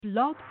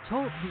Blog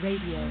Talk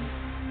Radio.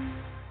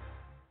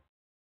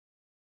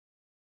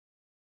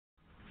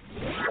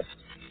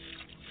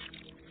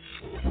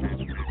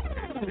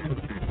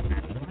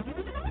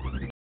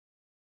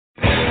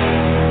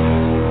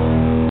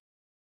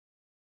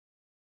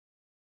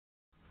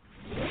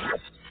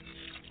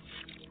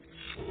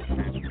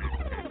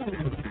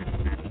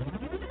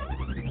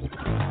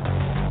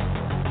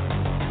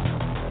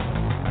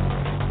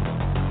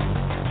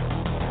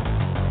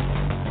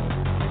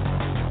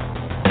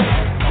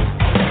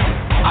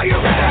 Are you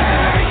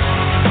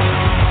ready?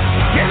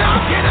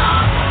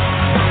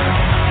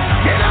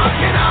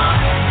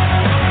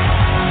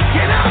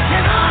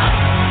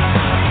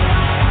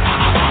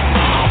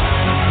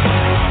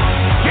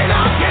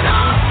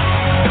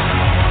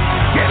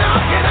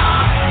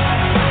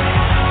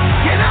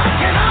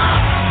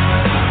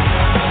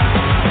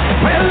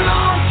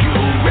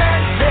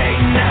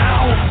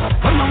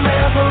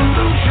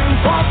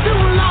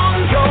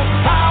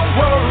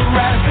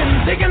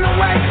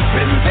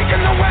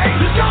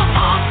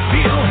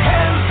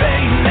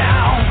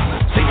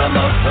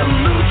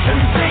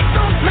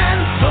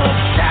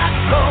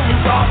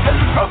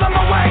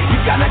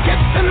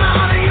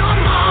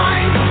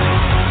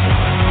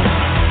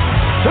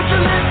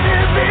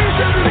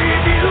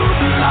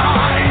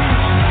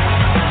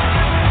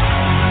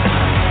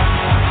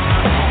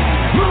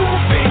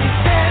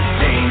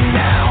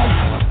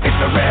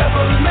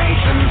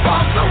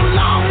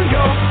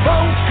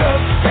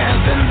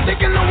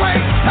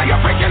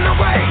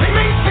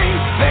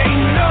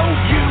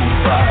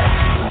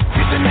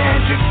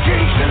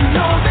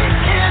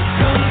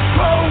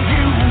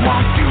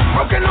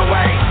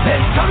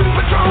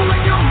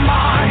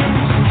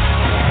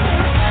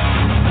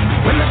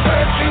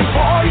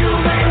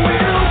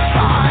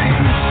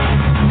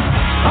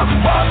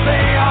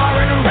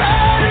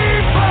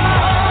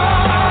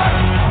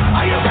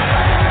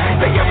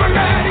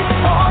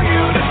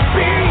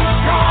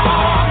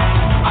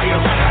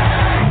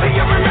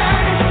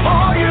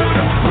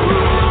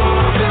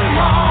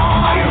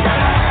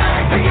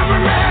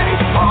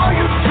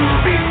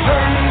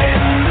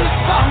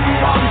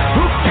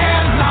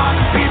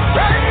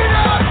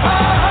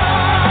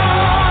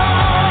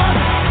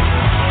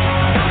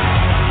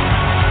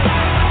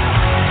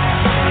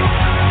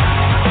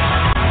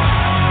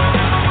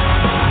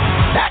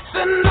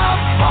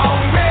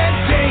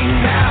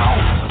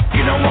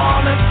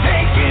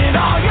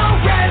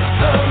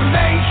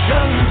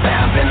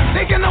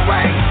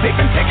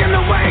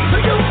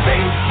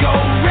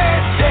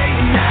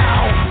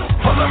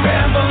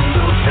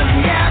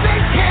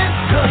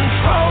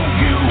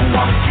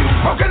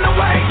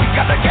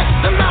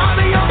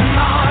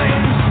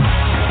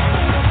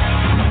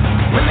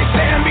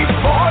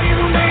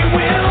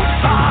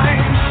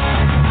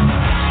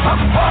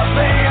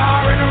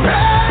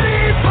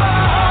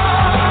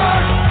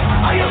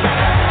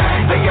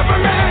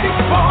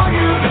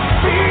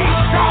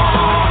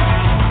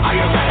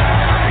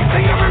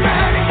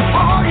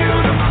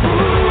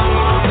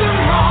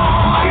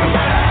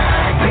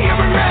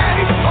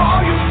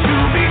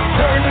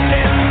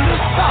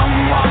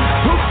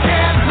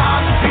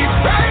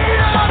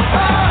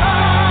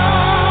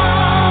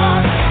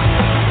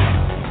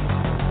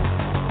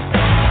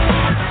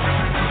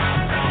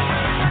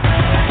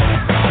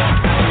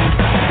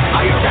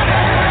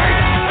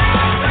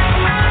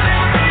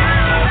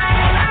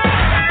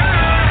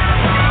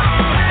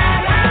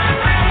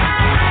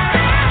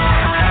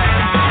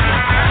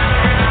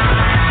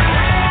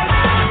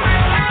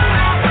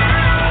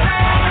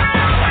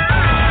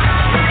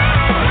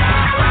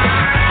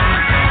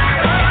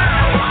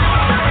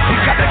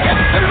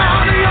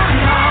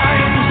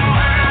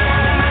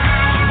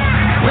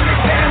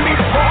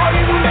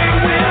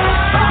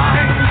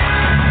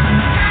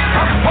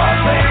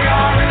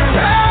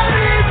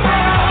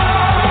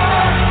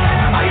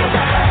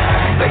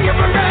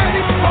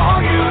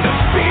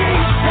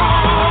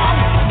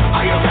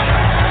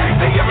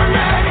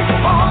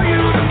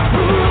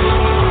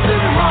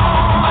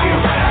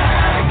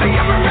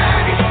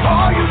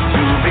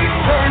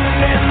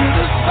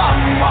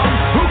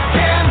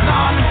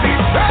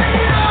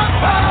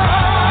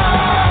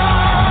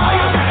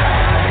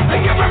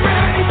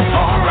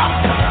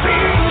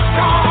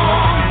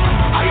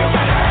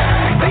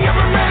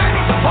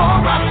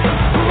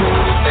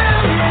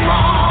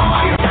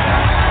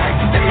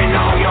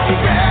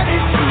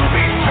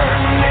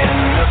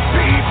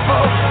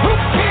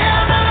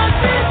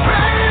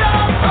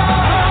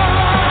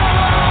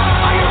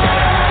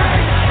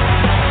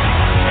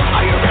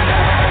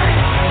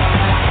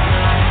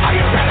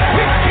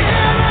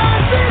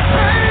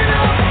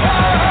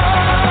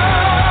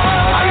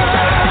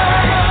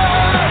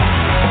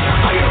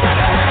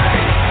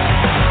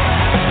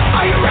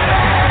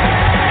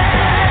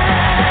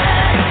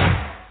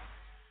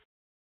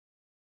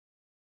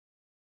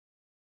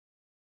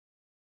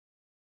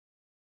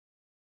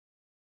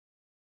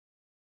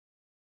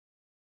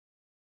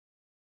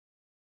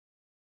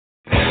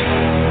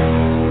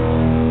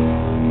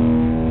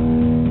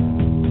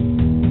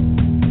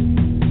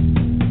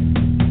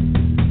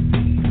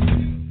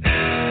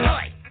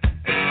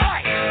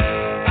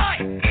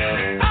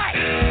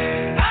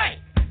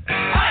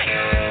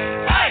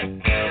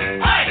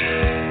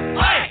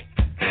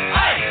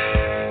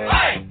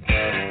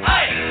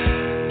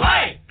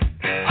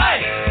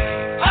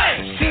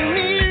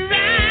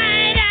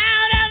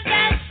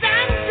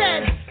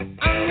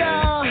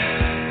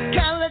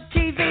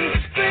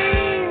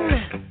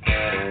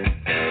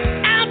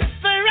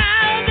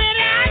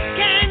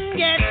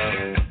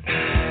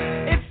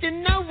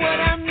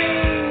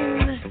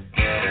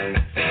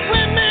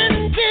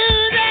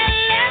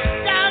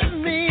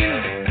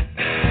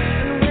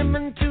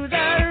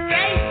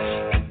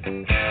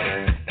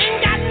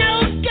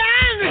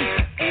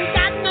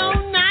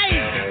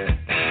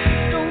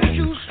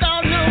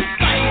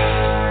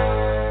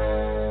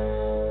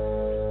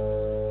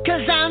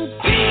 'Cause I'm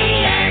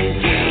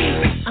TNT,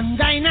 I'm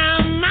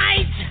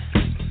dynamite,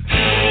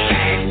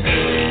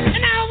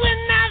 and I'll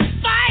win that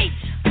fight.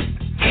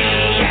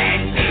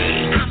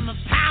 I'm a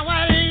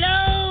power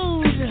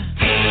load.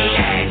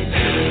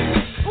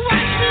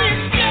 Watch me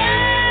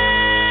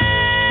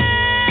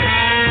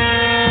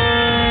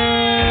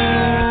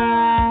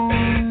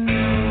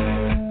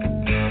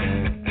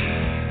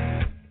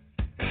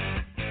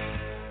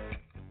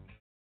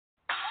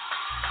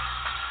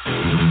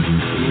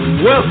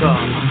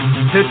Welcome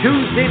to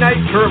Tuesday Night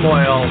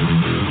Turmoil,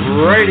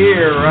 right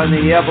here on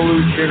the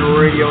Evolution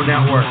Radio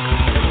Network,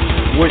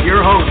 with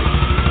your host,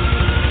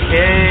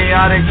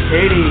 Chaotic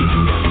Katie,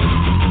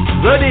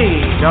 the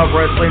Dean of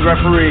Wrestling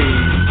Referees,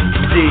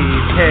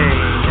 Steve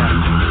Kane,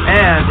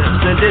 and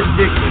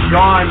Sadistic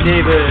Sean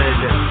David.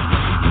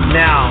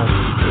 Now,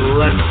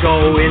 let's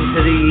go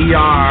into the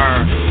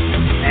ER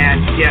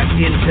and get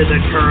into the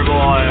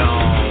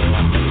turmoil.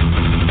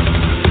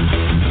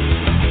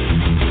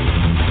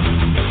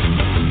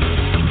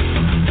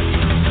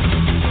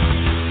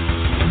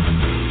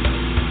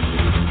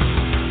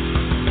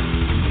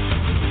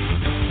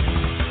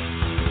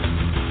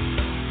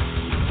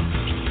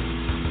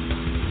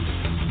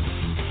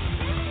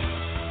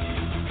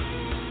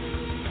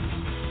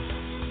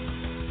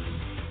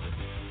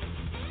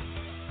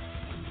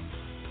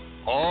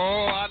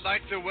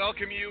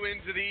 Welcome you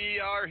into the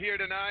ER here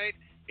tonight.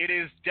 It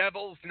is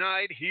Devil's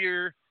Night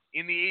here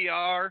in the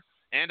ER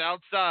and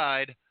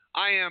outside.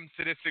 I am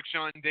Sadistic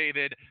Sean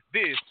David.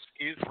 This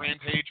is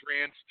Rampage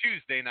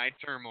Rants-Tuesday Night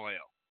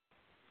Turmoil.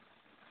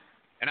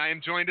 And I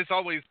am joined as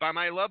always by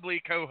my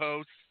lovely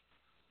co-host,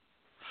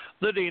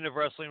 the Dean of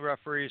Wrestling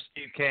Referees,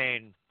 Steve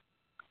Kane.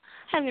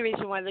 And the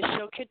reason why this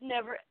show could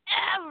never,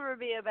 ever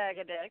be a bag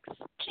of dicks,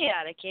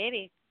 Chaotic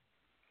Katie.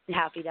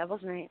 Happy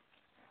Devil's Night.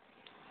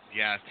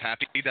 Yes,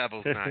 happy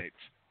Devil's Night.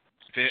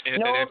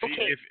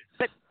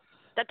 But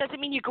that doesn't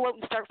mean you go out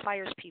and start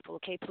fires, people,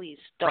 okay? Please,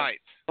 don't. Right.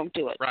 Don't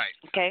do it. Right.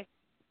 Okay?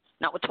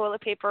 Not with toilet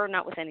paper,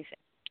 not with anything.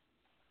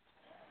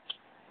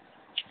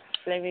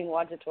 Flaming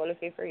wads of toilet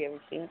paper, you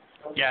ever seen it?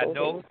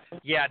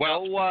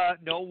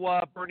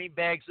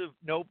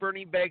 No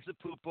burning bags of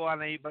poop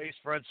on anybody's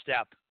front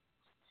step.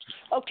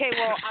 Okay,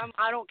 well,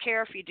 I don't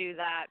care if you do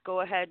that.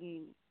 Go ahead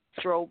and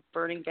throw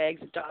burning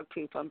bags of dog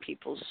poop on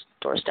people's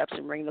doorsteps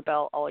and ring the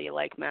bell all you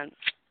like, man.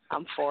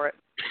 I'm for it.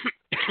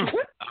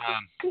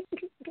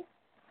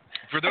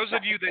 For those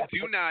of you that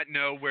do not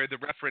know where the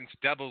reference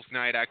Devil's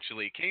Night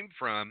actually came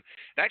from,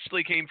 it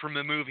actually came from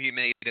a movie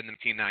made in the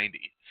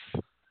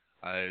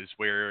 1990s, is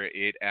where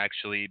it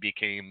actually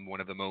became one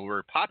of the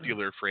more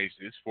popular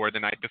phrases for the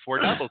night before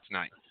Devil's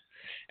Night.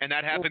 And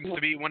that happens to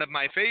be one of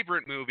my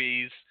favorite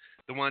movies,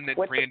 the one that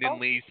Brandon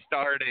Lee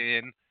starred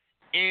in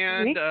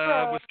and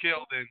was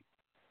killed in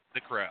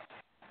The Crow.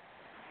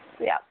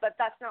 Yeah, but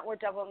that's not where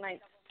Devil's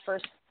Night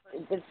first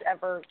was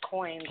ever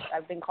coined.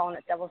 I've been calling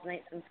it Devil's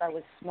Night since I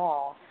was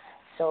small.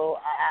 So,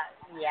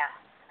 yeah.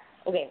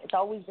 Okay, it's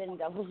always been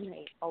Devil's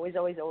Night. Always,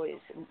 always, always.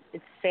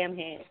 It's Sam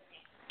Hain.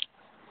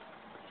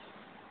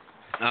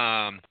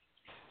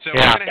 So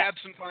we're going to have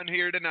some fun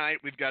here tonight.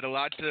 We've got a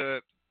lot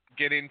to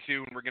get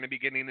into, and we're going to be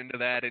getting into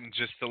that in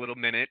just a little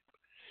minute.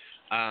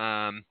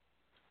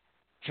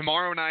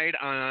 Tomorrow night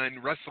on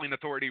Wrestling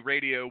Authority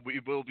Radio, we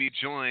will be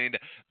joined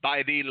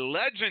by the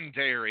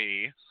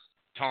legendary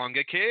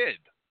Tonga Kid.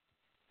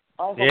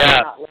 I'm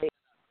not late.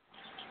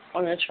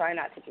 I'm going to try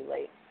not to be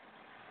late.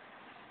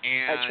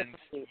 And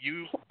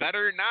you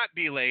better not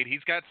be late.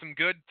 He's got some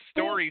good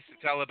stories to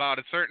tell about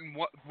a certain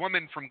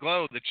woman from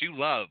Glow that you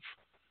love.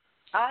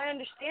 I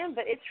understand,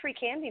 but it's free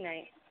candy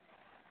night.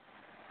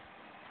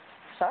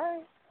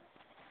 Sorry.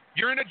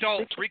 You're an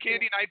adult. Free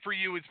candy night for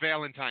you is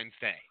Valentine's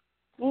Day.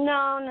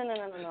 No.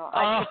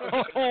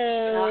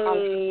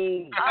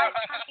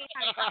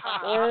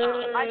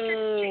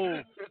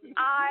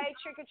 I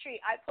trick or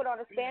treat. I put on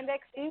a spandex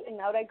suit and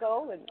out I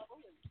go and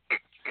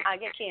I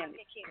get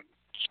candy.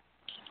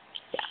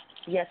 Yeah.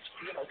 Yes,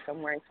 folks,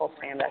 I'm wearing full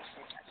spandex.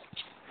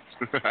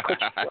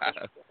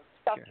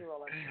 Stop your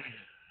roller.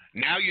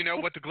 Now you know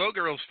what the Glow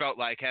Girls felt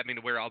like having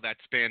to wear all that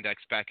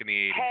spandex back in the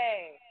 80s.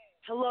 Hey.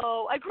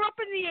 Hello. I grew up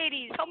in the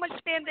 80s. How much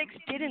spandex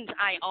didn't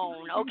I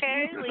own,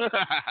 okay?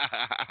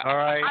 All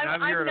right,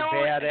 I'm hearing a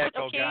bad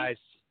echo, okay? guys.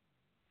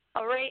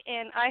 All right,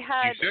 and I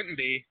had... You shouldn't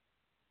be.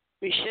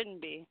 We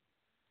shouldn't be.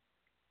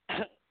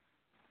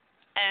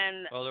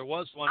 And well, there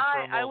was one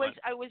for a moment.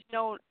 I was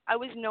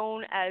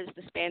known as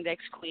the Spandex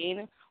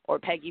Queen or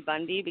Peggy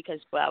Bundy because,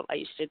 well, I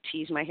used to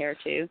tease my hair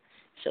too.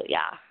 So,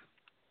 yeah.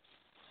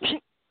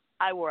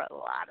 I wore a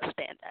lot of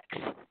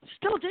spandex.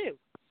 Still do.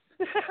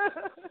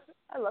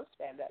 I love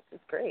spandex.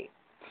 It's great.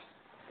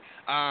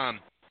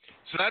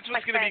 So that's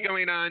what's going to be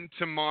going on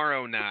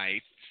tomorrow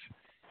night.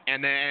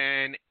 And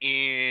then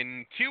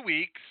in 2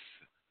 weeks,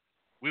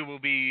 we will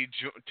be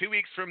 2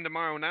 weeks from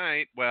tomorrow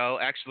night. Well,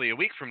 actually, a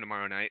week from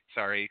tomorrow night.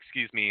 Sorry,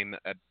 excuse me.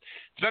 It's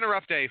been a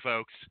rough day,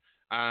 folks.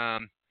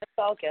 It's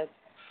all good.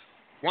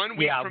 1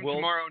 week from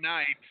tomorrow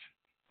night,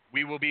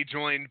 we will be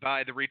joined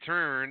by the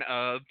return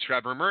of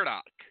Trevor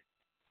Murdoch.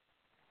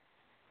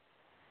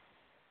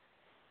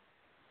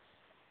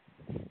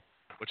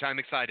 which I'm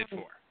excited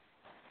for.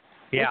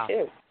 Yeah. Me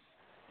too.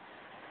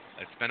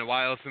 It's been a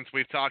while since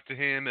we've talked to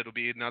him. It'll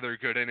be another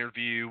good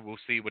interview. We'll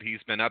see what he's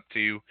been up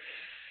to.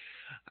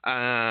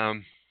 I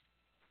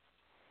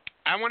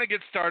want to get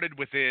started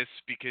with this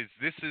because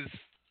this is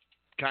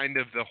kind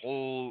of the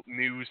whole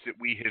news that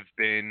we have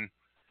been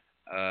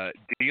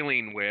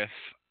dealing with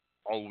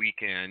all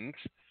weekend.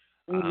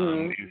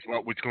 Is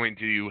what was going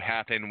to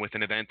happen with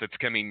an event that's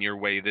coming your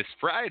way this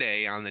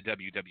Friday on the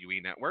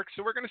WWE Network.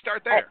 So we're going to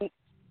start there.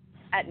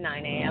 At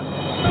 9 a.m.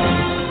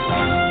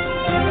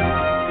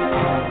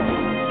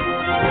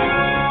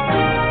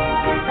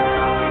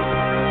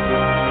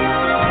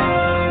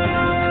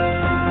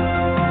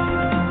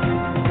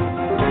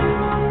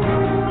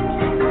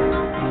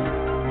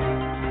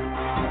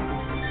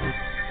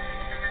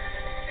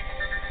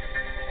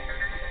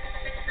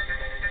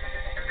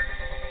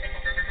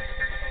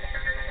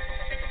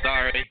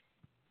 Sorry.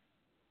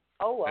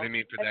 Oh, well. I didn't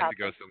mean for it that to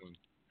go happens.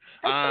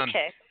 so long. That's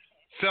okay.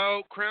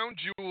 So Crown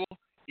Jewel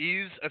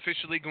is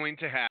officially going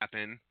to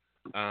happen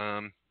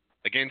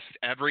against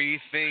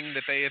everything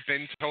that they have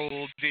been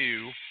told to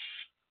do.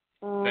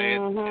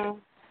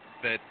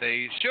 That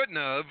they shouldn't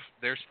have.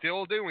 They're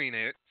still doing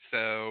it.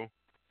 So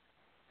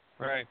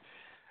Right.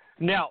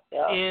 Now,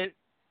 Yeah. it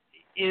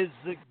is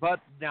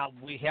but now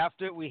we have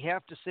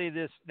to say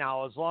this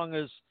now, as long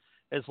as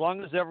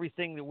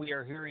everything that we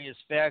are hearing is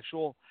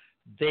factual,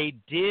 they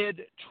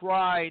did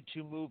try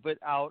to move it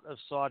out of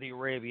Saudi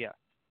Arabia.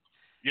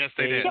 yes,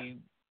 they did. They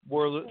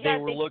were they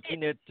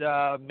looking at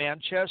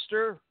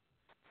Manchester.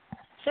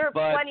 There are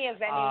But, plenty of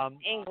venues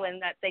in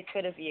England that they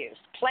could have used.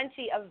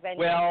 Plenty of venues.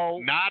 Well,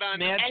 Not on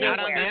Manchester, not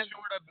under Anywhere.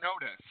 short of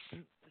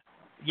notice.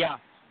 yeah,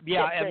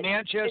 and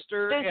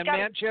Manchester, there's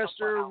gotta be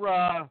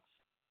somewhere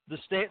the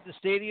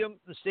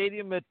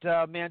stadium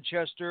at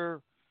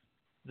Manchester,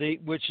 they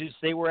would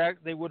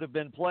have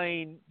been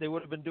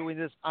doing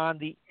this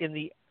in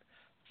the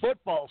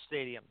football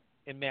stadium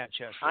in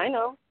Manchester. I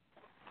know.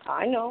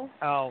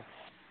 Oh,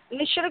 And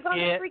they should have gone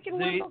to freaking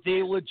Wimbledon.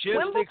 the logistics,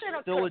 Wimbledon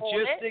could hold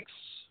it.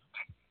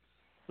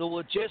 the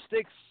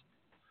logistics,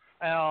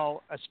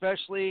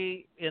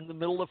 especially in the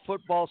middle of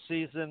football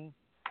season,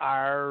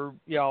 are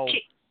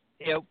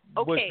it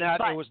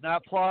was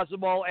not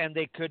plausible, and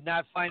they could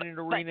not find an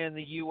arena in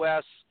the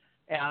U.S.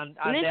 and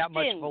on that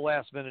much of a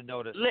last minute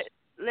notice.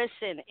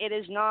 Listen, it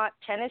is not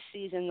tennis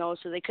season though,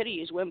 so they could have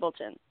used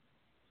Wimbledon.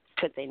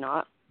 Could they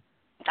not?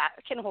 That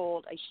can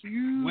hold a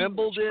huge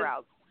Wimbledon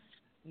crowd.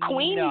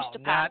 Queen used to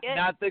pack it.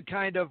 Not the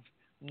kind of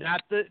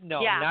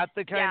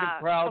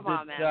crowd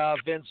that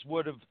Vince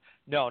would have.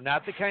 No,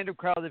 not the kind of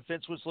crowd that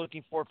Vince was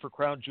looking for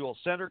Crown Jewel.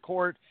 Center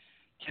Court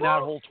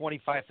cannot hold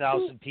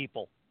 25,000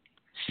 people.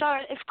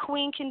 Sorry, if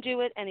Queen can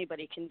do it,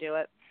 anybody can do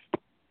it.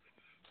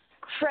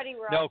 Freddie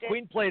rocked No, it.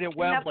 Queen played at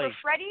Wembley.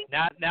 Freddie?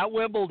 Not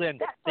Wimbledon.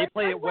 They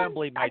played at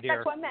Wembley, my dear.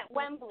 That's what I meant,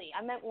 Wembley.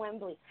 I meant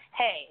Wembley.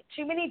 Hey,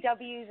 too many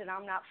W's and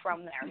I'm not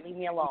from there. Leave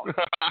me alone.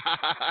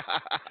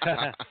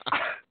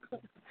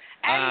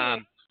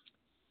 Anyway,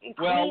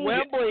 well,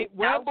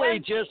 Wembley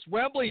just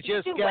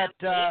got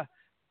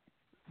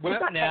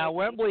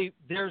Wembley.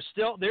 They're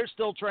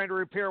still trying to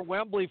repair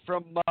Wembley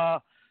from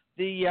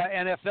the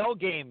NFL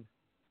game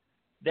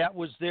that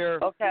was there,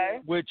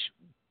 which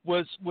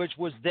was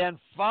then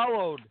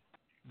followed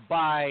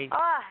by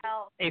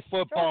a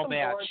football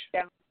match.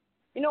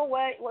 You know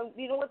what?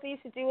 You know what they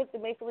used to do with the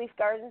Maple Leaf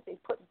Gardens? They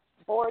put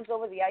boards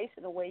over the ice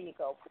and away you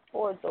go. Put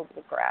boards over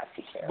the grass.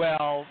 Who cares?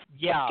 Well,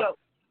 yeah.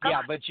 Come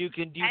on. But you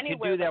can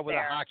do that with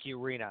a hockey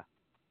arena.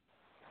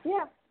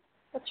 Yeah,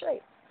 that's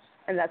right.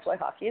 And that's why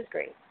hockey is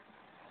great.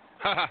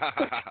 All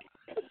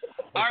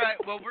right,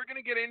 well, we're going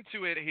to get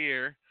into it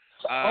here.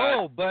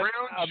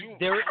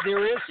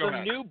 There is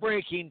some new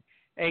breaking,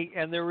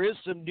 and there is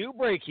some new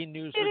breaking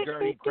news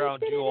regarding Crown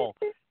Jewel,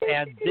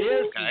 and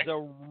this is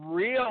a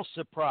real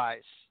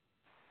surprise.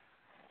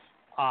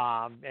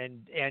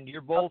 And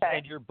you're both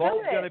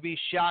going to be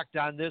shocked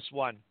on this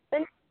one.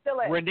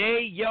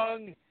 Renee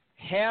Young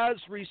has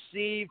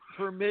received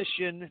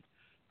permission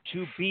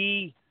to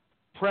be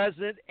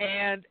present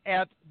and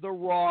at the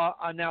Raw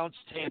announce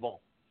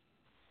table.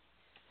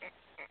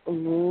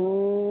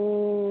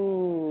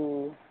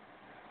 Ooh.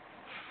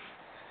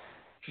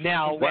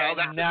 Now,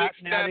 I'm not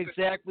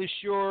exactly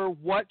sure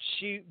what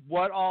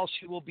all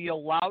she will be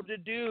allowed to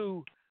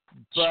do,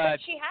 but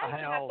she has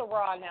been at the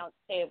Raw announce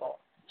table.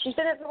 She's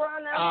been at the Raw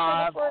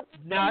announce table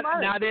for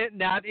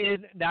not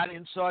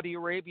in Saudi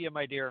Arabia,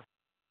 my dear.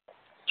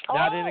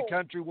 Not in a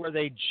country where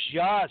they're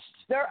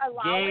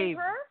allowing gave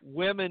her?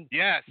 Women.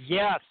 Yes,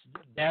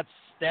 that's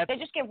they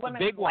just give women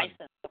big a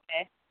license.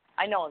 Okay,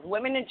 I know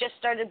women have just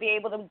started to be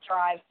able to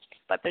drive,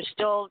 but they're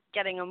still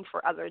getting them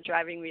for other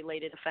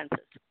driving-related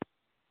offenses.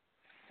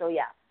 So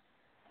yeah.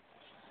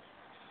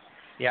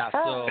 Yeah.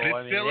 So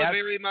it's still a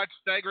very much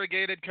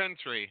segregated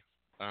country,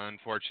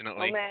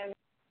 unfortunately. Oh man,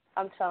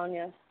 I'm telling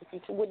you, if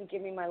you wouldn't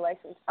give me my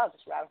license, I'll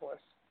just ride a horse.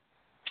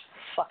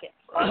 Fuck it,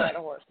 I'll ride a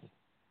horse.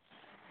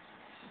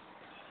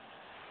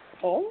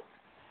 Oh?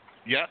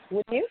 Yeah.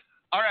 Would you?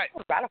 All right.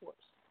 Ride a horse.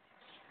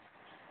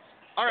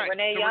 All right.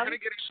 Renee so Young, we're going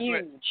to get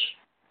into huge.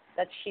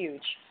 That's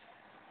huge.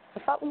 I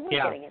thought we were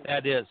getting into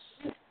that is.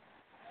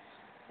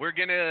 We're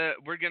gonna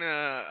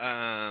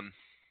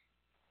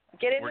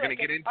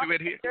get into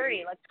it here.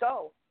 Dirty. Let's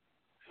go.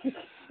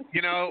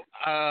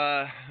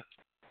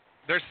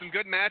 There's some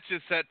good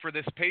matches set for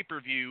this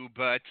pay-per-view,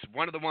 but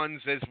one of the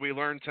ones, as we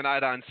learned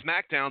tonight on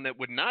SmackDown, that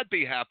would not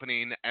be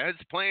happening as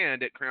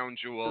planned at Crown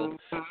Jewel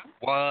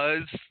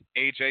was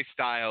AJ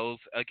Styles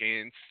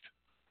against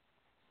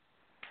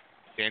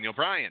Daniel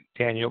Bryan.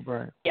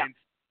 Yeah.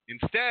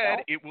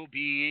 Instead, it will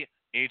be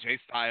AJ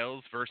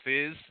Styles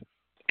versus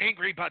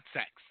Angry Butt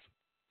Sex.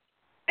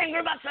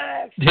 Angry Butt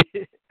Sex!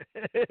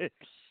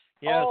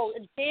 Yes. Oh,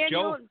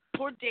 Daniel,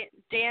 poor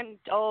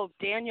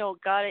Daniel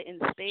got it in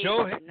space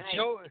tonight.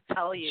 I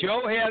tell you.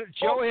 Joe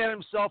had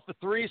himself a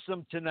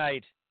threesome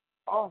tonight.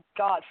 Oh,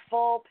 God.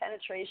 Full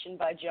penetration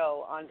by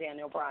Joe on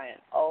Daniel Bryan.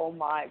 Oh,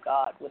 my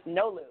God. With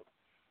no lube.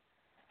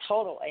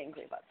 Total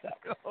Angry Butt Sex.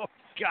 Oh,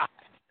 God.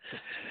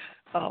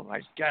 Oh,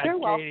 my God. You're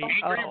welcome.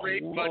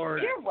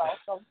 Lord. You're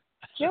welcome.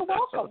 You're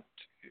welcome.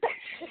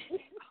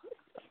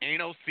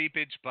 Anal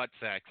seepage butt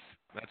sex.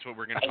 That's what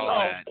we're going to call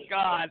that. Oh,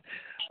 God.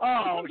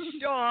 Oh,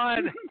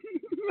 Sean.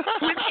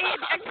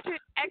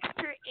 With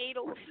extra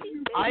anal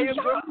seepage. I am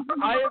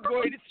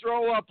going to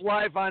throw up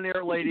live on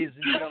air, ladies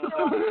and gentlemen.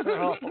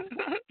 Oh,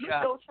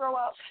 go throw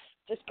up.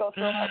 Just go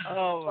throw up.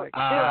 Oh, my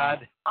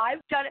God.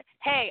 I've done it.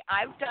 Hey,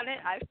 I've done it.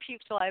 I've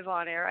puked live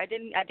on air. I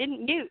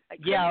didn't mute.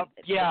 Yeah.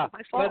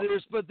 But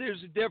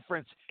there's a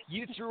difference.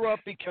 You threw up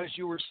because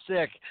you were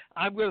sick.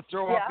 I'm going to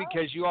throw up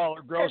because you all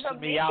are grossing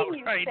me out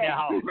right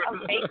now. I'm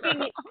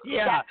making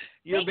you,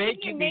 you're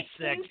making me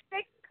sick.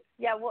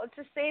 Yeah, well, it's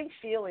the same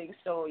feeling.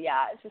 So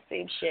yeah, it's the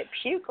same shit.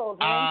 Puke, old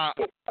man.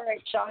 All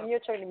right, Sean, your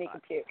turn to make a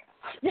puke.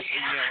 Yeah,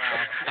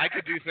 well,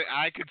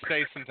 I could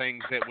say some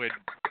things that would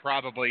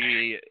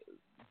probably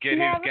get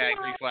his gag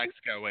reflex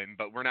going,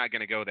 but we're not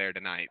going to go there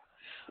tonight.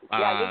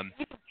 Yeah,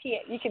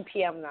 you can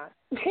PM that.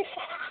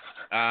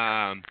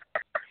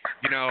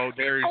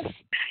 There's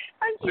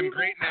some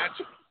great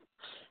matches.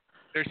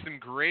 There's some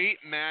great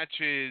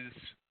matches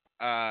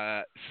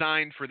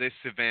signed for this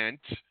event,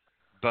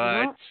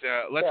 but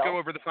let's go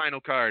over the final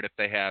card if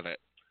they have it.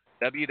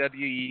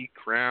 WWE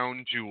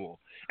Crown Jewel.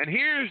 And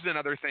here's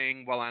another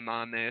thing while I'm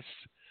on this.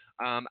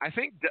 I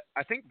think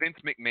Vince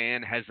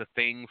McMahon has a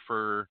thing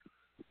for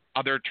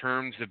other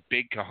terms of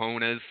big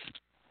cojones,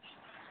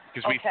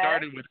 because we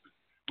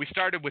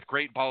started with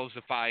Great Balls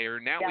of Fire.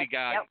 Now we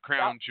got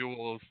Crown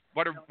Jewels.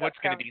 What's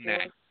going to be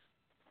next?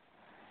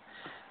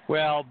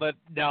 Well, but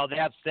no,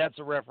 that's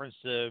a reference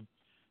to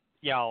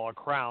a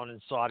crown in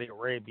Saudi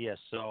Arabia.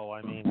 So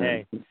I mean,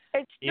 hey,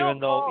 even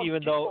though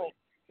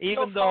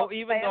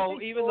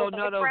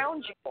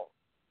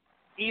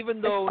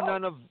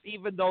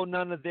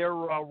none of their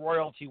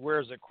royalty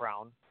wears a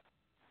crown,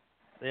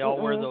 they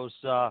all wear those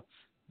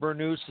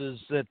burnouses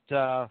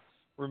that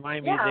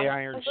remind me of the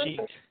Iron Sheik.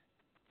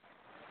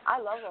 I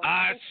love them.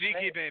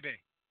 Cheeky baby.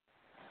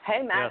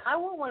 Hey, man, I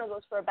want one of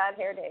those for a bad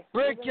hair day.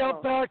 Break your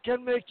back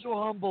and make you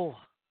humble.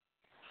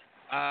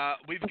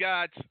 We've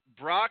got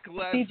Brock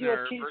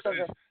Lesnar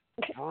versus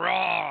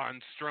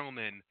Braun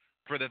Strowman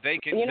for the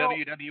vacant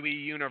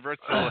WWE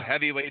Universal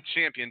Heavyweight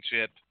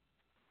Championship.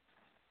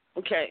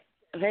 Okay.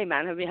 Hey,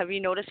 man, have you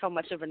noticed how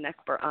much of a neck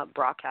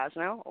Brock has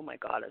now? Oh, my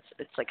God,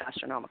 it's like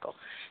astronomical.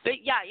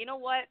 But, yeah, you know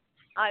what?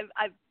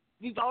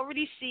 We've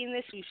already seen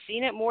this. We've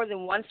seen it more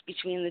than once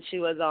between the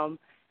two of them.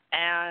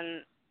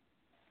 And,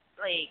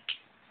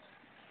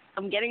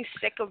 I'm getting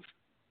sick of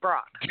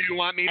Brock. Do you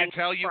want me to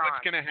tell you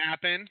what's going to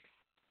happen?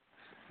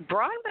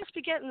 Braun best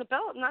be getting the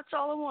belt, and that's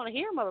all I want to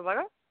hear,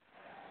 motherfucker.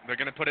 They're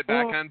going to put it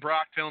back on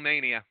Brock till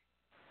Mania.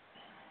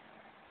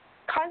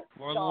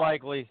 More than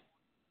likely.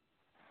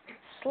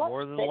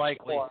 More than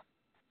likely.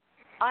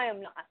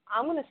 I'm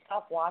going to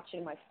stop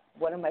watching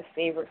one of my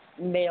favorite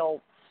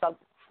male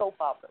soap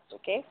operas,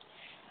 okay?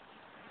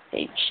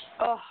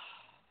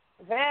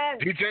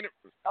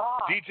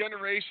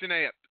 Degeneration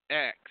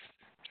X.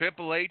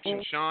 Triple H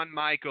and Shawn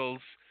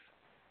Michaels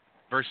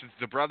versus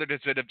the Brothers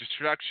of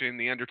Destruction,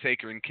 The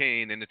Undertaker and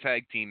Kane, in a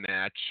tag team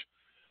match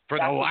for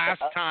the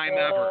last time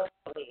ever.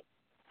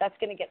 That's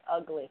going to get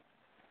ugly.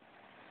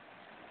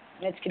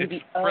 It's going to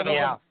be ugly.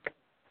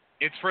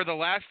 It's for the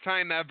last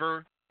time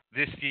ever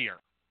this year.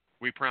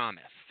 We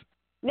promise.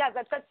 Yeah,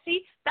 that's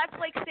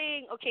like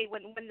saying, okay,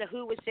 when the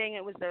Who was saying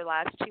it was their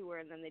last tour,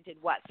 and then they did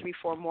what,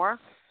 3-4 more?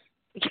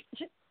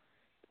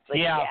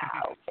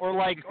 Or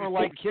like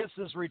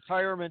Kiss's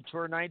retirement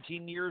tour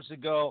 19 years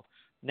ago.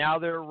 Now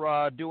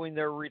they're doing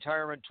their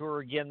retirement tour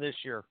again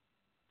this year.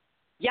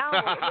 Yeah,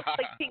 well, it looks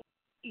like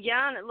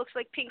and it looks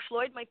like Pink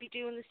Floyd might be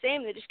doing the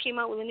same. They just came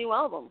out with a new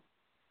album.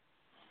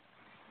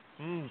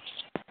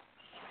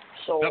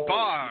 So, the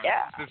Bar,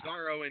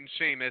 Cesaro and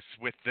Sheamus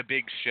with the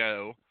Big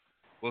Show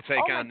will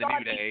take on the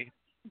New Day.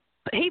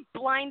 He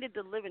blinded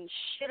the living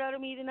shit out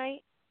of me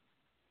tonight.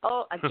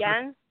 Oh,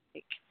 again?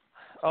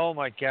 Oh,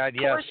 my God,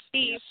 yes. Poor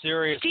Steve.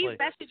 Seriously. Steve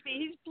messaged me.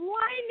 He's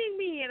blinding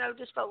me. And I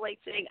just felt like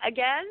saying,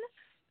 again?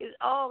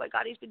 Oh, my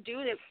God, he's been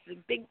doing it. The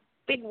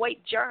big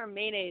white jar of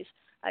mayonnaise.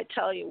 I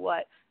tell you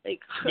what, like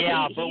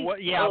yeah,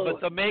 but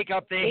the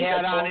makeup they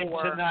had on him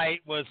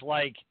tonight was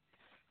like,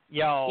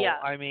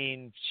 I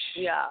mean,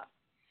 yeah.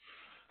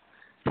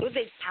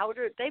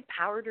 They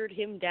powdered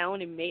him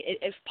down and made it,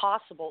 if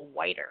possible,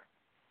 whiter.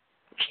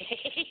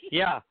 Okay.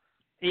 Yeah,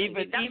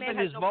 even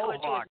his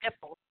mohawk.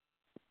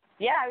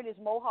 Yeah, his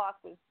mohawk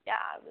was. Yeah,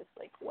 I was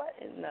like, what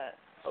in the?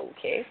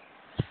 Okay.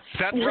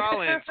 Seth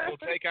Rollins will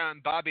take on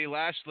Bobby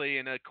Lashley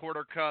in a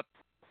quarter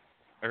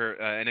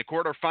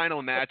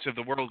final match of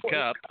the World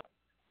Cup.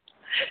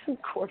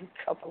 Quarter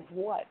cup of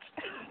what?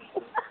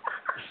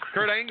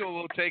 Kurt Angle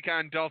will take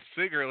on Dolph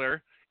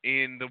Ziggler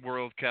in the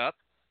World Cup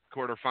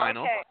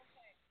quarterfinal. Okay.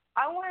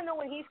 I want to know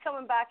when he's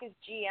coming back as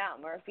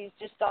GM, or if he's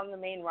just on the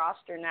main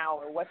roster now,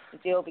 or what's the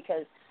deal,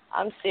 because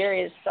I'm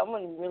serious.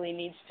 Someone really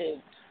needs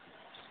to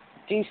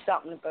do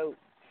something about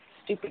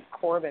stupid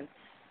Corbin.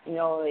 You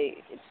know,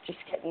 it's just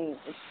getting,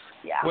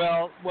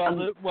 Well,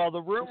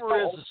 the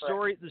rumor is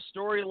the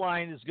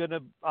storyline is going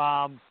to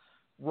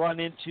run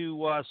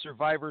into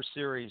Survivor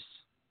Series.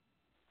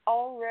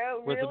 Oh,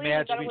 really? With a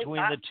match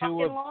between the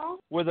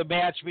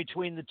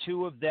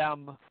two of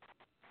them.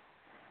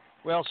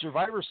 Well,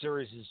 Survivor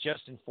Series is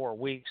just in 4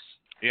 weeks.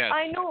 Yes.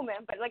 I know,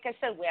 man, but like I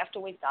said, we have to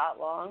wait that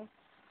long.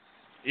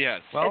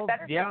 Yes. Well, it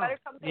better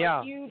come to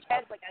a huge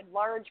head, like a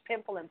large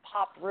pimple, and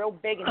pop real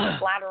big and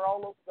splatter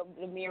all over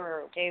the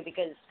mirror, okay?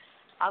 Because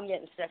I'm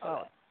getting sick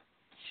of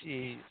it.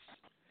 Jeez.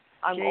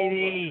 I'm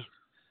Katie.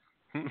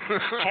 over it.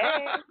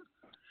 Hey.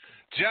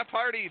 Jeff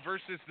Hardy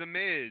versus The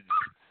Miz.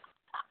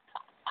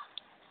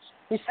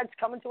 You said it's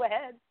coming to a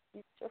head.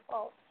 It's your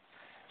fault.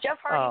 Jeff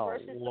Hardy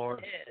versus Lord.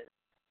 The Miz.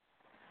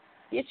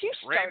 Yes, you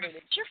started.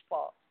 It's your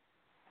fault.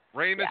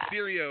 Rey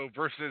Mysterio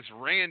versus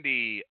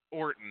Randy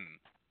Orton.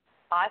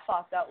 I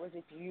thought that was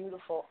a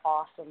beautiful,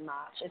 awesome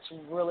match. It's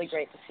really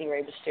great to see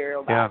Rey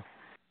Mysterio back.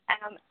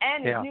 Yeah.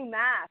 And his new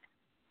mask.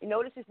 You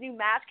notice his new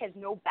mask has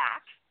no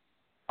back?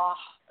 Oh,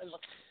 it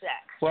looks sick.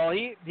 Well,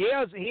 he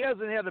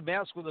hasn't had a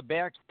mask with a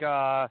back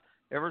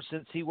ever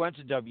since he went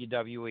to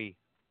WWE.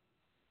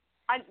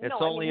 It's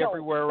only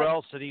everywhere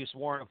else that he's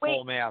worn a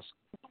full mask.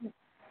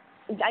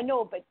 I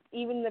know, but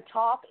even the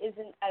top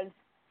isn't as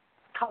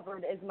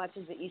covered as much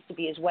as it used to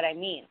be, is what I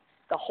mean.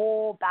 The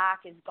whole back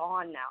is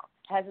gone now.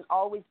 It hasn't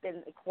always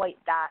been quite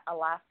that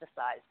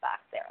elasticized back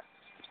there.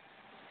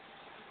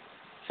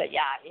 But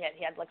yeah, he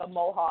had like a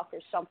mohawk or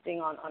something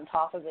on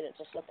top of it. It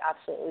just looked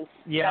absolutely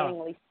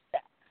stunningly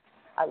sick.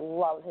 I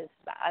love his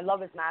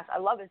mask. I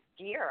love his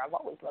gear. I've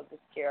always loved his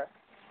gear.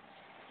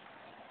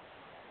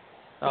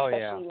 Oh,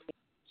 yeah.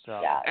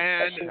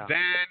 And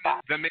then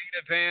the main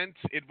event,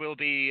 it will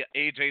be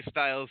AJ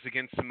Styles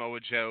against Samoa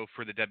Joe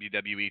for the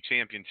WWE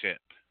Championship.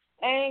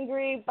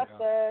 Angry Bucks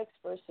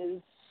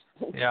versus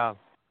the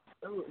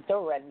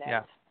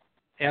rednecks.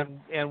 Yeah,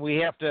 and we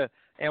have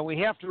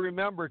to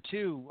remember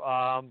too,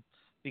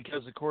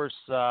 because of course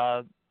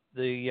the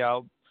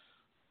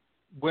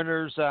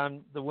winners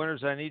on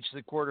each of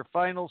the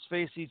quarterfinals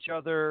face each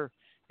other,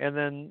 and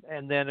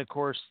then of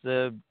course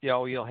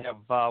you'll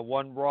have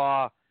one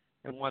Raw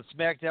and one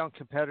SmackDown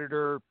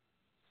competitor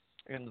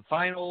in the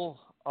final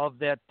of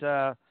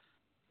that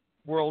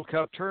World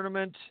Cup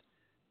tournament.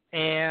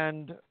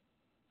 And,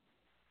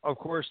 of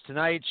course,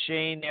 tonight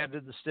Shane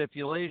added the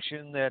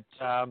stipulation that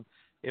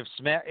if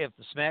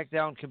the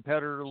SmackDown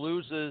competitor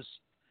loses,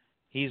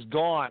 he's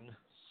gone.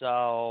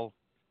 So...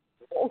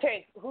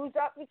 Okay, who's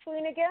up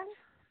between again?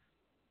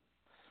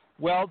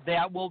 Well,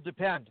 that will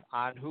depend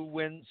on who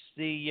wins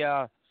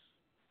the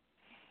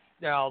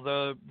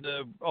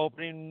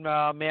opening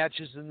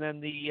matches and then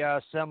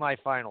the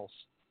semifinals.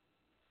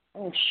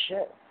 Oh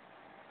shit!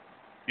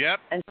 Yep.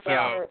 And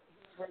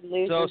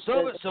so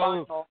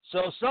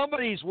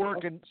somebody's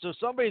working. So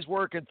somebody's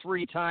working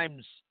 3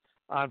 times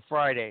on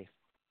Friday.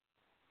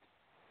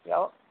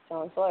 Yep,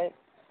 sounds like.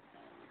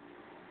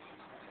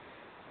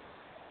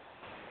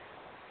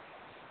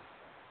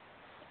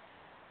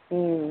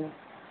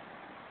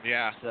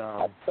 Yeah. So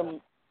that's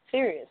some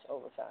serious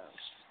overtime.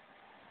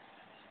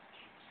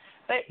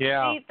 But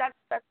see, that's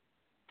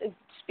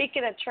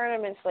speaking of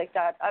tournaments like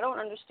that, I don't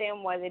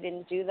understand why they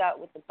didn't do that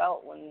with the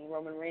belt when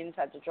Roman Reigns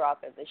had to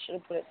drop it. They should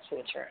have put it to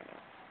a tournament.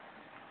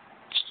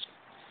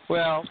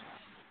 Well,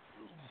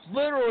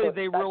 literally,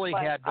 they really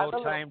had no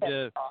time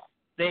to.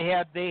 They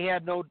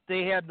had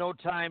no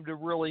time to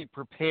really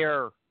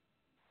prepare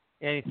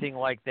anything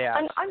like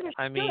that.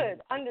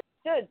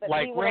 Understood. But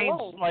like leave Reigns,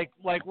 it alone.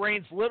 like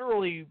Reigns,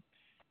 literally,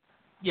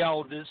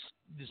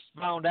 just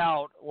found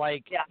out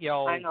I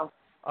know.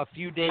 a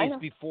few days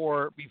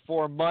before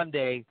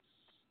Monday,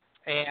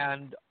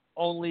 and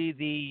only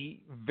the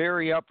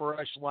very upper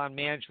echelon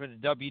management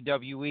of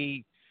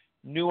WWE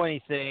knew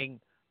anything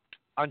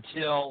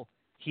until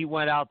he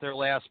went out there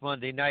last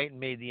Monday night and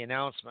made the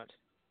announcement.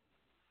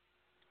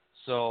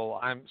 So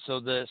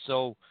the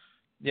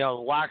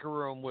locker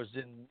room was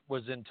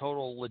in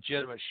total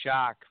legitimate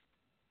shock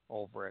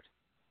over it.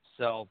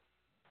 So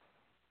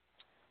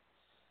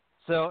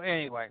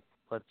anyway,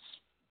 let's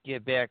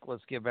get back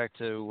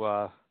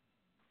to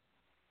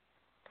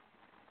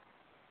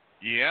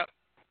Yep.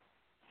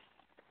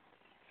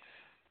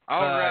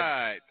 All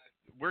right.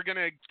 We're going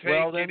to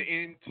take it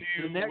into...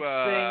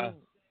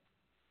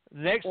 The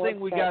next thing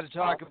we got to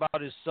talk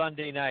about is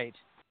Sunday night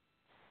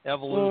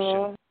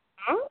Evolution.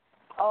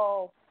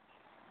 Oh.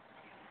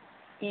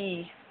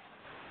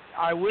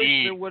 I wish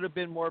there would have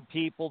been more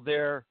people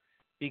there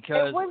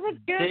because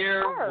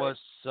there was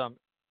some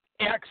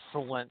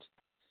excellent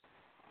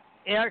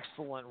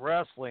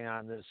wrestling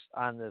on this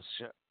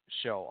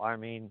show. I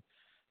mean,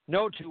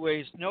 no two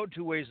ways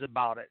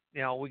about it.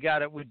 You know, we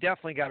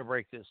definitely got to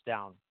break this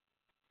down.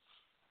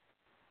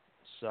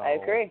 So I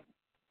agree.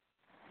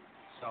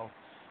 So,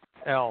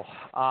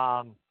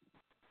 I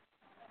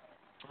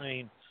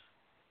mean,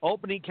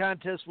 opening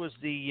contest was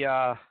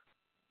the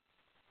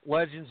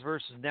Legends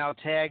versus Now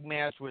tag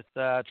match with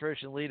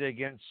Trish and Lita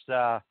against,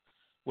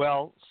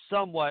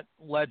 somewhat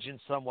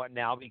Legends, somewhat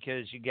Now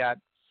because it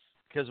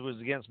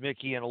was against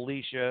Mickey and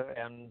Alicia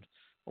and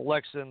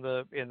Alexa in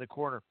the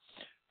corner.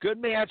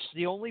 Good match.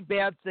 The only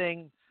bad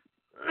thing,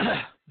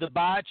 the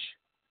botch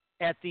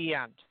at the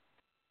end.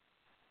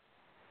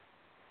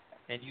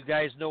 And you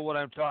guys know what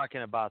I'm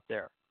talking about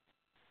there.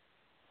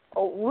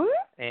 Oh, what?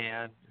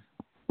 And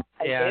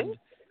did?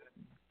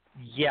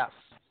 Yes,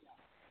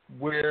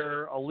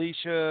 where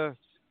Alicia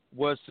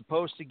was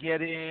supposed to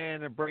get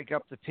in and break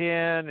up the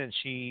pin, and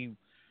she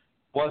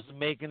wasn't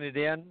making it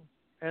in,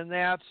 and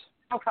that.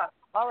 Okay.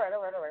 All right.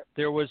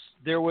 There was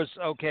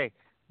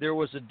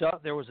a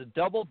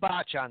double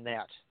botch on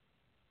that.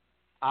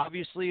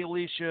 Obviously,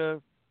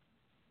 Alicia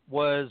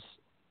was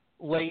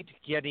late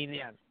getting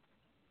in.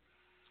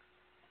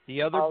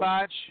 The other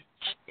botch,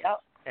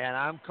 and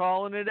I'm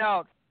calling it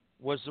out,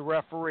 was the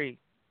referee.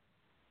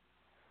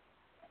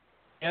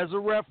 As a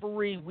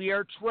referee, we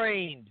are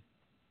trained.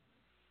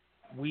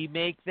 We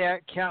make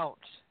that count.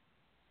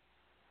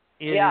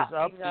 It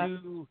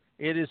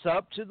is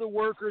up to the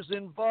workers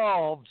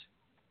involved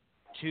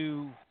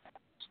to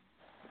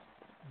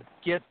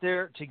get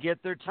their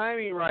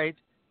timing right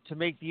to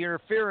make the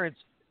interference,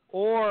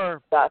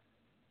 or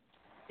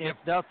if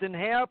nothing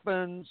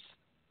happens,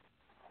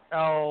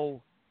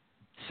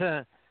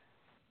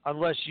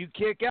 unless you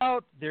kick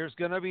out, there's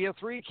going to be a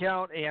 3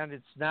 count, and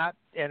it's not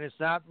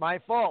my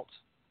fault.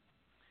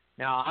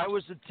 Now, I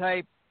was the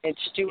type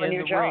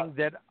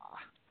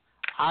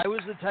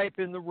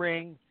in the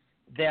ring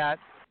that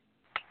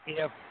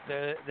if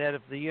the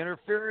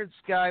interference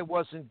guy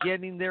wasn't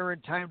getting there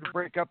in time to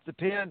break up the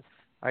pin,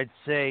 I'd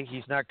say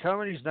he's not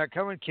coming,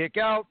 kick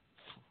out,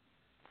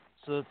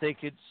 so that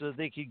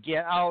they could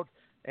get out,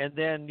 and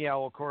then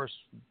of course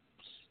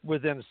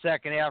within a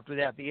second after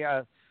that the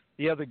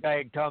other guy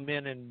would come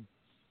in and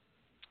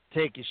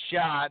take a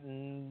shot,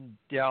 and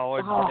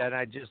and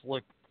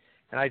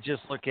I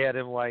just look at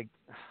him like,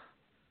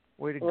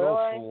 way to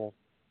go, fool.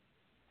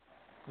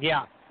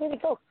 Yeah. Way to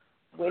go.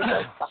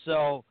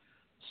 So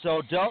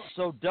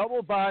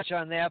double botch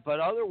on that,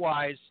 but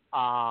otherwise,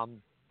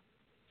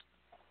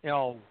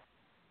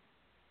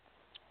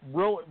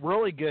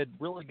 really good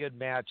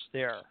match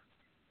there.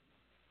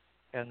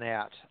 And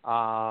that.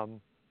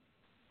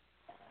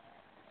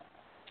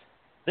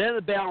 Then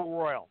the Battle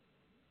Royal.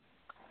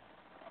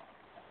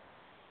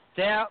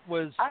 I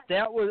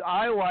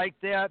like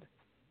that.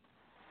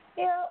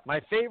 Yeah. My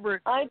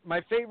favorite part,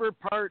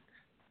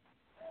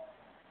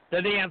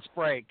 the dance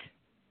break.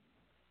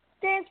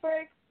 Dance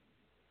break.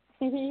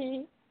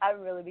 I'm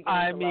really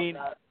beginning to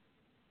love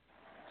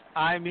that.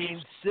 I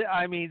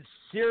mean,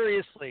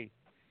 seriously,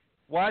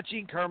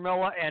 watching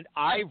Carmella and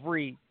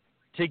Ivory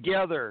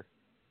together.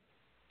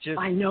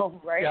 I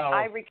know, right?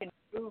 Ivory can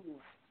move.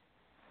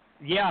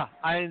 Yeah,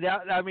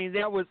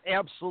 that was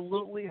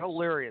absolutely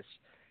hilarious.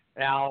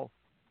 Now,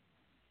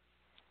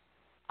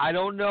 I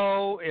don't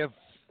know if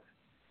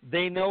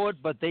they know it,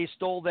 but they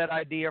stole that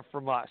idea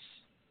from us.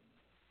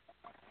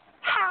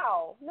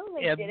 How? No,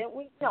 they didn't.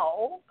 We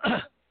know.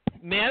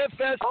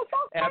 Manifest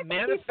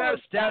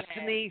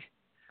Destiny.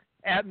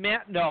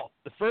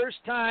 The first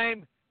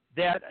time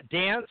that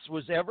dance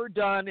was ever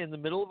done in the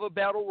middle of a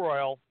battle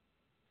royal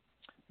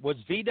was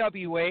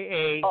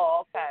VWAA.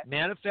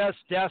 Manifest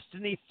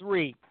Destiny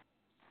 3.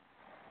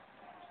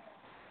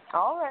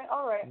 All right.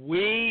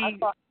 We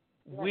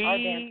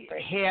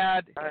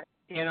had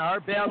in our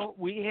battle.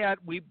 We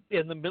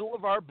in the middle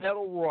of our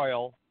battle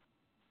royal.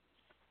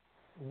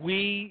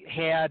 We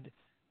had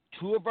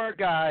 2 of our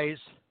guys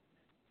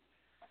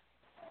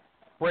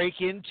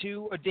break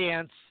into a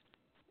dance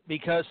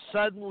because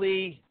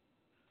suddenly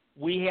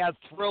we had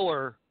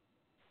Thriller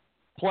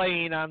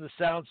playing on the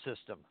sound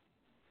system.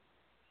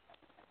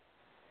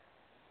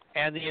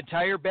 And the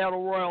entire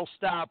battle royal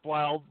stopped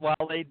while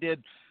they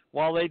did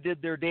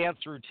their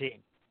dance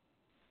routine.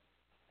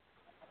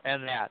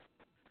 And that.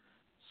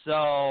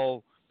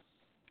 So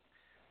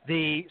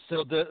the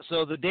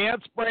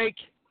dance break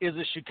is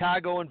a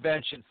Chicago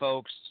invention,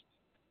 folks.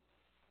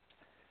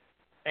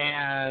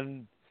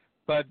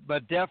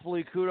 But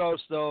definitely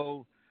kudos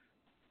though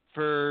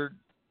for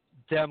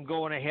them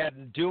going ahead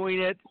and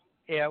doing it.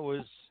 It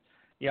was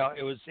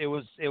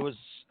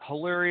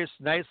hilarious.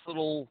 Nice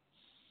little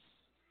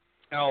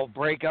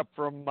break up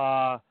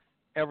from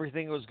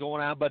everything that was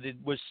going on, but it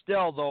was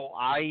still, though,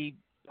 I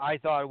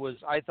thought it was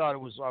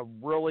a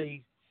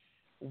really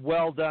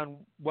well done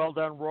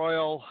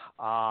Royal.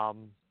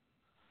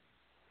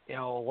 You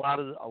know,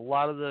 a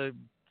lot of the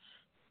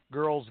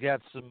girls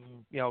got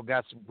some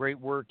great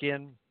work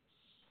in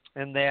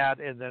that,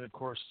 and then of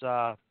course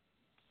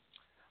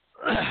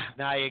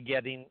Nia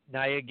getting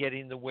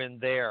the win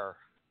there.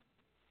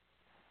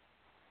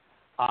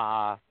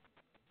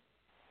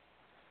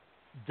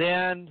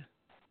 Then,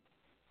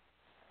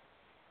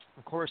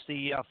 of course,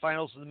 the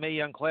finals of the Mae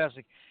Young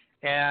Classic,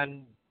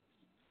 and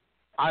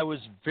I was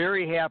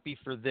very happy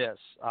for this.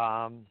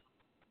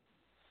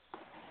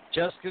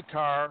 Jessica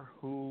Carr,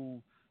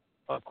 who,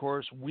 of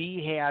course,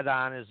 we had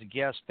on as a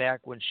guest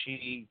back when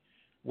she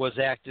was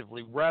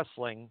actively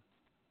wrestling,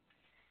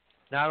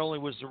 not only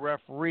was the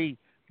referee,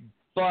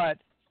 but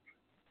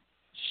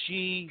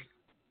she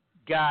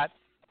got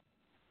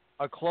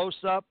a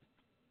close-up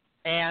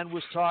and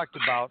was talked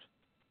about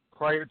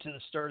prior to the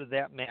start of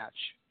that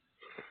match.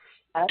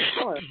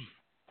 Excellent.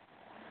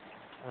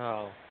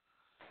 Oh,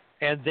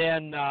 and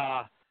then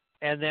I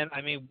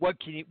mean, what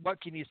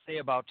can you say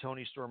about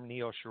Toni Storm and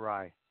Io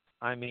Shirai?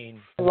 I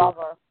mean, love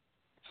her.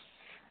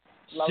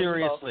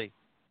 Seriously,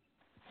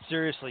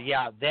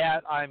 yeah.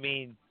 That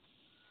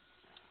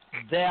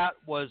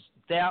was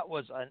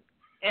an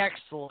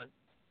excellent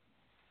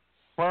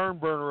barn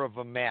burner of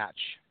a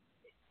match.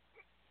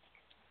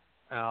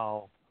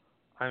 Oh,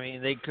 I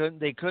mean, they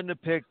couldn't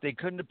have picked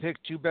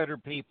two better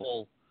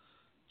people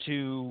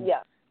to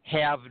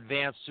have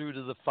advanced through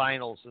to the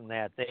finals than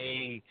that.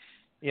 They,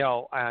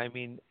 I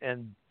mean,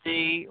 and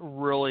they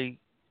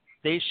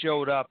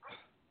showed up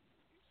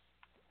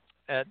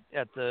at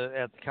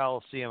the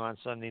Coliseum on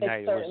Sunday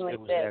night. It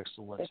was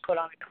excellent. They put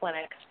on a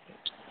clinic.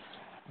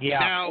 Yeah.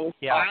 Now,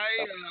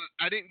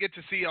 I didn't get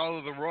to see all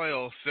of the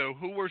Royals, so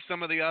who were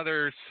some of the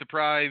other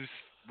surprise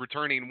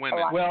returning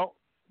women? Well,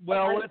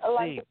 let's see.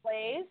 Alexa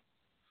Blaze.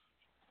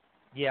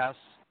 Yes.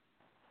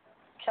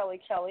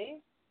 Kelly.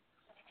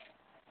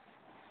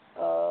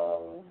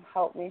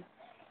 Help me.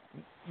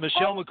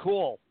 Michelle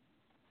McCool.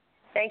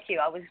 Thank you.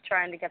 I was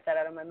trying to get that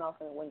out of my mouth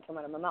and it wouldn't come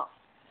out of my mouth.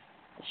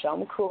 Michelle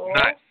McCool.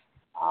 Nice.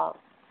 Well,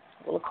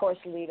 of course,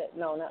 Lita.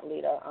 No, not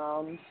Lita.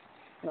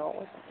 No, it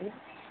wasn't Lita.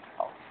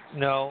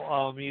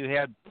 No, you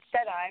had. You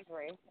said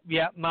Ivory.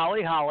 Yeah,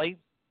 Molly Holly.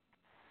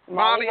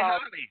 Molly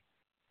Holly.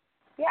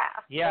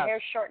 Yeah. Her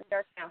hair's short and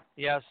dark now.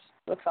 Yes.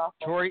 Looks awful.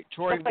 Tori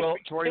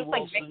Wilson.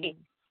 Like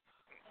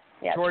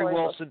yeah, Tori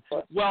Wilson.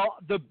 Well,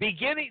 the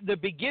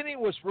beginning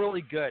was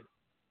really good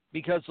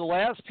because the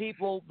last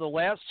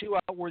two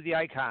out were the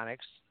Iconics.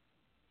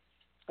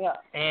 Yeah.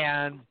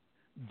 And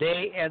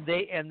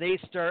they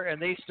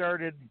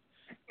started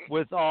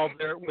with all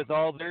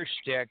their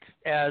shtick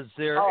as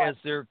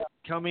they're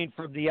coming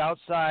from the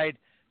outside,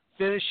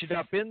 finish it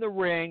up in the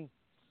ring,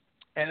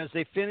 and as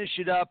they finish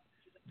it up,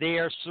 they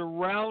are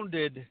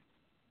surrounded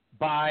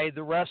by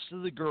the rest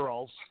of the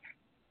girls,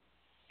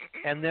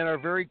 and then are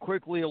very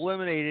quickly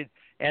eliminated,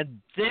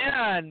 and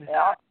then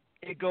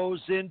it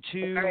goes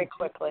into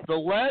the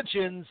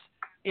legends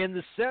in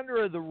the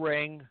center of the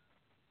ring,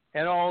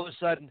 and all of a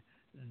sudden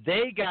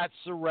they got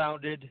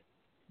surrounded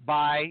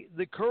by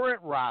the current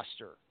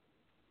roster.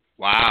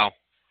 Wow.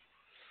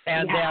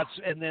 And that's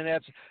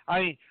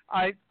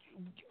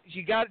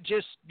you got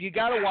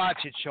to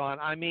watch it, Sean.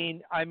 I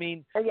mean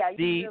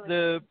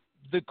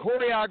the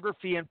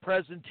choreography and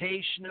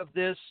presentation of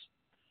this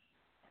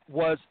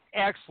was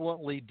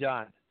excellently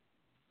done.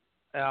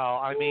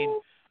 I mean,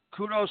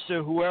 kudos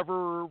to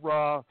whoever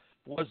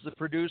was the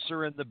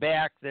producer in the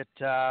back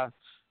that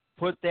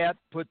put that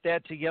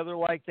together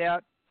like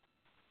that.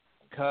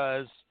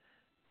 Because,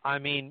 I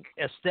mean,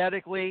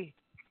 aesthetically,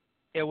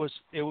 it was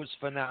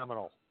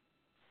phenomenal.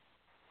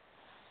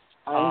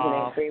 I'm going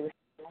to agree with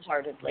you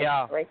wholeheartedly.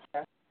 Yeah. Right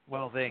there.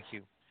 Well, thank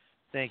you.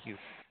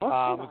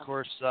 Of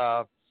course,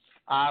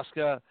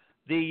 Asuka,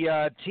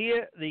 the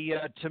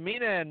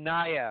Tamina and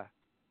Nia.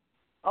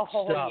 Oh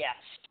stuff yes.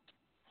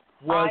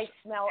 Was,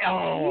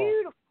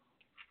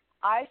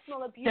 I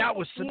smell a beautiful. That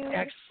was some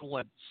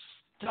excellent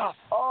stuff.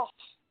 Oh,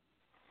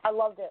 I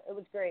loved it. It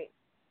was great.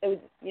 It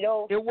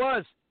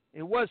was,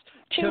 It was.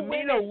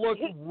 Tamina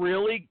looked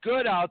really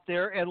good out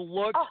there and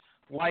looked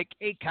like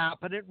a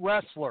competent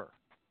wrestler.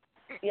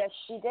 Yes,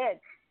 she did.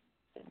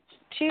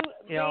 Two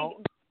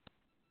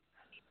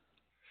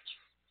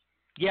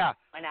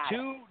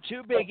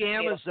big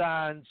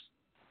Amazons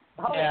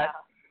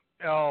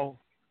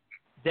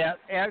that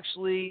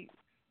actually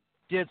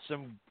did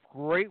some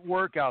great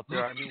work out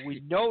there. I mean,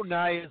 we know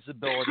Nia's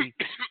ability.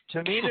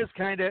 Tamina's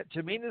kind of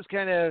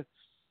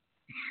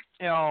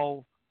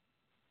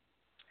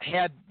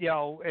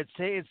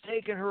it's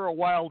taken her a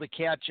while to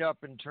catch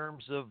up in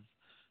terms of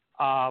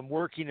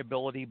working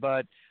ability,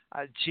 but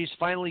she's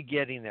finally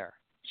getting there.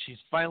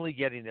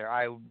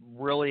 I'm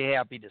really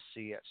happy to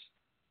see it.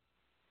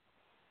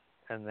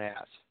 And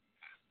that.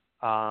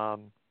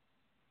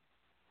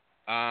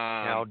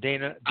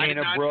 Dana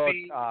Brooke.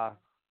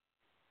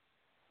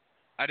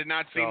 I did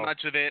not see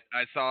much of it.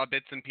 I saw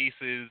bits and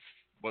pieces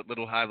what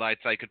little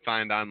highlights I could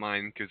find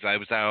online because I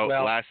was out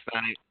last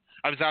night.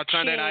 I was out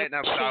Sunday night and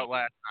I was out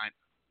last night.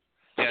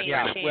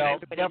 Well,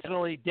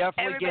 definitely get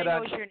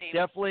on.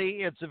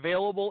 Definitely, it's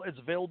available. It's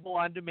available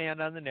on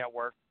demand on the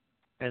network,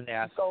 and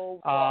that.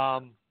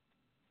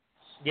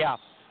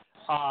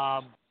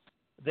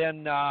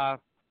 Then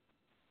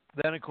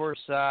of course,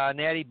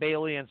 Natty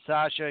Bailey and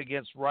Sasha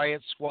against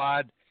Riot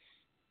Squad.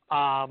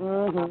 That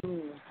was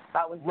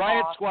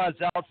Riot awesome. Squad's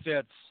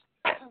outfits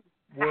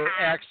were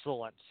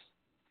excellent.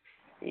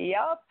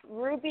 Yep,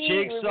 Ruby.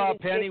 Jigsaw,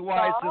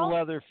 Pennywise, and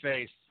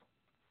Leatherface.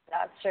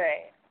 That's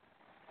right.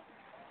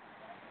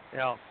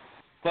 Yeah,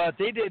 but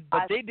they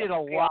did a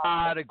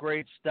lot of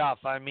great stuff.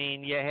 I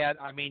mean, you had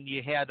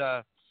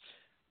a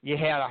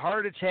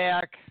heart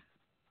attack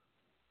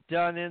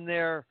done in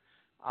there.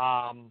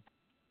 A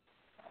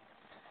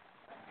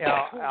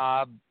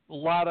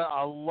lot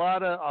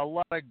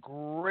of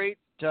great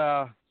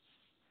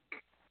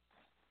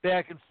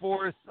back and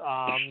forth.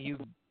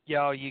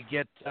 You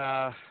get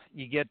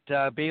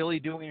Bailey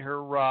doing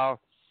her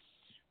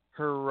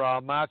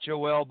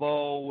macho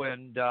elbow,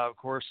 and of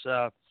course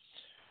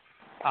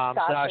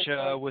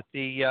Sasha with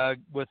the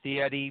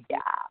Eddie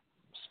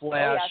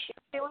splash.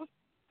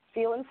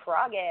 Feeling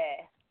froggy.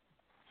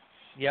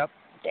 Yep.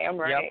 Damn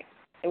right. Yep.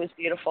 It was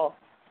beautiful.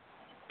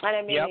 And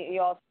I mean, you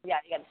got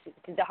to see,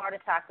 because the heart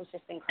attack was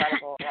just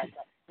incredible.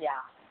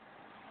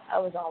 I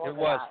was all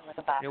over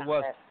that. It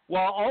was.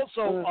 Well,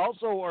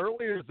 also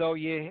earlier though,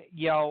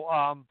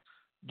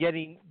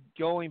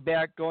 going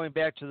back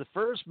to the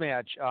first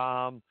match,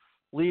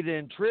 Lita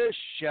and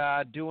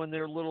Trish doing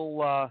their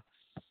little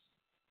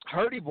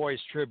Hardy Boys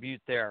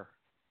tribute there.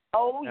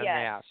 Oh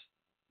yes,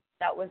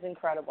 that was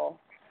incredible.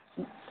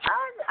 I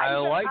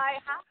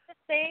have to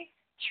say,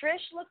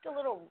 Trish looked a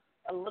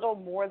little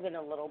more than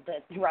a little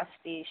bit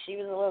rusty. She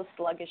was a little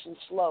sluggish and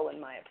slow, in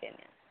my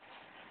opinion.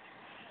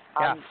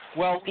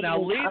 Well, now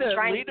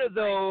Lita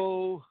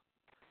though.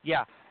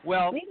 Yeah.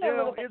 Well,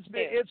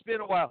 it's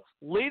been a while.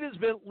 Lita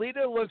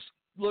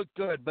looked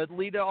good, but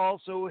Lita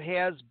also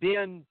has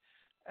been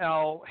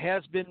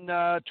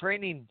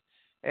training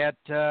in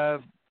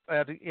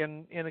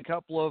a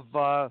couple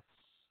of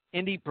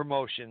indie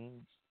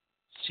promotions.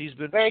 She's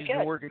been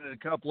working at a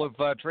couple of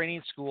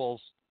training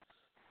schools,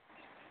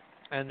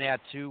 and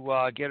that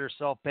to get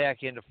herself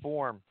back into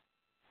form,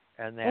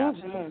 and that.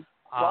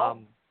 Well,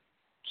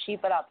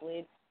 keep it up,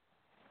 Lead.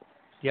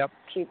 Yep.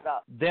 Keep it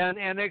up. Then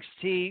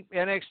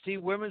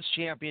NXT Women's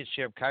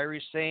Championship.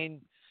 Kairi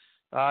Sane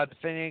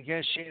defending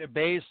against Shayna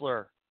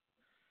Baszler.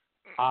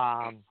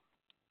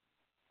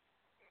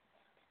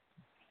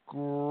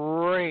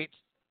 Great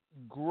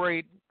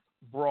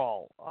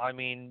brawl. I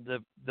mean,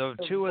 the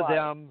two of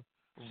them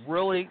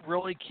really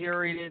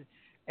carried it,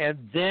 and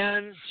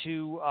then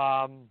to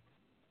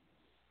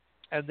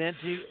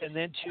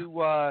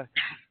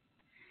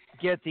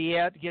get the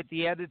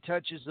added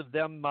touches of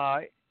them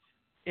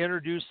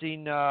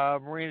introducing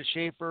Marina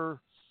Shafir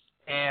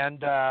and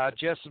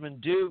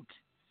Jessamine Duke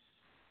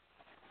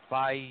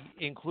by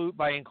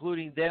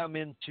including them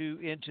into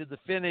the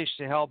finish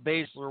to help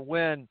Baszler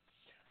win,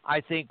 I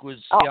think was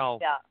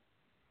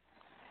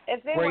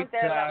If they weren't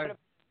there, that would have been an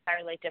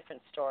entirely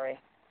different story.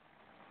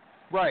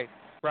 Right.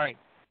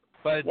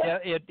 But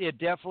it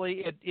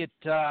definitely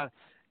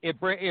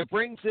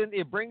brings in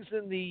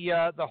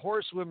the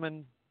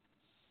horsewomen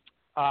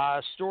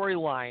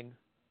storyline.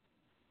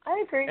 I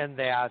agree. And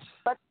that.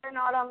 But they're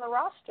not on the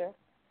roster.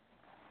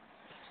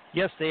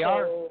 Yes, they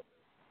are.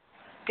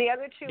 The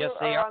other two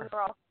are on the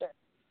roster.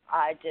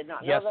 I did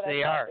not know that.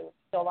 They are. They were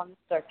still on the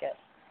circuit.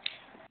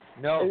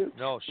 No,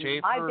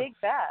 Shafir. My big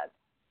bad.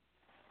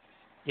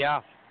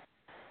 Yeah.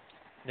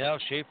 No,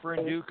 Shafir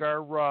and Duke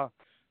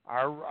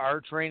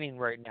are training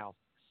right now.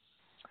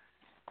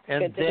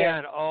 And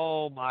then,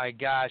 oh my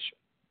gosh,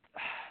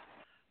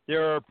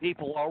 there are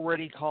people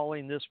already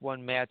calling this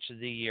one match of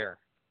the year.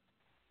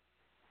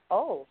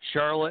 Oh.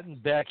 Charlotte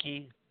and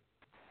Becky,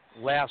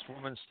 last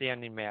woman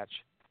standing match.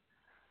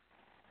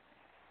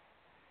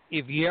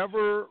 If you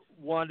ever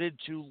wanted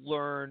to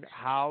learn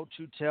how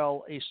to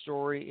tell a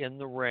story in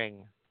the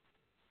ring,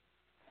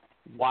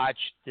 watch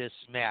this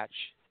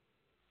match.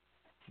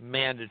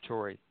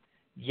 Mandatory.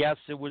 Yes,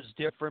 it was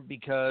different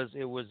because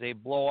it was a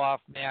blow-off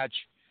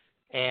match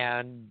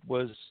and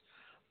was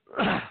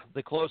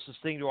the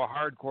closest thing to a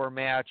hardcore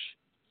match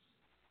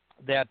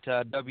that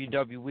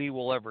WWE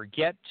will ever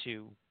get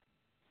to.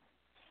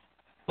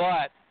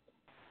 But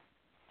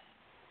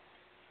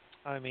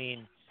I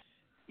mean,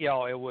 it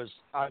was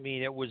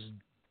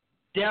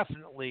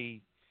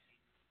definitely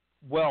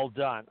well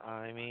done.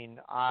 I mean,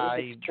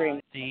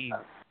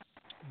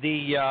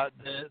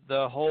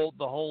 the whole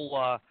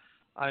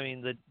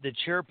the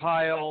chair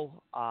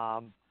pile,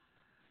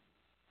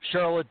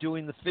 Charlotte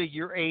doing the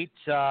figure eight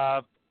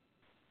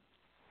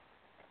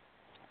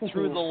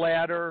through the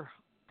ladder.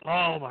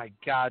 Oh my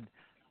God,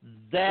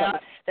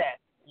 that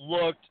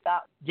looked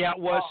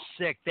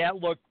sick. That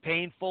looked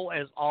painful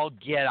as all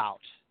get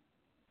out.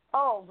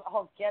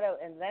 Oh, get out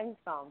and then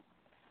some.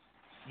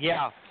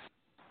 Yeah.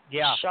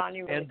 Sean,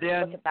 you really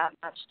look at that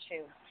match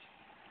too.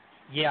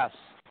 Yes.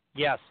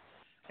 Yes,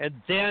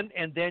 and then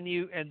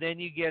you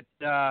get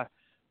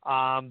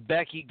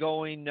Becky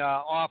going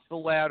off the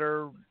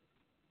ladder,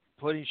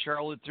 putting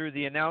Charlotte through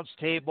the announce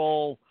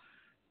table,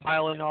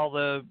 piling all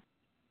the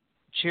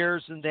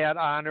chairs and that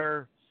on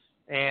her,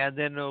 and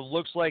then it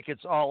looks like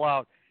it's all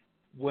out.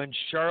 When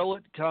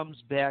Charlotte comes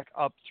back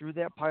up through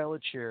that pile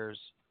of chairs,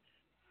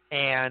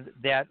 and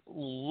that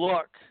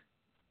look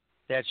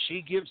that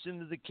she gives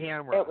into the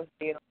camera, it was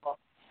beautiful.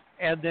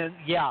 And then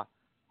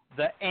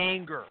the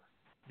anger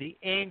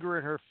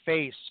in her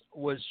face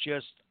was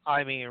just,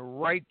 I mean,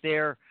 right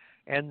there.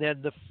 And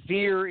then the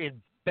fear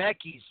in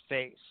Becky's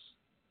face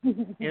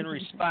in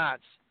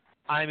response.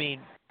 I mean,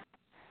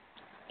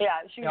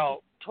 yeah, she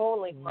was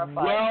totally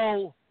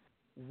horrified.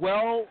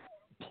 Well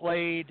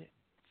played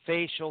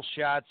facial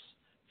shots,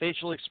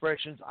 facial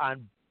expressions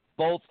on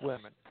both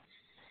women.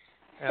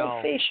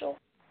 Facial.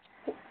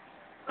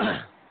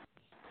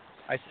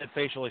 I said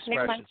facial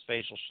expressions,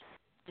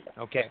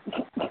 Okay.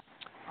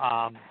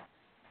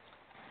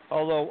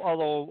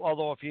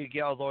 Although if you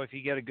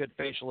get a good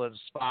facial at a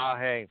spa,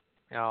 hey,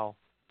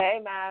 Hey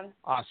man,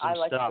 awesome I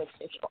like stuff. a good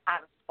facial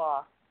at a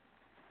spa.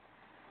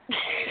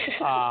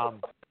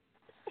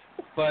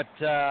 But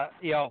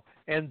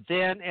and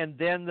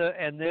then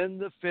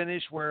the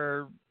finish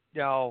where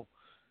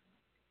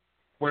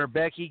where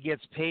Becky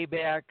gets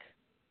payback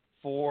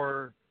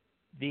for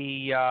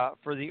the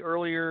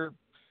earlier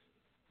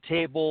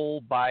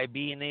table by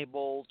being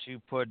able to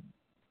put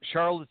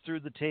Charlotte through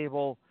the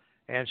table,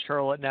 and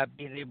Charlotte not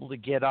being able to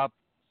get up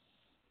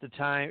the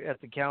time at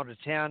the count of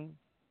 10.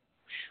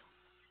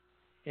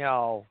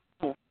 And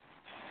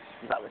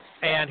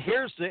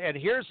here's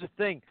the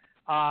thing.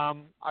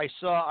 I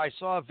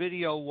saw a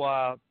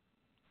video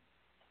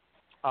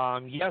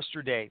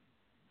yesterday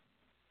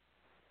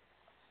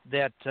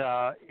that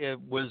it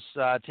was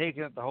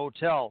taken at the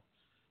hotel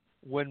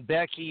when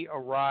Becky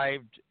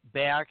arrived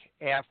back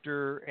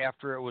after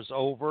it was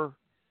over.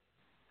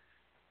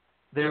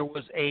 There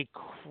was a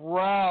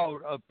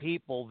crowd of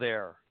people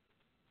there,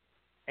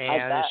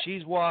 and as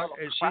she's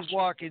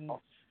walking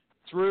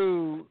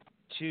through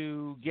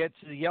to get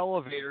to the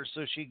elevator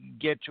so she can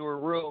get to her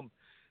room,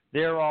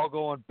 they're all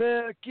going,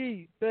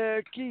 Becky,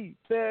 Becky,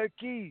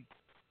 Becky.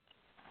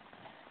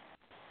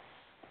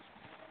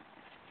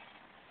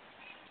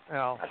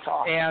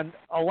 And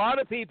a lot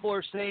of people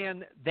are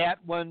saying that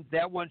one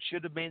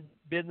should have been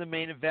the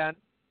main event.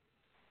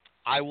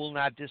 I will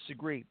not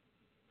disagree.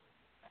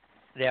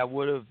 But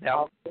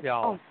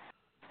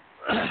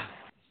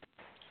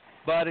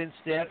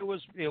instead it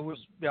was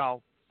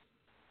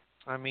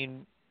I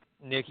mean,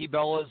 Nikki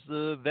Bella's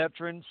the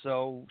veteran,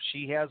 so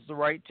she has the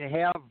right to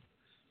have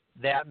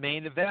that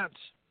main event.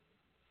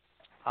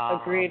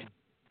 Agreed.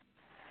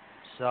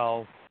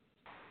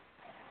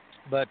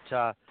 But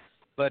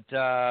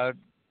the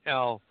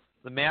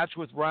match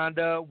with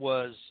Ronda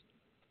was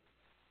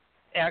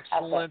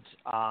excellent.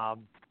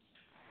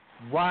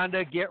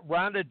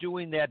 Ronda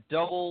doing that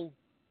double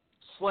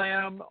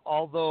slam,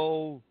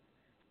 although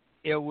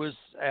it was,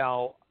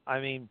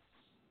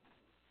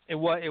 it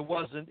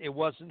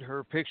wasn't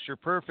her picture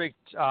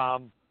perfect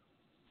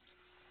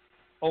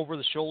over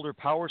the shoulder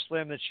power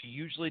slam that she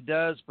usually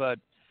does, but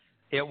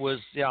it was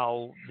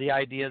the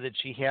idea that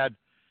she had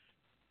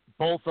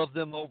both of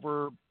them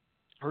over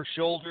her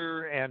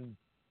shoulder and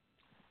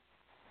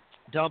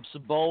dumps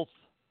them both.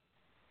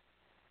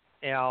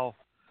 And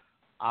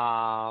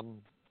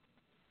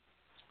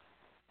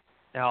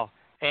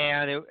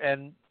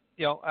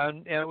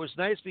it was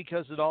nice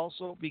because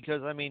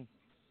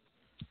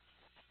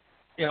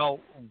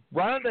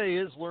Ronda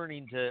is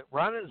learning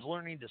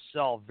to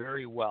sell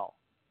very well.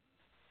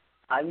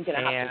 I'm gonna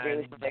have to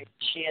agree with you.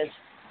 She is.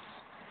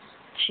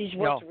 She's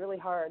worked really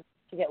hard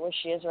to get where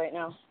she is right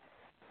now.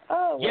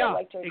 Oh, well, I'd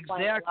like to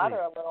climb the ladder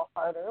a little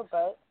harder,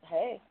 but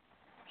hey,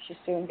 she's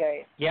doing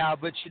great. Yeah,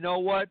 but you know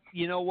what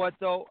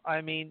though?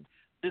 I mean,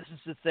 this is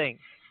the thing.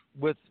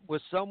 With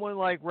someone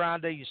like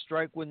Ronda, you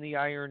strike when the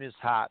iron is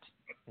hot.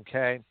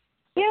 Okay.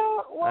 Yeah,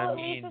 well, at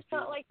least it's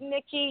not like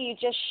Nikki. You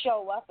just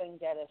show up and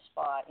get a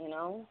spot,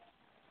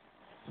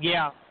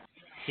 Yeah.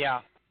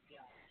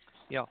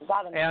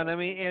 And I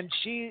mean, and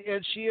she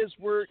has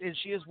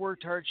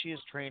worked hard. She has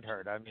trained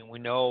hard. I mean, we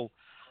know.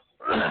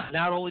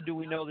 Not only do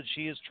we know that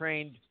she is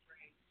trained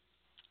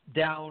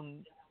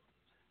down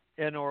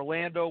in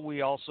Orlando,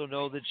 we also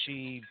know that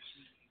she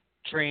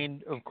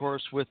trained, of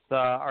course, with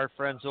our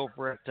friends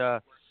over at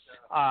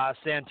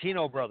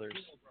Santino Brothers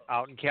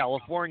out in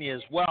California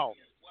as well.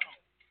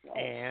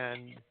 Nice.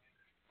 And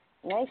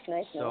nice.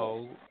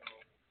 So,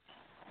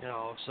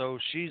 so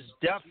she's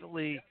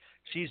definitely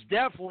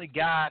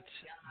got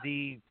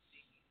the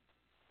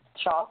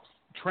chops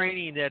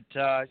training that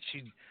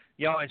she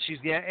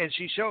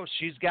shows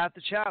she's got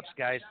the chops,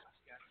 guys.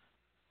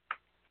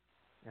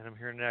 And I'm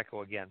hearing an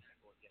echo again.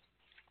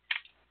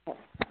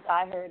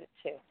 I heard it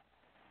too.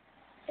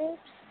 Oops.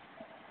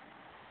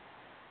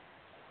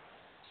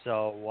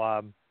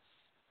 So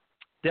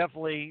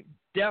definitely,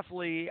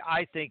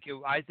 I think it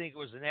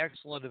was an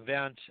excellent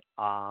event.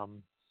 I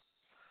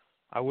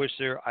wish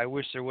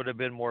there would have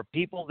been more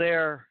people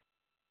there.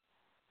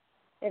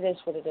 It is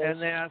what it is.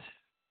 And that,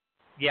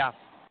 yeah.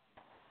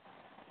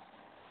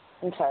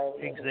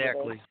 Entirely.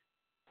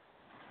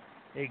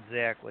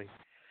 Exactly.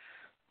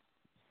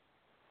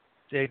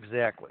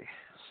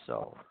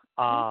 So,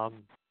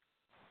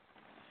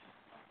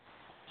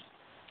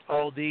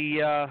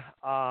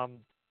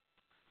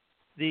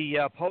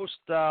 the post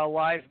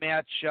live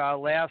match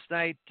last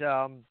night,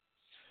 Braun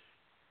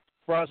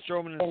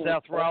Strowman and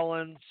Seth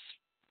Rollins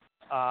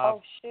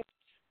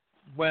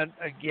went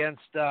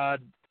against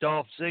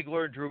Dolph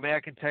Ziggler and Drew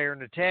McIntyre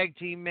in a tag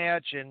team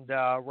match, and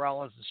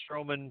Rollins and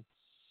Strowman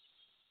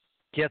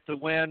get the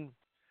win.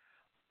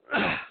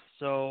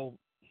 So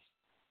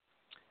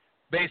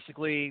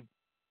basically,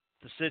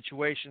 the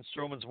situation,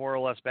 Strowman's more or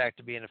less back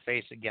to being a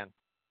face again.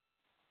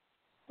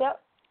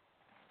 Yep.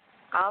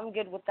 I'm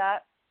good with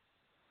that.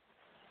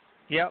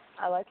 Yep.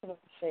 I like him in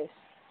the face.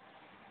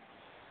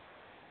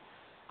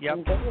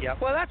 Yep.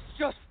 Well, that's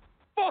just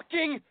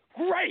fucking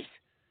great.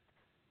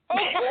 Oh,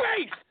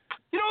 great!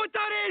 You know what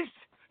that is?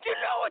 You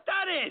know what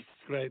that is?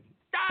 Great.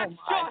 That's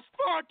just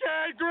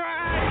fucking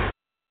great!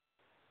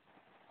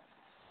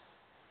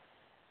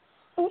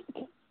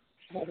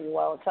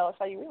 Well, tell us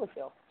how you really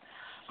feel.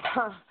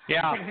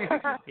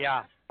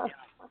 Yeah.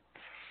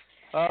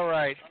 All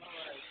right.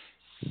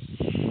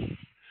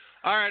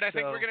 I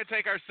think we're going to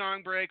take our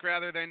song break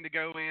rather than to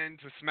go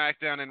into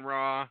SmackDown and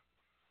Raw.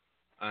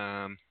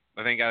 I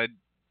think I'd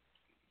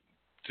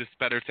just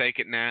better take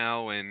it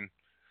now and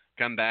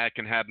come back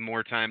and have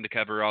more time to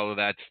cover all of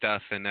that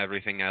stuff and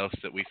everything else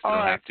that we still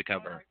have to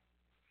cover.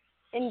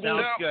 Indeed.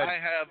 Sounds good.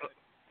 I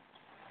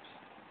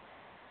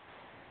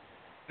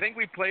think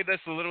we played this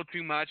a little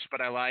too much,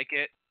 but I like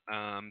it.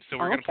 So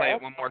we're going to play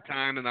it one more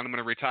time, and then I'm going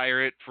to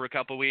retire it for a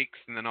couple weeks,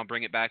 and then I'll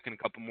bring it back in a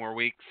couple more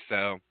weeks.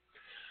 So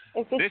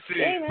this is...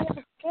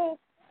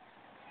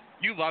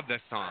 You love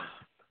this song.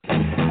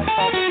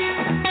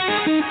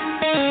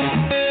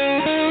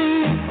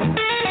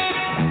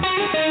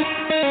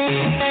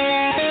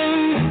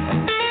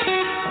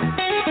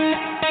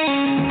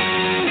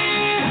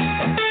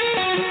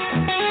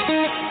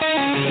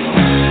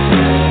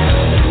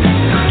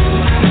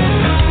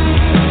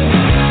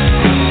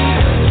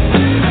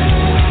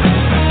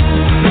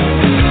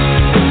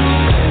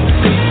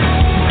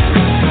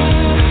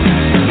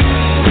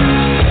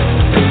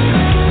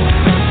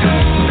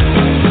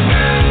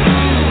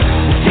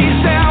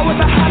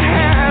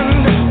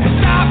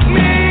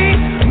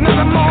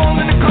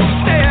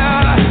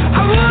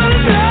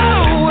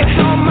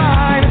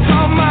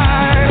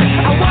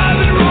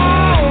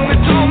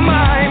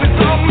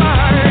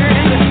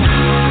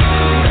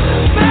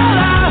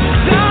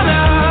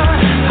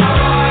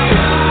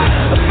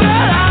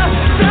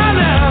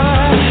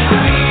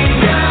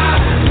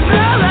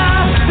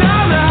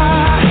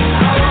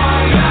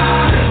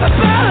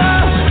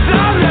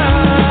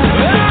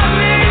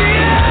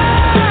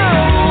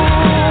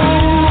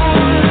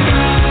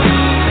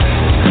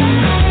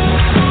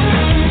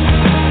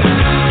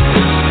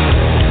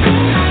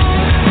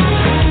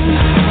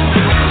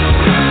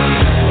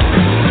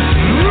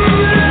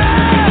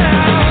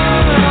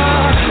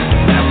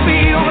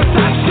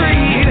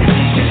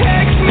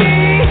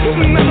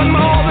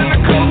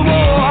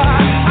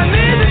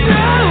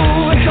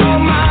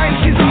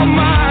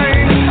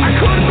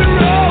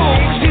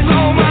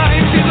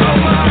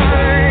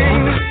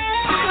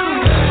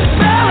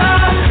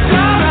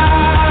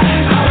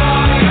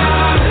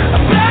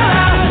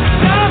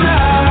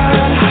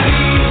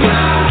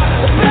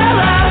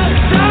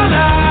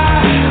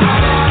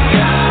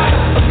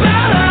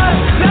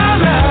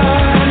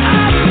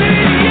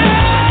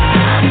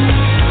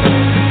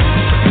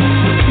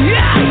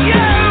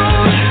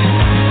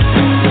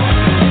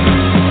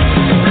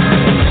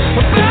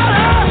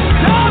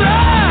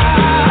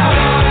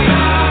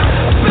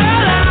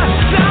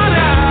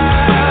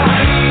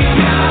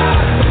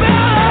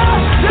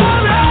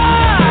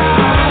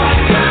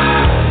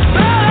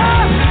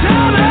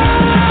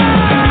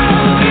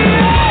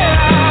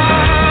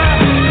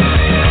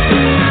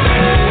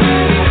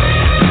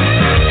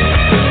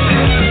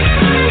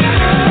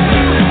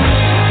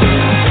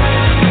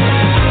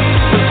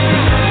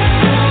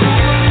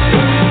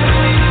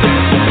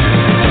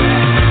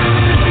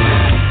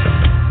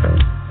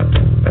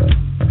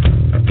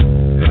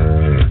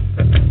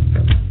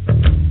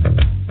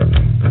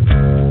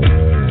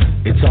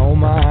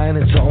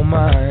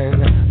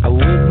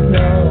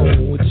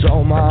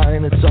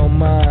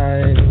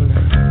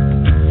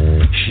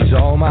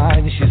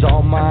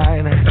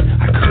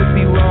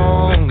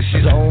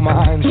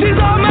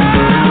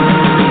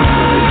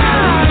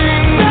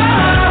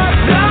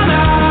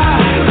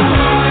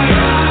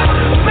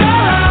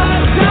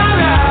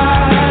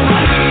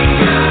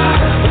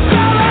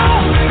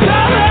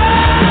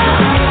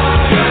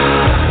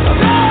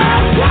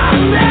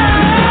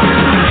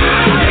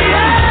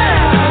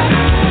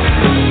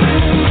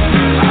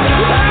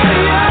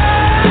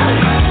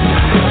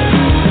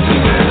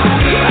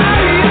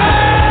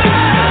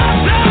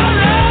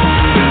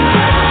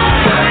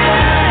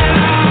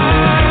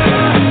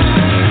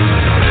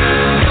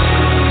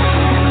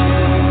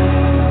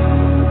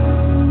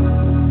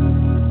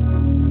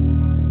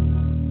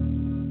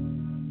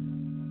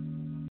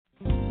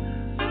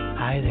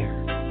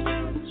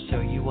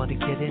 want to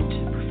get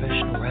into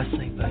professional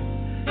wrestling, but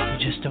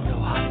you just don't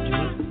know how to do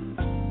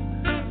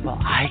it?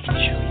 Well, I can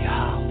show you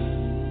how.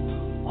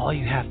 All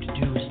you have to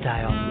do is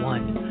dial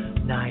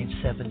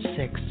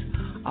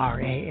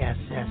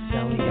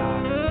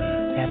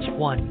 1-976-RASSLER. That's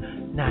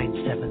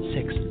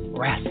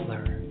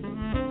 1-976-WRESTLER.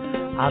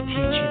 I'll teach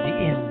you the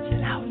ins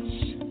and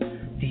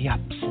outs, the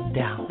ups and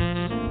downs,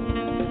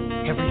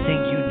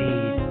 everything you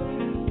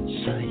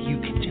need so that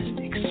you can just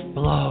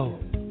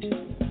explode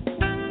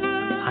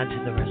onto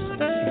the wrestling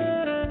scene.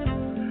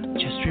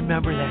 Just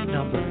remember that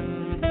number.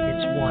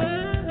 It's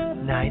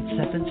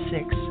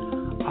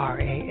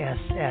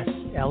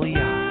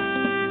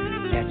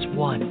 1-976-RASSLER. That's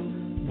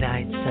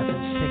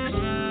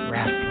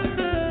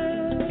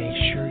 1-976-WRESTLER.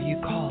 Make sure you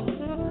call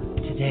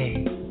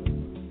today.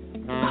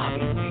 I'll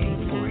be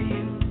waiting for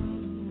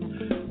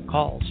you.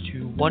 Calls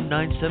to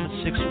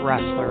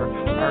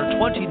 1-976-WRESTLER are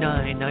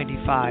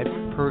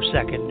 $29.95 per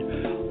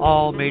second.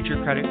 All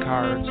major credit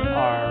cards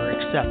are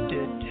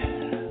accepted.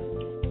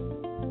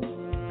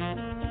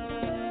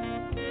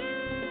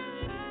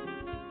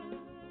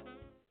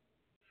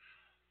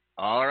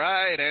 All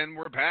right, and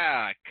we're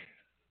back.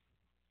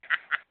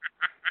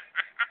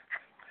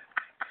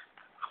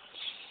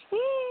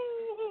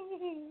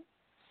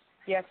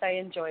 Yes, I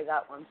enjoy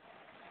that one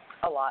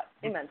a lot,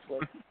 immensely.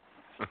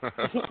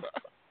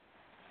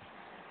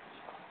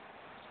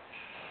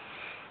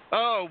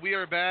 Oh, we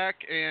are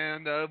back,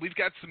 and we've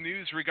got some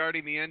news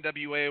regarding the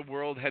NWA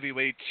World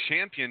Heavyweight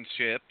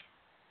Championship.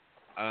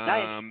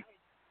 Nice.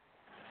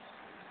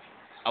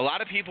 A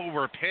lot of people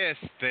were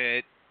pissed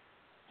that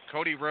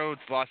Cody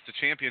Rhodes lost the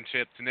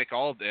championship to Nick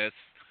Aldis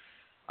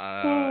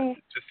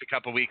just a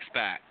couple weeks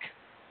back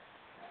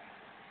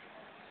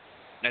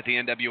at the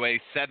NWA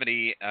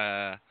 70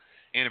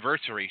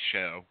 anniversary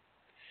show.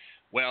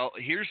 Well,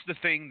 here's the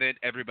thing that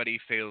everybody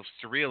fails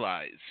to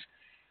realize.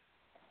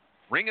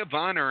 Ring of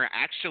Honor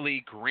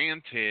actually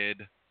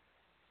granted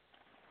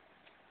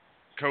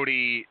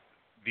Cody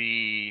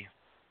the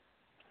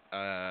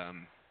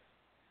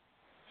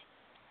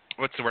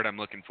what's the word I'm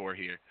looking for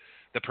here?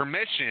 The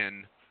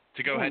permission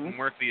to go ahead and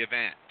work the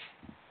event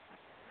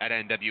at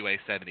NWA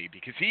 70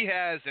 because he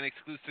has an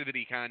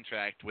exclusivity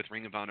contract with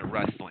Ring of Honor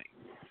Wrestling.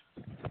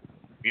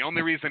 The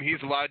only reason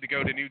he's allowed to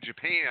go to New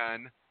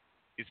Japan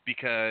is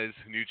because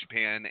New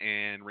Japan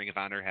and Ring of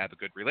Honor have a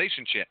good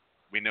relationship.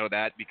 We know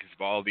that because of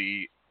all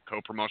the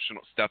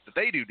co-promotional stuff that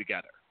they do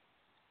together.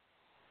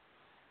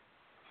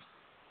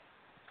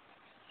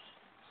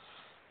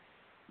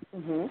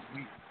 Mm-hmm.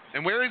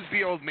 And where is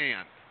the old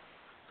man?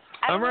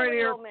 I'm right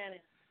here. The old man is.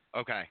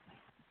 Okay.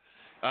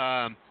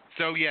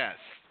 So yes.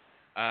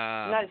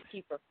 Not his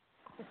keeper.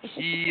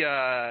 He.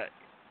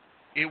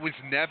 It was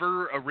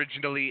never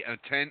originally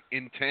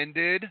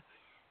intended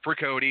for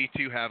Cody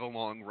to have a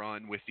long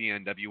run with the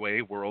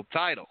NWA World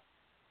title,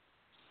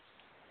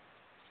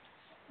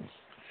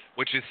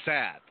 which is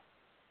sad.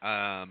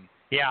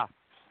 Yeah.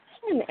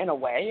 In a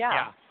way,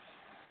 yeah.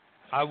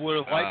 I would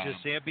have liked to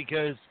see it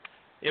because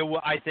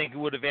I think it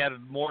would have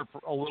added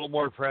a little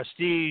more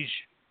prestige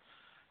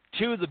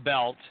to the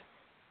belt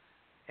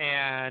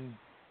and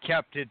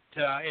kept it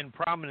in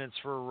prominence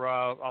for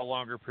a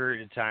longer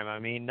period of time. I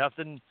mean,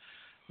 nothing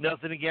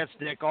against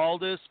Nick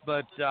Aldis,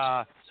 but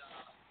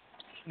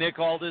Nick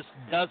Aldis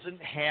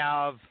doesn't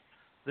have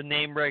the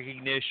name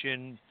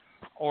recognition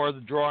or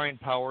the drawing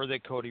power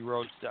that Cody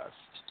Rhodes does.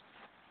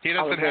 He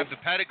doesn't have the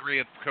pedigree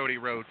of Cody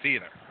Rhodes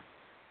either.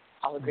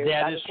 I'll agree with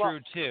that. That is true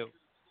too.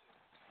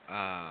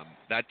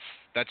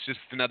 That's just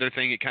another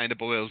thing it kind of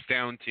boils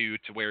down to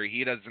where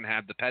he doesn't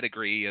have the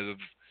pedigree of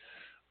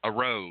a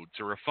Rhodes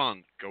or a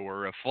Funk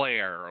or a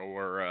Flair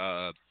or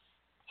a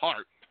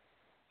Hart.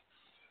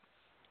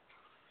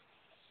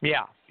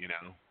 Yeah. You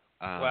know,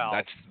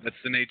 that's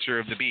the nature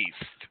of the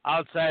beast.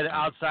 Outside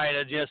of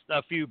just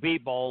a few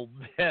people,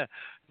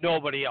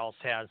 nobody else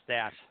has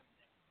that.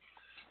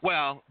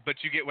 Well, but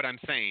you get what I'm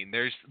saying.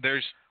 There's.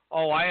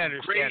 Oh, I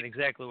understand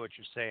exactly what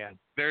you're saying.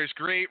 There's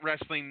great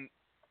wrestling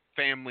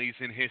families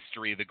in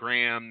history: the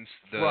Grahams,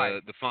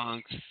 the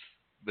Funks,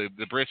 the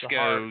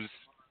Briscoes.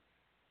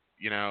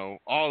 You know,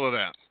 all of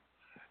them.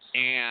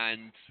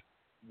 And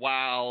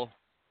while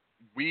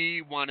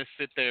we want to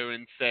sit there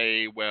and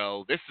say,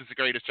 well, this is the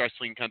greatest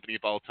wrestling company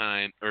of all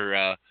time,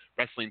 or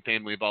wrestling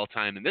family of all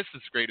time, and this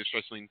is the greatest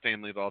wrestling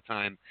family of all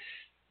time,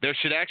 there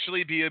should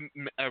actually be a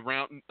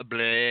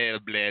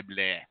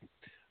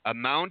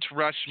Mount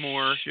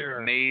Rushmore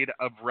made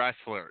of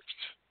wrestlers.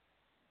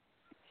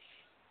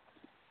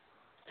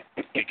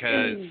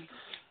 Because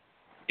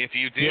if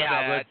you did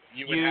that,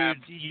 you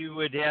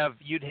would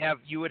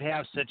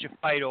have such a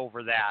fight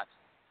over that.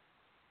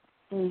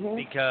 Mm-hmm.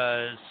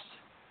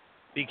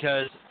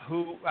 Because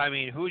who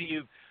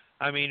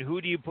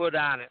do you put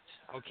on it?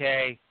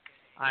 Okay,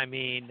 I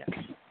mean,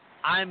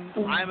 I'm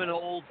an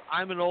old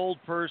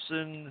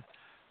person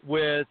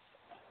with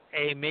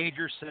a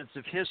major sense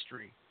of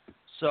history,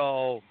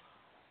 so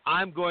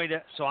I'm going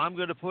to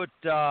put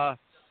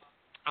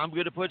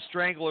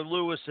Strangler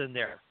Lewis in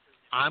there.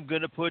 I'm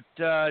going to put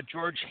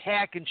George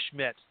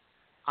Hackenschmidt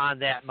on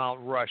that Mount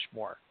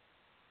Rushmore.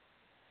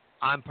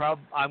 I'm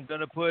going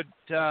to put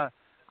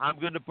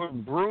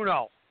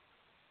Bruno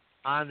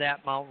on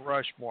that Mount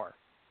Rushmore,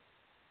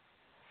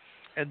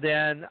 and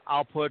then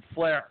I'll put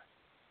Flair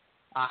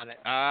on it.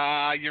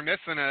 You're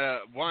missing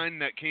one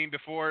that came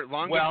before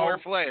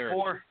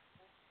Flair.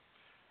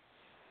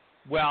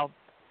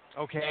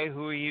 Okay.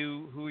 Who are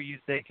you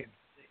thinking?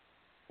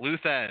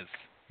 Luthez.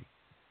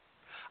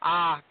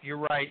 You're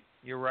right.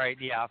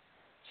 Yeah.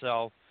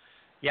 So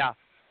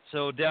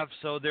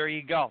there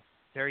you go.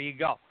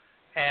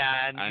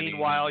 And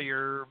meanwhile,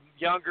 your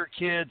younger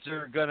kids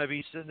are going to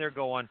be sitting there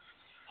going,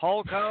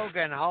 Hulk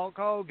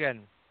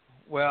Hogan.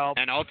 Well,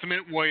 and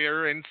Ultimate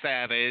Warrior and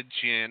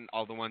Savage and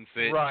all the ones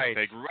that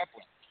they grew up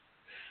with.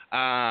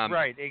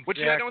 Right, exactly. Which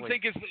I don't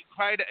think is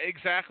quite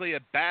exactly a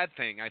bad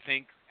thing. I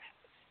think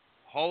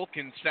Hulk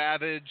and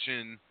Savage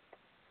and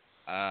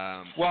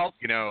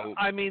Warrior.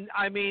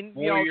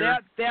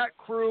 That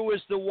crew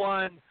is the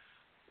one.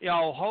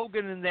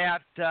 Hogan and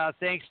that,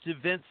 thanks to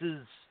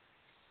Vince's,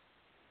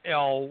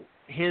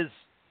 his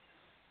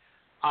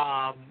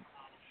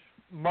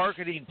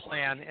marketing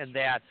plan, and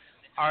that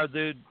are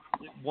the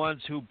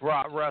ones who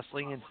brought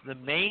wrestling into the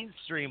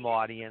mainstream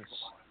audience,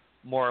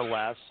 more or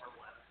less.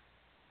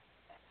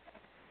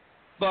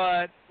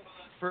 But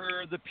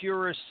for the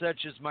purists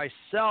such as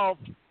myself,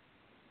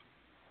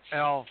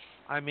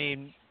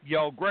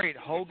 great.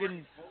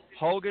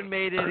 Hogan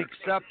made it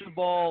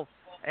acceptable,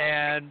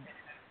 and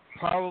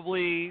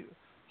probably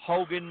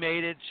Hogan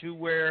made it to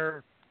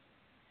where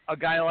a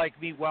guy like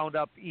me wound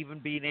up even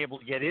being able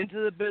to get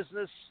into the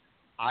business.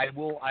 I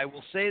will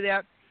say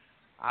that.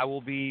 I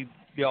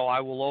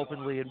will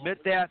openly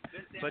admit that.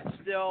 But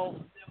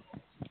still,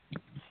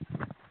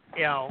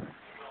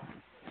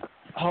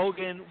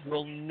 Hogan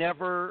will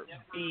never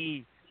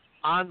be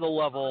on the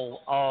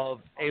level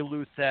of a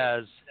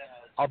Luthez,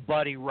 a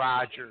Buddy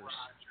Rogers,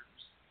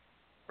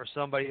 or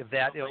somebody of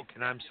that ilk,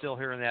 and I'm still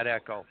hearing that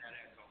echo.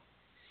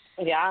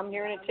 Yeah, I'm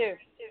hearing it too.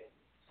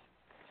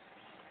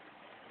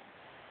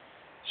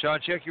 Sean,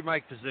 check your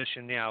mic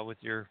position now with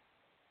your...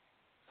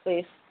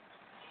 Please.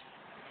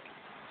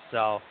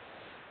 So.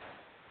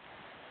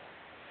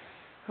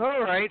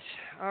 All right.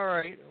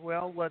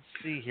 Well, let's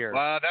see here.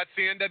 That's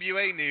the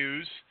NWA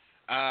news.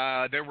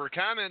 There were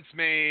comments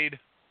made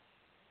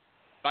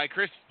by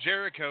Chris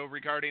Jericho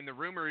regarding the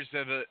rumors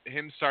of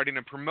him starting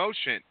a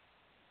promotion.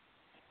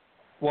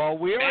 Well,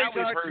 we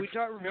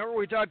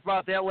talked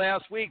about that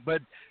last week,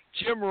 but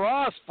Jim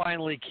Ross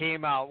finally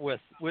came out with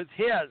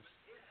his,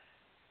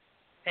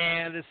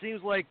 and it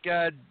seems like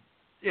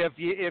if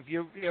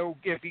you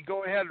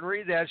go ahead and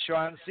read that,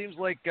 Sean, it seems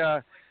like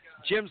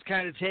Jim's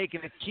kind of taking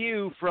a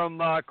cue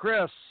from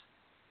Chris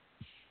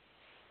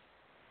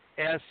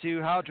as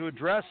to how to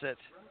address it.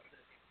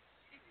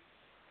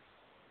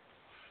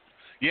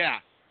 Yeah,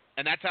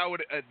 and that's how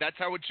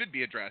it should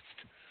be addressed,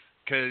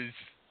 because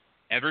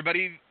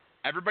everybody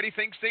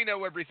thinks they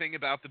know everything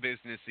about the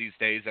business these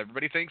days.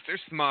 Everybody thinks they're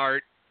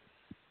smart,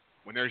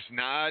 when there's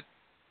not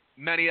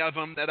many of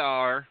them that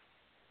are.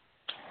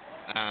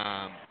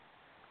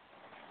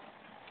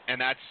 And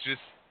that's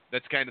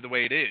kind of the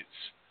way it is.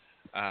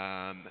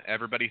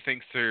 Everybody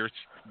thinks they're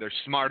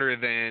smarter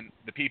than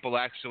the people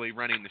actually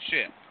running the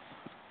ship.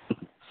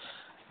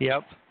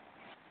 Yep.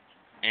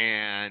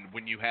 And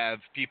when you have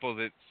people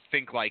that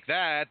think like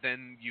that,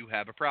 then you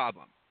have a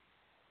problem.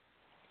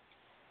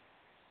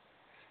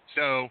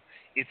 So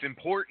it's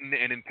important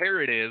and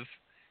imperative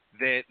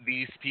that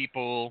these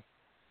people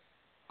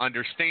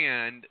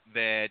understand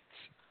that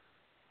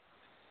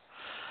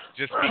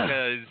just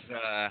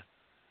because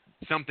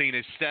something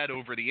is said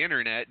over the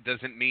internet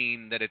doesn't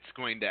mean that it's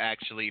going to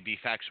actually be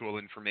factual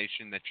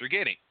information that you're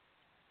getting.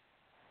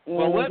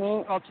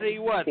 Well, I'll tell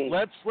you what.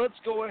 Let's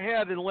go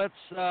ahead and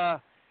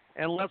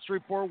let's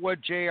report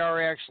what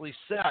JR actually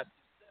said.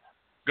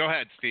 Go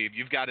ahead, Steve.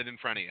 You've got it in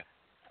front of you.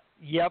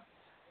 Yep.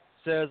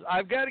 Says,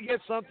 I've got to get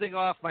something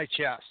off my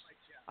chest.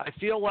 I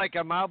feel like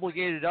I'm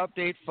obligated to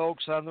update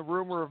folks on the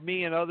rumor of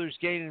me and others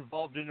getting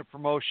involved in a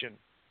promotion.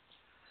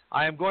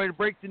 I am going to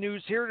break the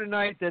news here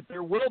tonight that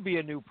there will be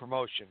a new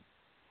promotion.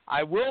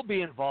 I will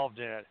be involved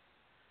in it.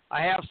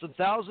 I have some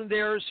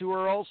thousandaires who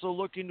are also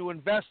looking to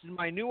invest in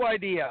my new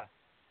idea,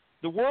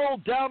 the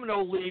World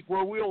Domino League,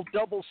 where we'll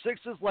double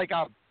sixes like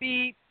a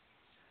beat.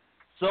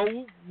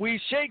 So we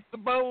shake the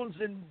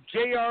bones in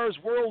JR's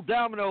World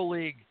Domino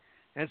League.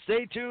 And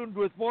stay tuned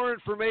with more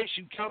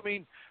information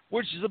coming,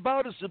 which is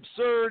about as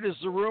absurd as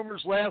the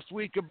rumors last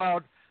week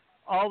about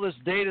all this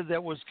data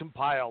that was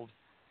compiled.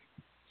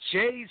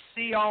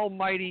 JC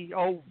Almighty,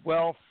 oh,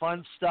 well,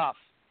 fun stuff.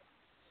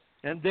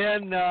 And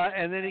then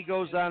he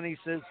goes on and he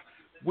says,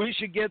 we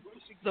should get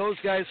those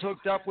guys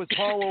hooked up with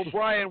Paul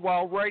O'Brien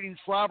while writing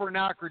Slobber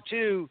Knocker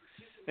 2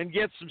 and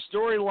get some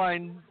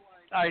storyline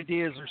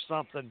ideas or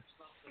something.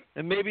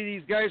 And maybe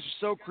these guys are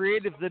so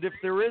creative that if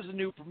there is a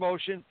new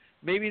promotion,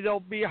 maybe they'll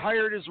be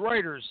hired as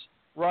writers.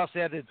 Ross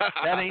added,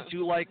 that ain't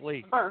too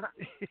likely. Well,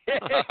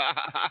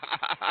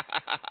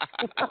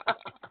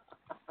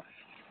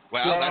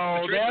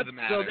 that's the truth of the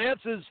matter. So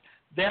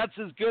that's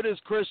as good as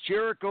Chris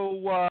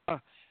Jericho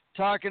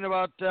talking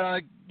about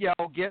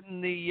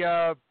getting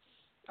the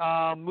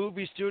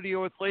movie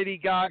studio with Lady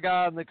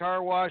Gaga and the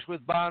car wash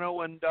with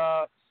Bono and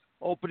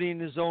opening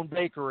his own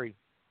bakery.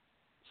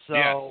 So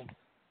yes.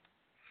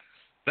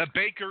 The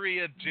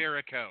Bakery of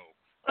Jericho.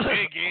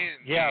 Dig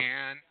in,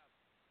 man.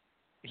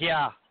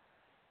 Yeah.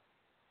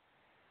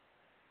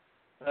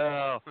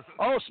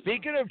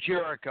 Speaking of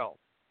Jericho,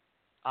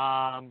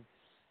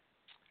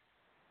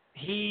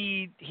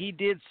 he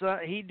did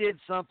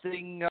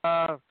something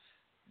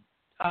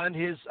on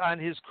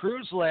his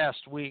cruise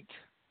last week.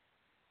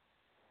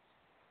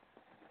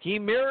 He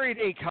married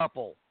a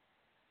couple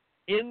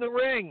in the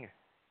ring.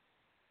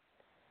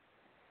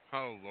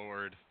 Oh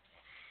Lord.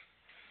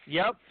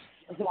 Yep.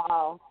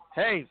 Wow.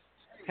 Hey,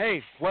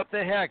 what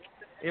the heck?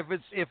 If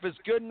it's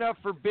good enough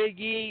for Big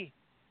E,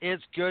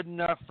 it's good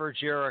enough for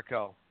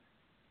Jericho.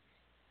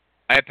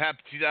 I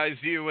baptize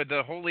you with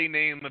the holy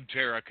name of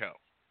Jericho.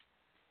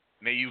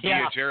 May you be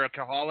a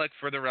Jerichoholic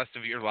for the rest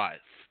of your life.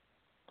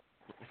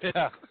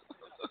 Yeah.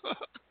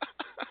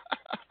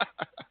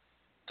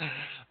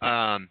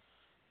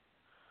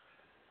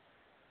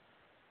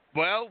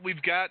 Well,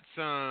 we've got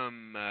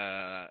some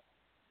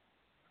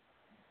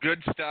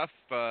good stuff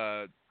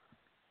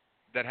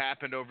that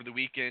happened over the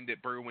weekend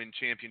at Berwyn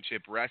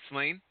Championship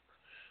Wrestling.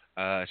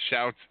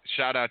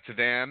 Shout out to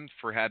them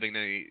for having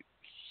a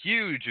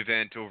huge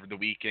event over the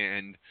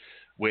weekend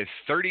with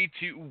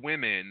 32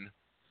 women,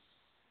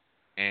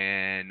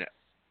 and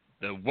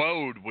the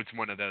Woad was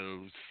one of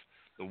those.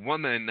 The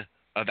woman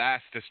of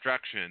ass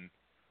destruction,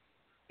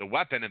 the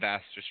weapon of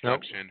ass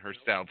destruction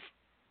herself.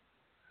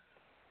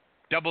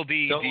 Double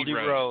D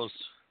Rhodes.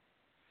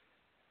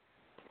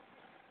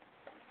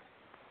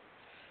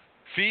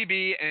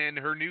 Phoebe and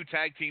her new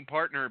tag team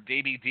partner,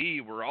 Baby D,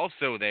 were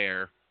also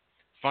there.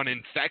 Fun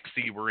and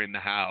Sexy were in the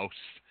house,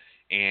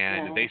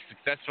 and they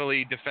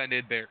successfully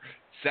defended their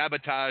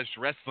Sabotage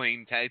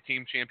Wrestling Tag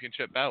Team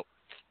Championship belt.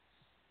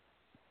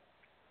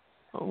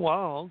 Oh,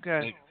 wow,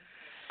 okay.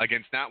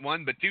 Against not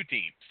one, but two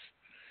teams.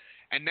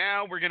 And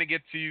now we're going to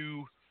get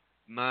to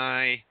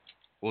my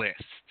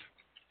list.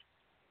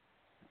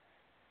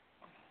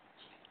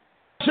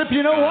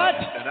 You know what?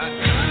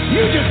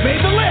 You just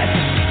made the list.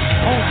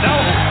 Oh, no.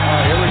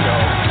 Here we go.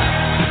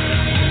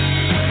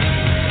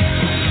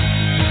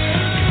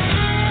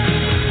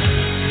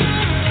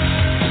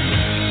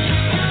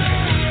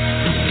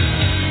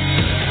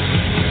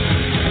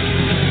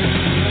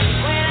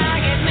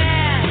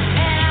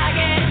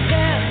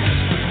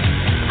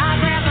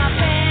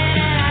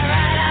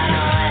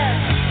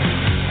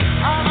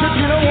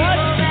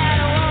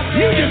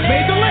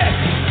 Made the list.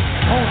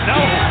 Oh no.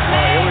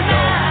 Here we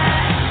go.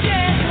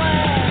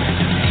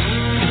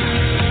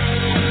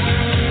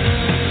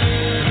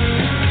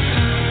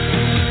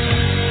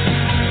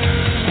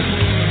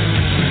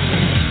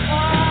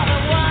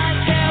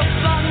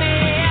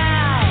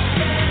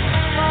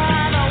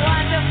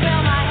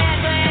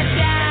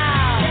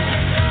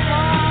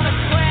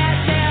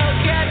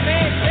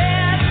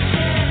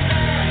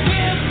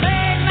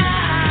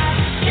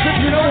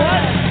 You know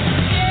what?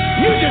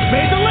 You just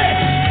made the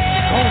list.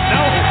 Oh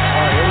no.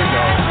 Here we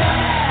go.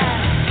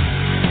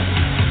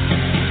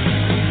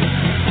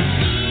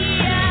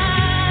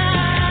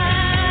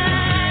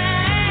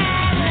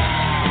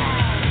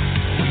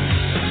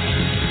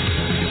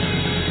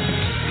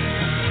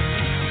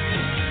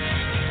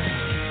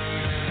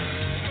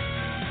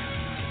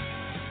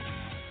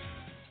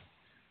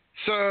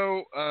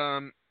 So,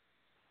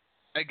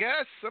 I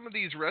guess some of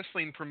these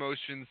wrestling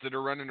promotions that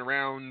are running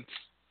around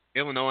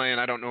Illinois, and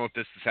I don't know if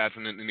this is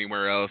happening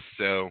anywhere else,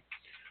 so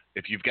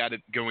if you've got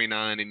it going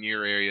on in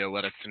your area,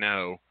 let us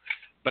know.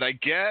 But I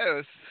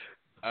guess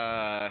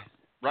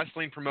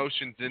wrestling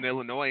promotions in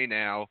Illinois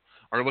now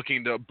are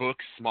looking to book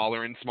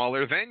smaller and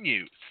smaller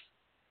venues.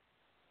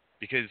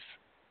 Because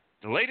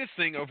the latest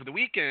thing over the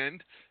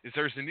weekend is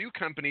there's a new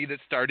company that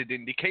started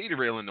in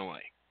Decatur,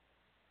 Illinois.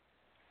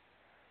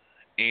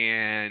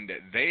 And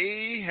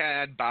they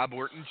had Bob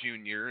Orton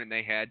Jr., and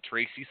they had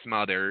Tracy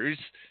Smothers,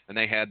 and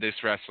they had this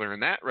wrestler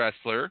and that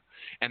wrestler,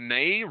 and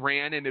they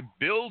ran in a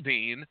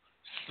building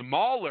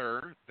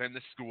smaller than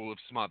the School of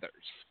Smothers.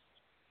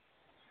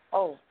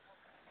 Oh.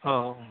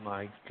 Oh,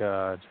 my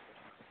God.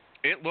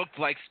 It looked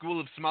like School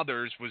of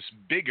Smothers was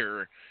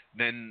bigger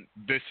than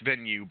this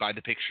venue by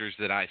the pictures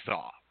that I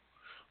saw.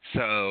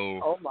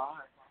 So, oh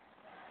my.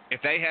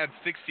 If they had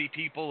 60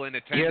 people in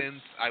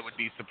attendance, I would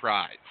be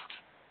surprised.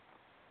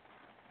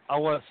 I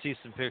want to see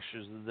some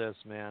pictures of this,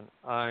 man.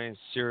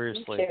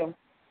 Seriously. Me too.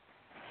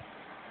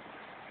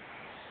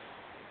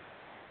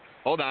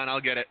 Hold on,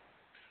 I'll get it.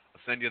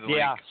 I'll send you the link.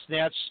 Yeah,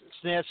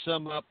 snatch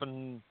some up,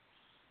 and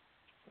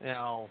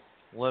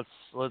let's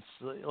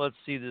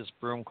see this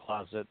broom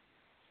closet.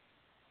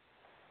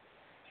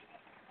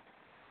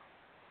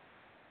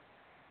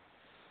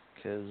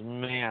 Because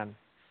man,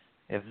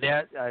 if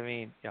that,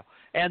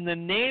 and the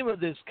name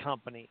of this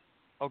company,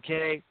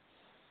 okay,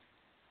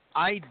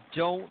 I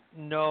don't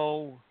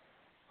know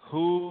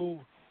who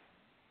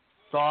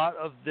thought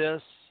of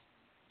this,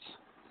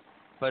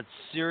 but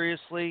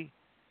seriously,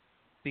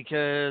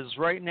 because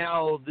right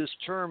now this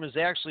term is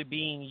actually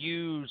being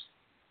used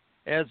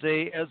as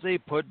a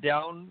put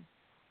down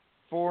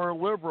for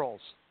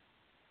liberals.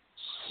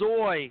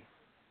 Soy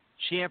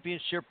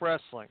Championship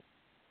Wrestling.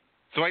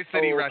 Soy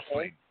City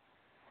Wrestling.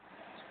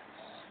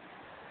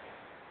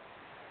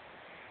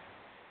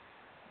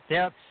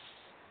 That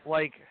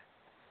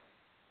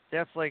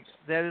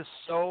is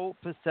so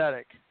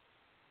pathetic.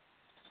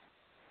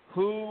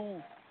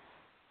 Who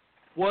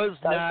was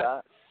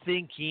not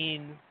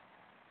thinking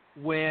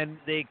when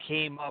they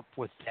came up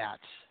with that?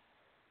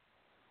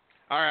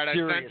 All right, I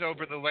Seriously. sent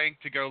over the link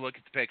to go look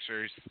at the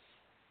pictures.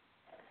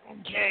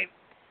 Okay.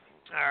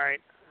 All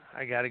right.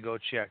 I got to go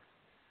check.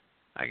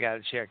 I got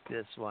to check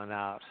this one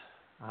out.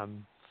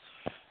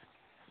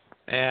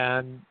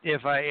 And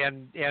if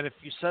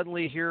you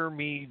suddenly hear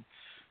me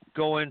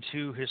go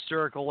into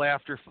hysterical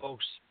laughter,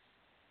 folks,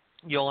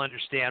 you'll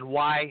understand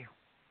why.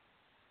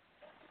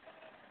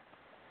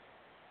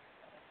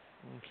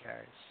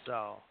 Okay,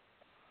 so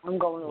I'm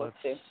going to look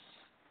too.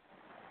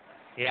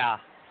 Yeah,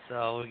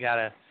 so we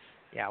gotta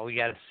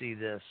see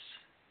this.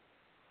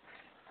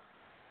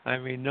 I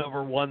mean,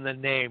 number one, the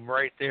name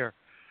right there,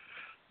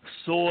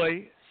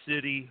 Soy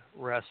City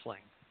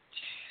Wrestling.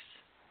 Jeez.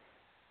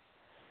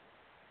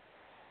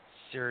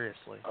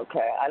 Seriously.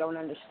 Okay, I don't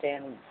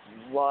understand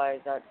why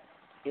that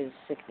is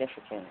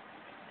significant.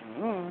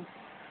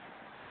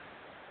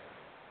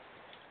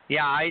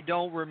 Yeah, I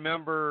don't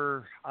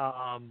remember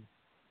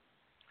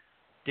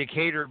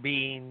Decatur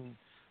being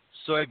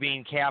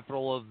soybean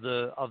capital of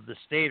the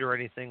state or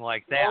anything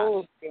like that.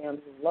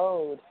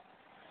 Load.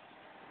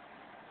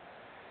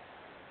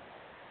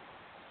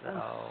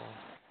 So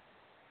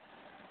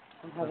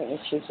I'm having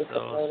issues with the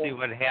loading. See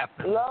what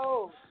happens.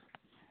 Load.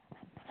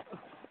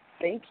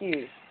 Thank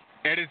you.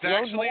 It is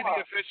actually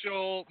the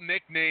official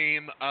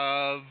nickname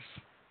of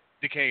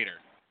Decatur.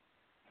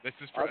 This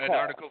is an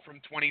article from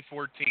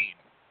 2014.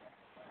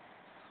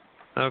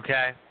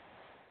 Okay.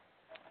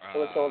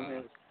 So it's old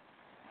news.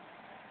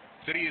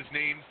 City is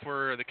named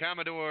for the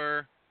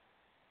Commodore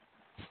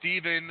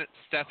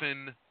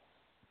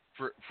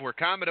for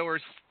Commodore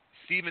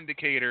Stephen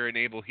Decatur, a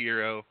naval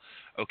hero.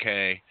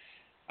 Okay.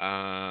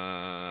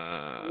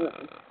 I'm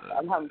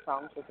having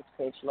problems with this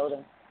page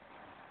loading.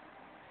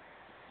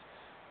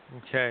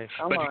 Okay.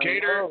 But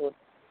Decatur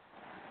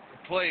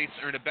place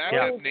earned a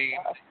backup name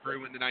that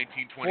grew in the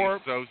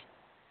 1920s, so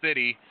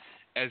City,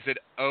 as it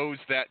owes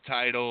that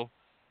title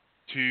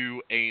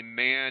to a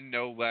man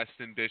no less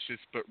ambitious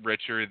but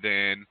richer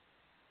than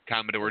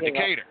Commodore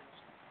Decatur.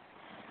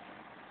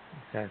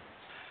 Okay.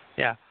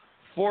 Yeah.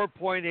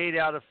 4.8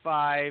 out of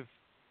 5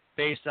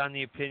 based on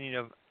the opinion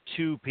of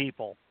 2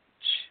 people.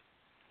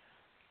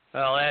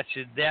 Well, that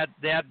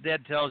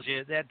tells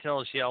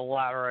you a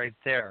lot right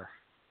there.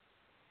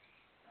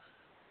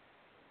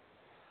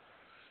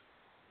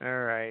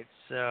 All right,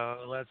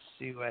 so let's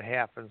see what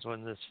happens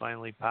when this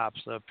finally pops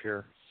up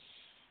here.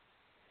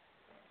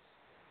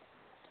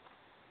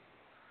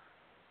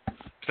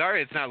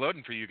 Sorry, it's not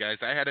loading for you guys.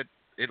 I had it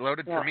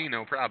loaded for me,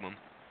 no problem.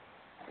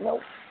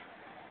 Nope.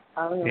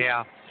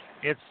 Yeah,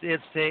 it's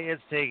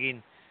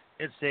taking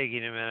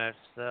a minute.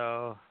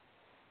 So,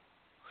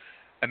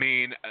 I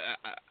mean,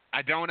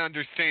 I don't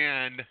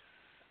understand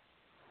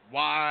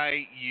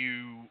why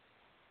you.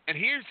 And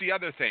here's the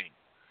other thing.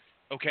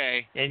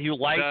 Okay. And you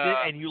liked it,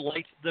 and you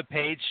liked the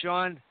page,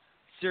 Sean?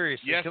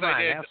 Seriously, yes, come on.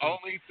 I did. Have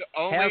Only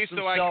some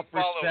so I can follow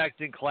self-respect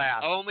it. in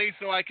class. Only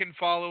so I can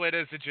follow it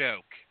as a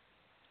joke.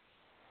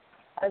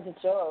 As a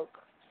joke?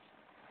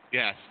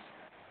 Yes.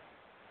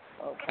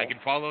 Okay. I can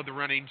follow the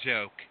running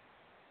joke.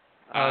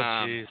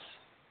 Oh, jeez.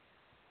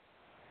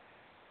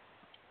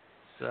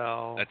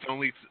 So. That's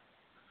only.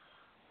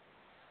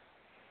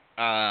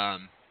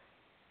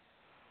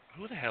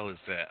 Who the hell is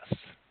this?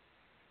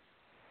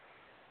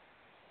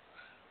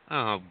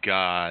 Oh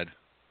God.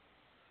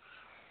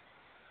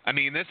 I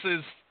mean, this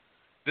is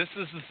the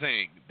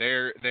thing.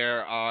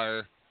 There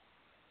are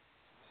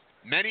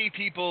many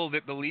people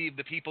that believe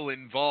the people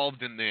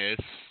involved in this,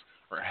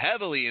 or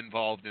heavily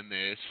involved in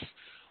this,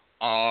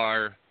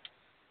 are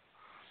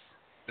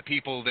the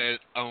people that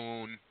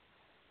own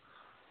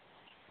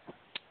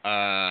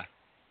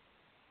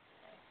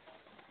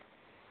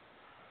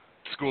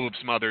School of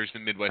Smothers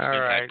and Midwest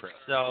Impact Pro.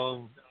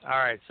 So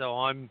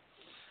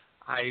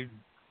I've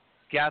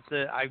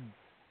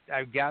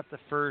got the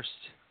first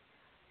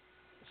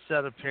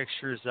set of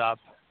pictures up.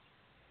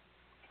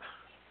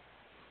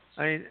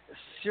 I mean,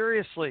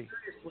 seriously.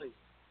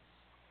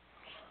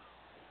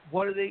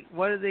 What do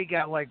they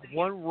got? Like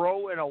one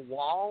row in a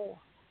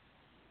wall?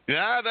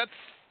 Yeah, that's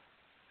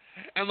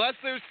unless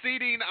there's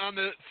seating on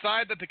the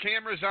side that the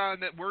camera's on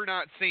that we're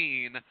not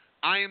seeing.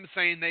 I am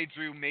saying they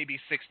drew maybe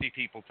 60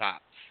 people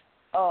tops.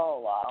 Oh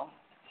wow.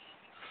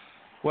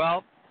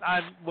 Well,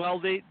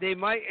 they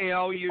might. You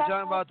know, you're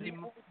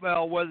talking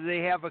about whether they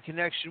have a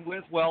connection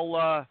with.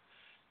 Well,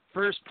 the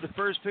first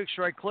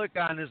picture I click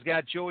on has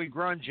got Joey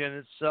Grunge in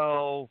it,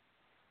 so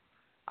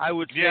I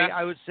would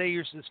say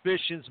your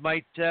suspicions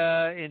might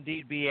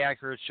indeed be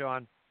accurate,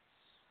 Sean.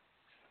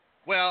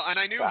 Well, and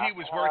I knew he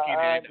was working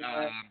in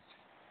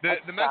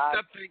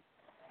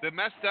The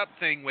messed up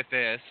thing with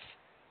this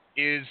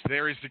is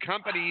there is a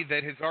company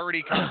that has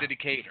already come to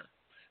Decatur.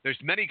 There's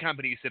many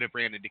companies that have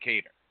ran in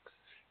Decatur.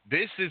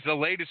 This is the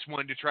latest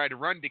one to try to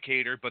run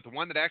Decatur, but the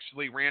one that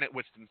actually ran it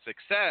with some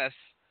success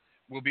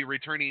will be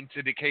returning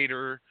to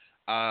Decatur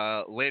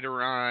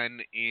later on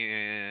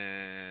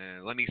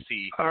in, let me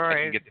see if I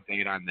can get the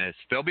date on this.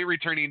 They'll be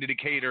returning to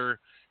Decatur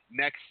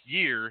next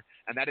year,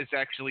 and that is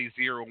actually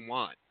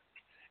 0-1.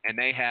 And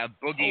they have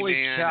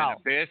Boogeyman and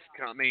Abyss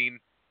coming.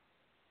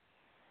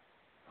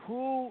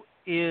 Who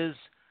is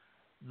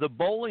the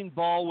bowling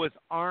ball with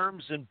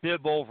arms and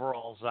bib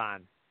overalls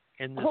on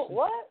in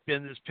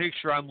this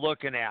picture I'm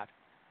looking at?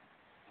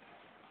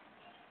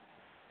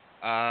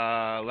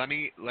 Let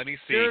me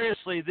see.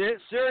 Seriously,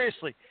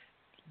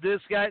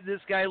 this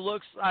guy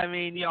looks. I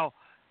mean,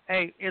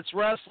 hey, it's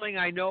wrestling.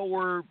 I know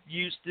we're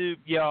used to,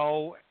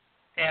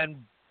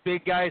 and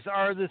big guys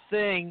are the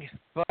thing,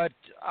 but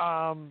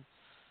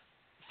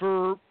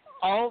for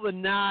all the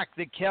knock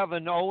that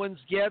Kevin Owens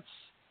gets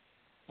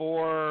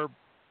for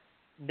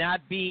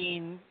not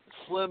being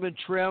slim and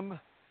trim,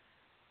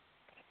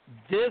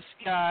 this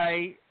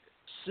guy,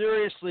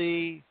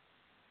 seriously,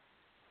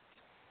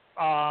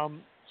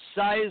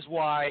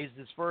 size-wise,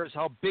 as far as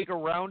how big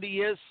around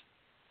he is,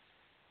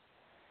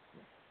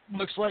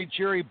 looks like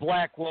Jerry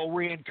Blackwell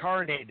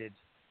reincarnated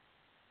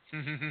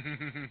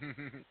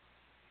and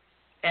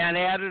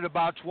added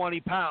about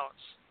 20 pounds.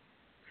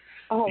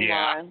 Oh,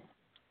 yeah. my.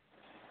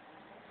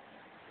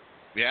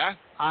 Yeah?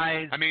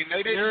 I mean,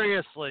 they didn't...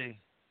 Seriously.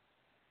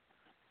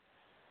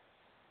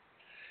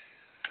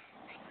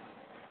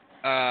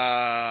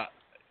 Oh,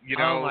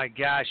 my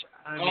gosh.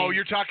 I mean,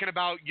 you're talking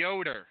about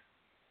Yoder.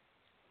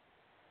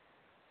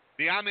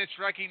 The Amish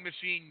wrecking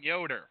machine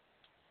Yoder.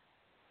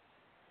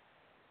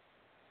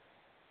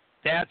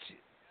 That's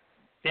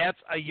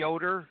a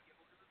Yoder?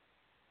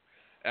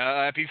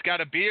 If he's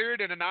got a beard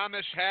and an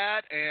Amish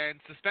hat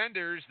and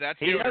suspenders, that's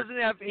Yoder.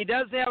 He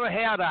doesn't have a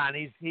hat on.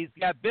 He's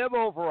got bib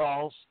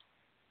overalls.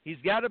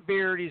 He's got a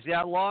beard. He's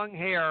got long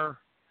hair.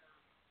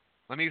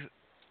 Let me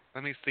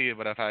see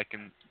what I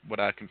can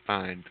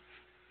find.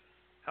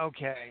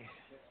 Okay.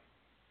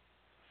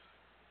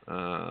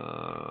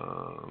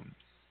 And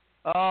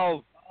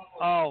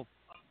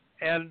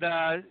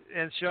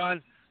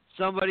Sean,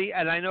 somebody,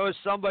 and I know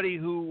somebody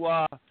who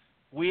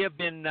we have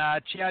been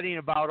chatting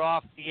about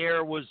off the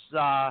air was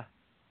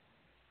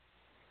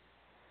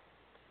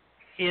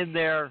in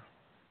there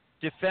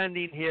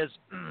defending his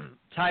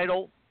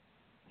title.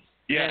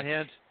 Yes.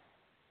 Hint.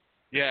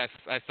 Yes,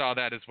 I saw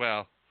that as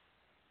well.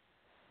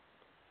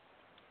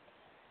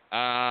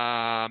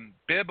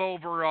 Bib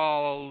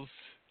overalls.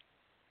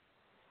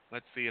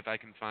 Let's see if I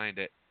can find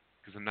it,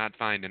 because I'm not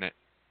finding it.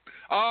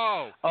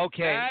 Oh,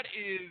 okay.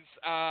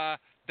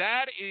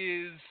 That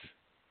is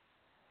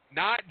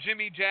not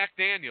Jimmy Jack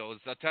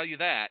Daniels. I'll tell you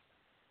that.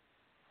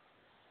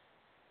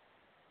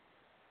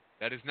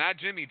 That is not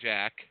Jimmy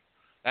Jack.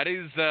 That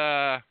is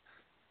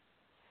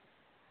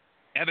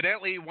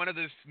evidently one of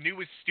the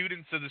newest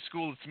students of the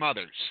School of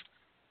Smothers,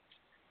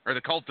 or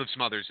the Cult of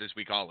Smothers, as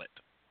we call it.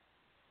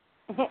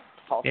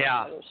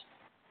 Yeah.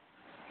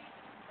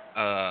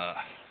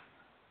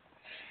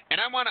 And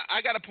I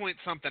got to point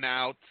something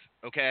out.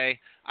 Okay,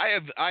 I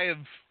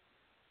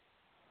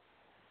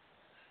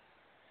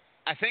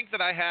think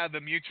that I have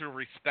a mutual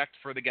respect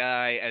for the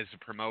guy as a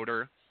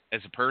promoter,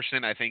 as a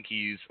person. I think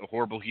he's a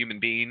horrible human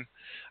being.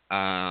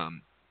 I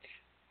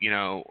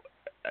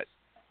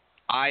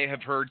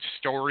have heard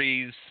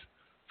stories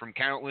from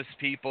countless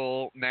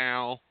people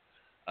now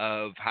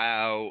of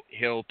how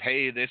he'll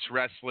pay this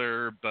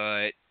wrestler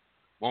but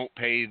won't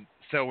pay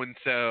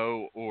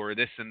so-and-so or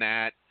this and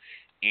that.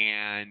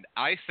 And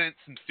I sent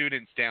some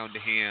students down to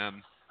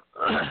him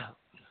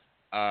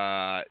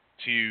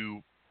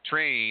to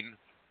train,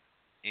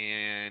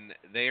 and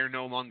they are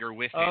no longer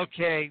with him.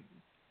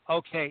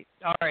 Okay.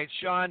 All right,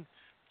 Sean.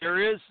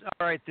 There is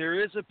a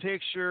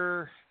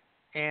picture,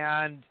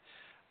 and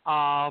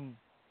the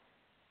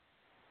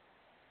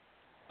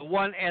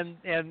one and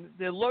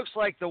it looks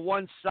like the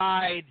one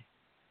side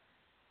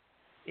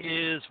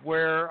is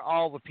where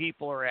all the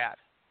people are at.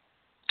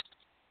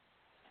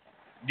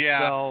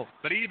 Yeah, so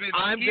but even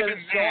that,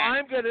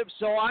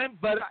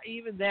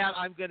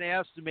 I'm gonna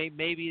estimate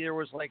maybe there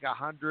was like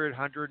 100,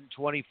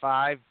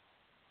 125,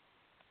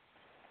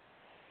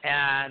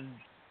 and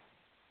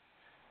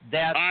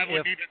that's I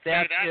wouldn't even say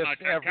that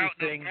much.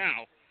 Everything.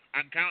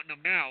 I'm counting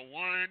them now.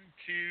 1,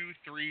 2,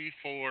 3,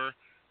 4,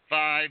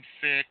 5,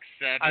 6,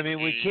 7. I mean,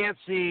 8, we can't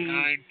see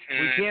 9, 10,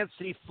 we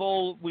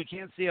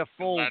can't see a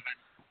full 11.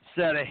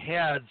 set of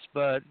heads,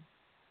 but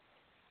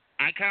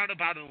I count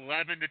about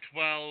 11 to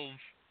 12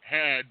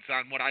 heads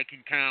on what I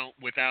can count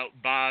without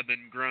Bob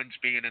and Grunge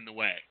being in the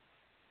way.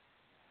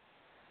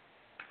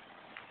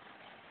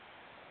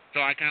 So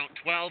I count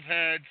 12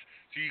 heads,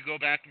 so you go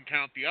back and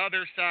count the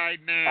other side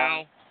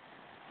now.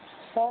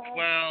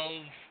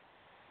 12,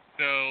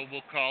 so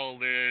we'll call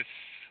this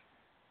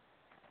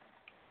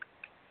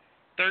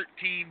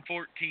 13,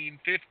 14,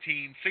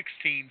 15,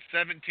 16,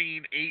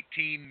 17,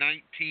 18,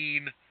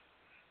 19,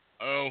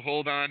 Oh,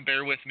 hold on.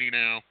 Bear with me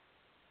now.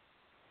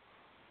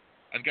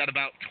 I've got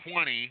about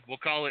 20. We'll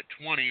call it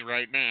 20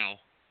 right now.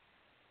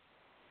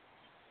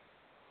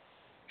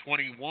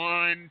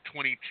 21,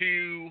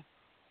 22,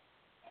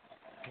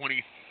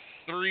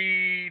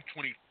 23,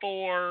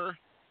 24,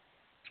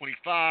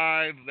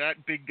 25.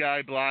 That big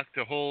guy blocked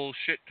a whole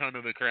shit ton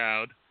of the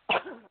crowd.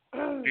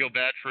 Feel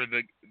bad for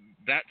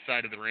that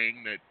side of the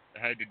ring that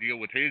had to deal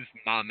with his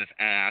mammoth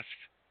ass.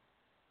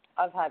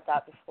 I've had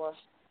that before.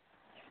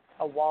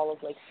 A wall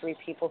of like 3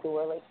 people who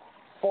were like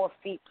 4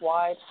 feet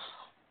wide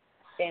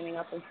standing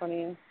up in front of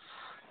you.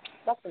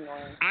 That's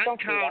annoying. I'm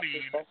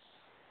counting.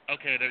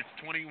 Okay, there's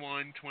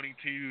 21,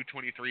 22,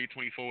 23,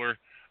 24.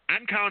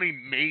 I'm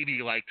counting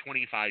maybe like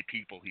 25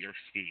 people here,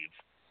 Steve.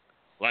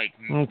 Like,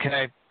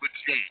 okay.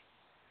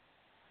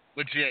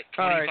 Legit,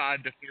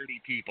 25 to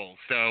 30 people.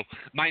 So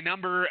my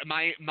number,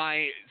 my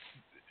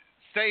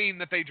saying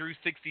that they drew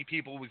 60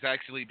 people was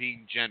actually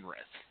being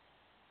generous,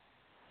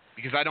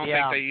 because I don't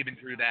think they even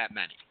drew that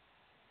many.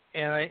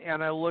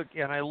 And I look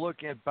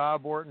at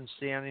Bob Orton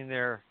standing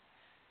there,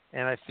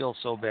 and I feel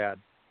so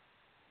bad.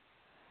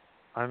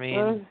 I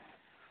mean,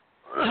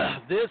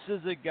 this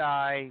is a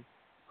guy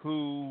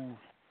who,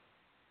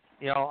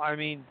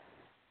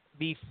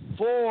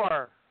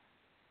 before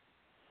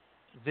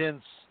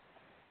Vince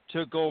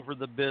took over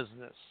the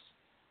business,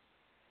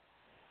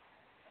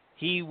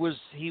 he was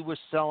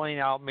selling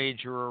out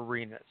major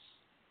arenas.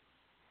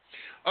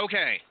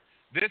 Okay,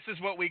 this is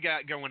what we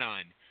got going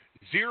on.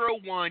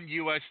 01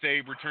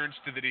 USA returns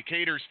to the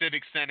Decatur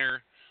Civic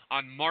Center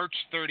on March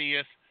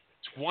 30th,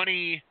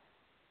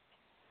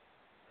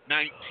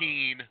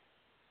 2019,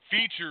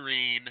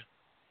 featuring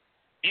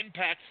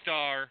Impact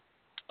Star,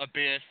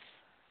 Abyss,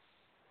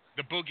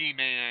 the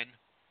Boogeyman.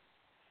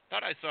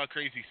 Thought I saw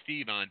Crazy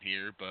Steve on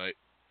here, but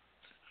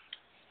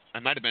I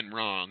might have been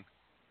wrong.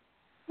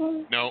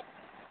 No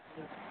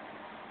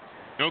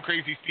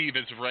Crazy Steve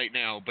as of right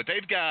now, but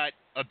they've got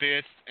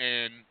Abyss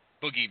and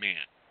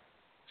Boogeyman.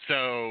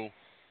 So,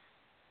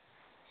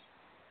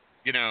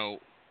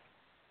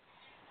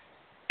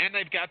 and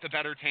they've got the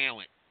better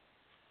talent.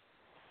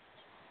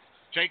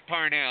 Jake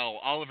Parnell,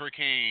 Oliver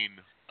Kane.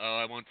 Oh,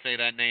 I won't say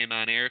that name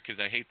on air because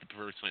I hate the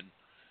person.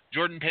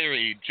 Jordan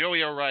Perry,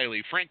 Joey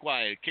O'Reilly, Frank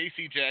Wyatt,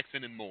 Casey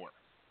Jackson, and more.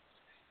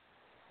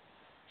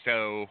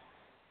 So,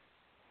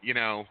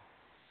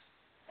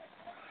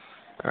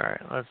 All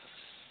right,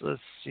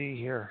 let's see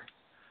here.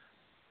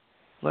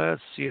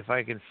 Let's see if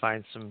I can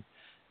find some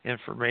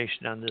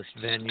information on this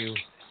venue.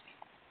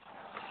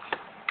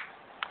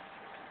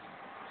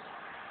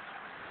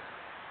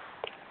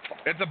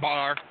 It's a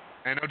bar.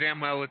 I know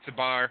damn well it's a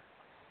bar.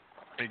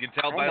 You can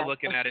tell by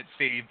looking at it,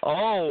 Steve.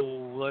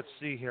 Oh, let's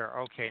see here.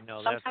 Okay,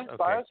 no, that's okay. Sometimes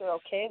bars are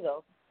okay,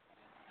 though.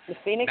 The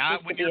Phoenix Not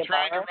used when to be you're a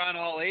trying bar. to run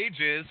all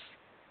ages.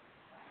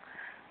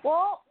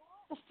 Well,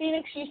 the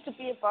Phoenix used to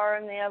be a bar,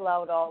 and they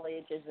allowed all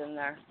ages in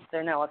there.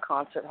 They're now a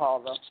concert hall,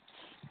 though.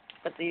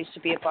 But they used to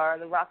be a bar.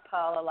 The Rock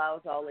Pile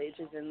allows all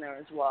ages in there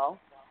as well.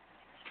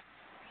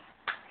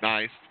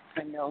 Nice.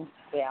 I know,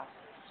 yeah.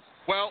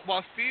 Well,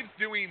 while Steve's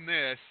doing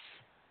this,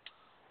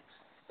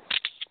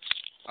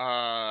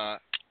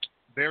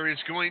 there is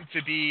going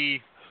to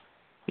be...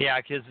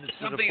 Yeah, because it's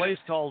at a place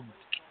called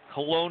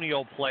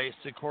Colonial Place,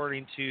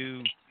 according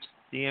to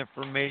the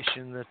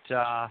information that...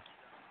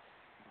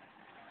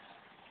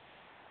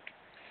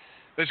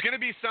 There's going to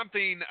be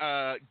something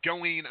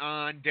going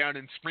on down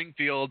in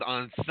Springfield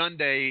on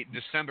Sunday,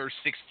 December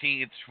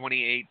 16th,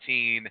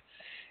 2018.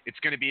 It's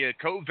going to be a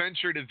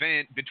co-ventured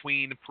event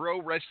between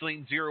Pro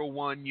Wrestling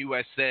 01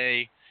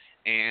 USA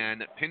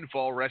and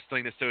Pinfall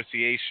Wrestling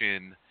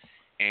Association.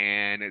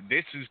 And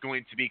this is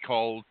going to be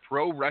called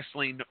Pro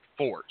Wrestling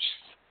Force,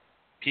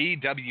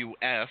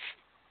 PWF.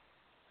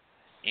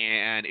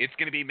 And it's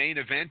going to be main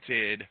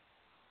evented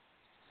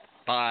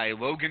by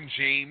Logan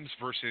James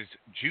versus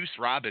Juice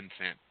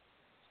Robinson.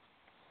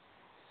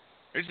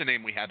 There's a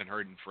name we haven't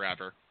heard in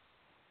forever.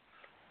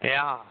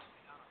 Yeah.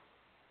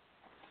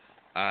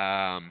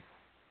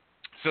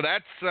 So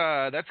that's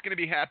going to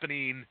be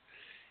happening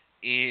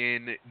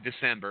in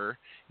December.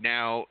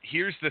 Now,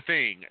 here's the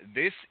thing.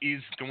 This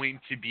is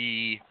going to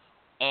be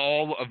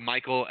all of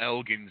Michael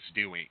Elgin's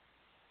doing.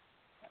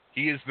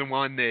 He is the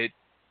one that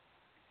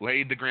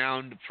laid the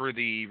ground for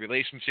the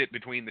relationship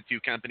between the two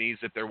companies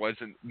if there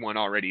wasn't one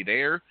already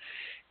there.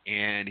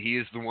 And he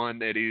is the one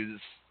that is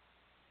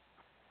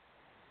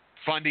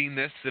funding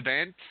this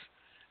event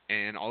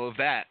and all of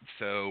that.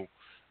 So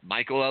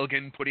Michael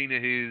Elgin putting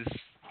his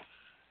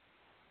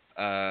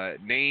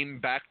name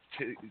back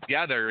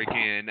together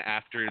again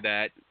after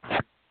that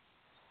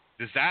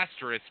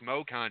disastrous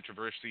Mo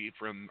controversy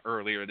from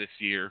earlier this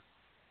year.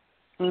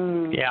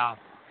 Yeah.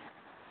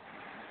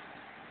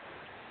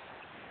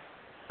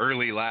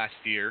 Early last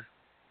year.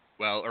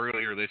 Well,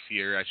 earlier this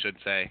year, I should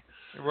say.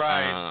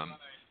 Right.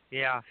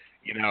 Yeah.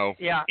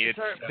 Yeah,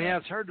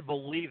 it's hard to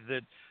believe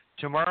that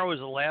tomorrow is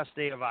the last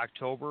day of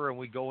October and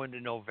we go into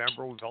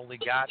November. We've only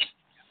got,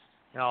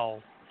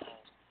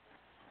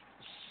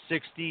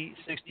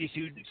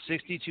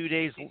 62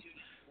 days,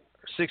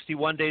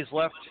 61 days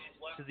left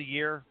to the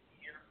year.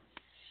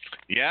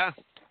 Yeah.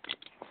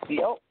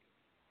 Yep.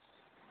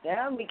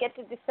 Yeah, we get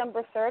to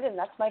December 3rd, and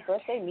that's my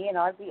birthday. Me and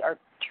Ozzy are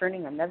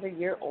turning another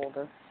year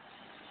older.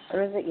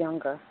 Or is it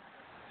younger?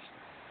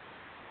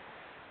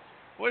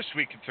 Wish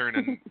we could turn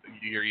a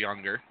year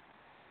younger.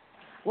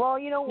 Well,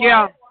 you know what?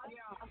 Yeah.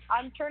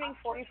 I'm turning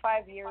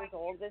 45 years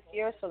old this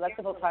year, so that's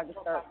about time to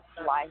start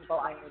lying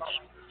about my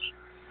age.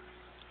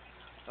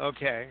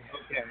 Okay.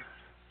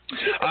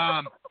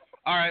 All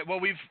right. Well,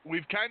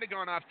 we've kind of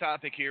gone off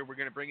topic here. We're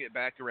going to bring it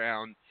back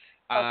around.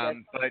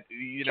 But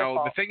you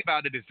know, the thing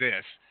about it is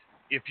this: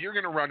 if you're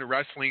going to run a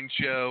wrestling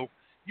show,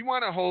 you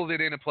want to hold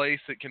it in a place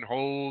that can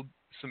hold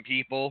some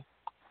people.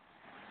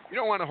 You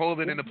don't want to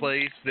hold it in a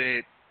place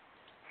that,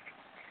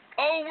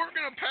 oh, we're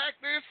going to pack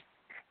this.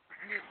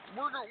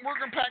 We're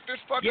gonna pack this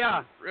fucking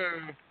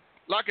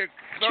like a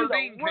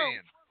sardine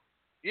can.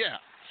 Yeah.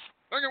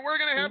 We're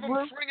gonna have them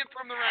swinging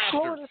from the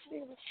rafters.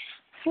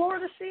 Floor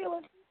to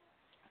ceiling.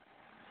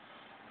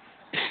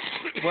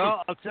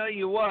 Well, I'll tell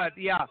you what.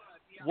 Yeah,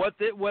 what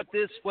this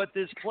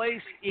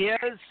place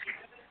is.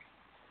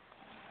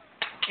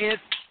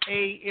 It's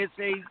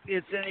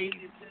a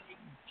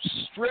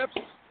strip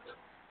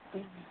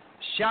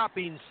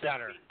shopping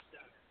center.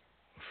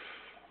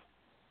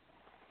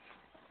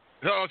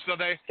 Oh, so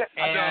they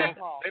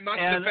must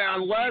have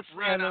found unless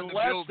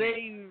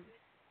they,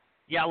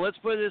 let's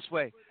put it this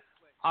way.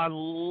 I'm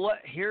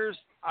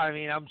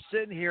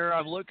sitting here,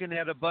 I'm looking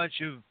at a bunch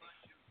of,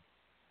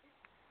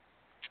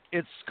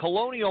 it's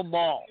Colonial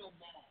Mall.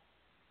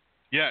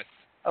 Yes.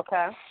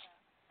 Okay.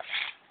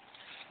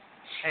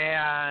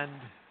 And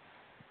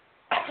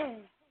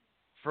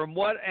from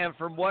what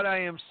I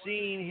am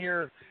seeing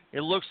here, it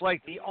looks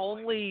like the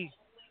only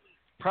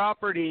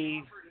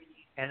property,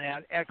 and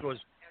that echoes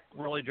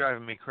really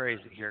driving me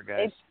crazy here,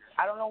 guys.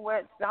 I don't know where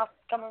it's not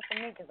coming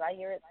from me because I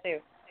hear it too.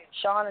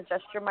 Sean,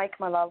 adjust your mic,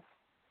 my love.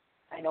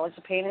 I know it's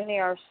a pain in the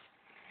arse,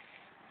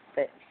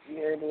 but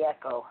you're the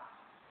echo.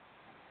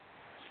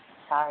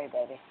 Sorry,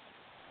 baby.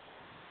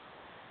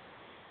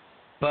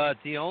 But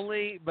the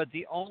only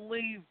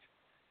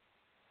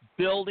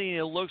building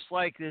it looks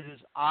like that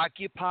is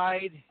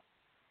occupied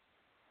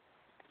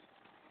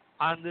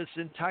on this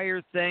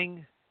entire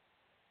thing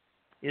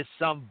is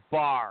some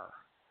bar.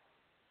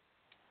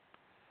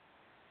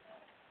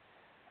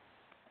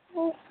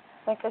 Well,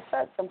 like I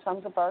said,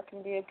 sometimes a bar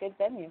can be a good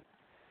venue.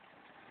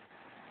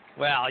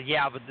 Well,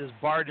 yeah, but this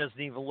bar doesn't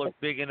even look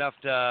big enough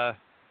to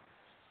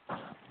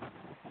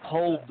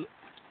hold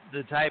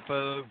the type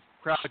of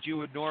crowd you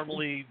would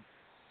normally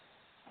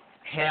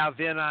have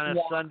in on a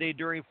Sunday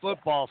during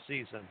football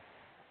season.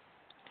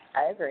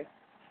 I agree.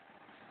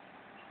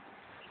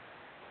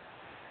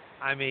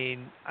 I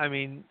mean,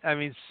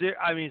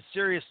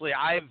 seriously,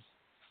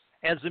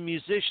 as a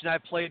musician, I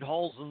played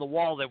holes in the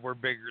wall that were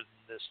bigger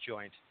than this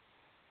joint.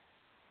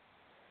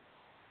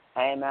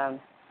 Amen.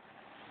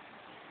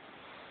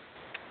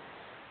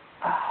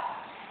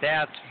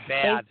 That's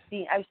bad.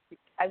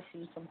 I've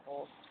seen some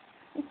holes.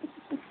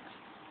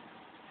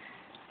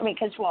 I mean,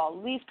 because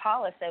Lee's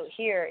Palace out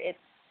here,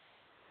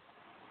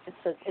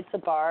 it's a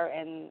bar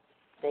and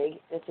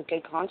it's a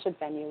good concert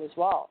venue as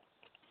well.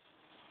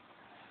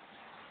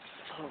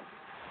 So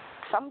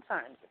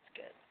sometimes it's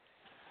good,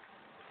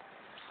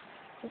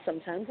 and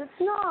sometimes it's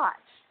not.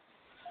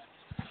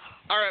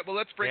 All right, well,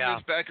 let's bring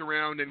this back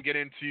around and get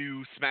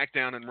into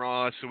SmackDown and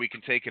Raw so we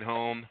can take it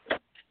home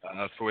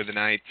for the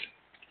night.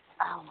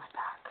 Oh, my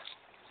back.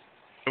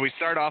 So we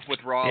start off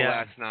with Raw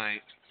last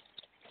night.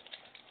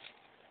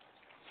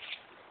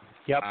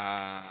 Yep.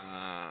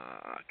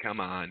 Come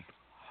on.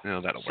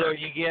 No, that'll so work.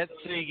 You get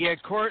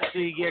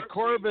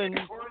Corbin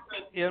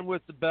in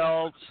with the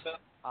belt.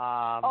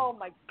 Oh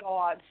my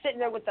God! Sitting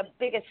there with the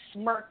biggest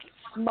smug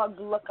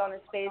look on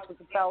his face with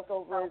the belt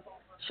over his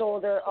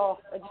shoulder. Oh,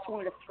 I just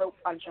wanted to throat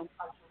punch him.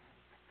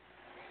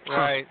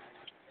 Right.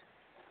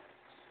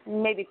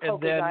 Maybe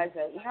poke his eyes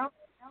out, you know?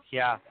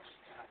 Yeah.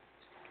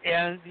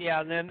 And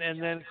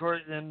then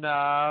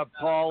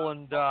Paul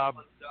and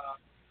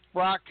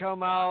Brock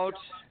come out,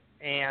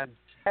 and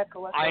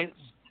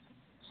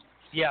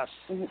yes,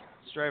 it's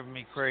driving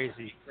me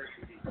crazy.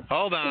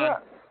 Hold on. Yeah.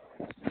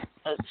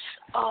 It's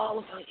all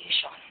about you,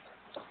 Sean.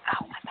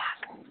 Ow, my back.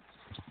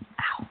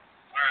 Ow. All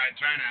right,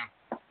 try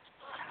now.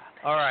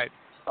 All right.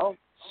 Oh.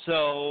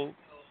 So,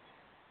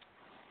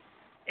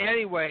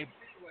 anyway,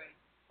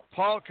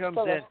 Paul comes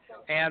in,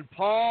 and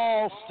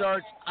Paul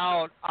starts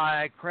out,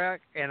 I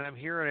crack, and I'm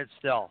hearing it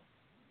still.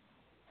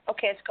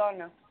 Okay, it's gone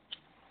now.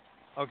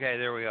 Okay,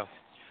 there we go.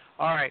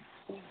 All right.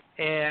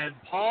 And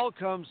Paul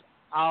comes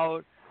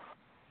out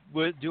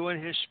with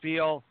doing his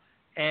spiel,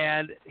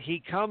 and he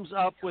comes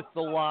up with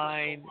the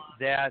line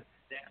that,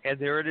 and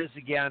there it is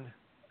again.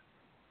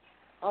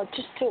 Oh,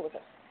 just deal with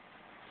it.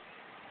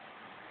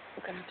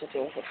 We're going to have to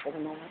deal with it for the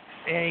moment.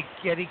 And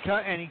he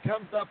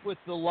comes up with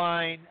the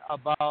line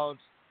about,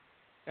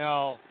 you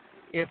know,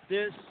 if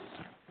this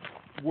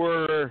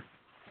were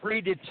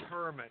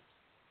predetermined.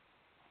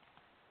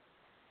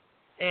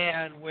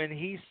 And when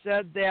he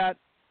said that,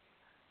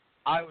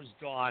 I was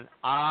gone.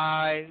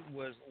 I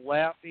was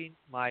laughing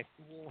my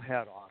fool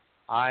head off.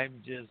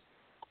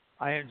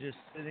 I am just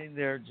sitting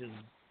there just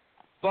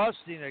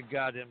busting a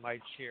gut in my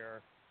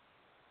chair.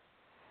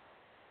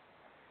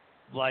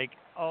 Like,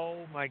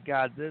 oh my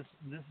God, this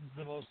is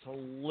the most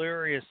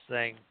hilarious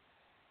thing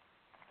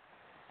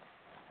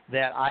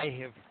that I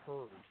have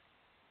heard.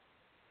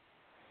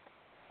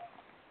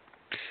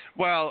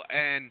 Well,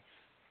 and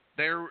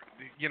there,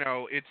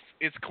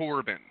 it's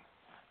Corbin.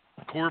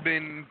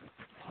 Corbin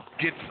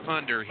gets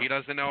under. He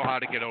doesn't know how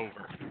to get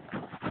over.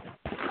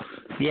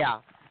 Yeah.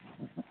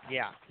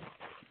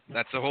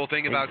 That's the whole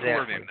thing about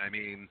Exactly. Corbin. I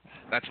mean,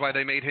 that's why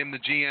they made him the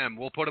GM.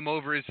 We'll put him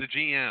over as the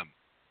GM.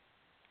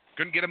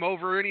 Couldn't get him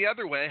over any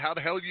other way. How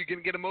the hell are you going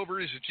to get him over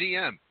as a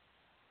GM?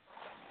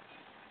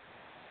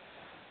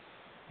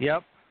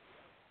 Yep.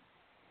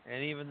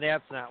 And even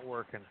that's not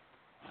working.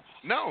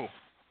 No.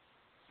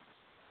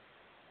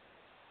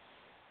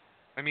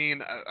 I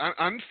mean,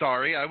 I'm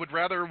sorry. I would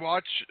rather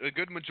watch a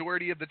good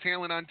majority of the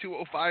talent on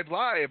 205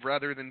 Live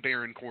rather than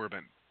Baron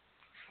Corbin.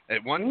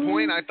 At one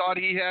point, I thought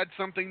he had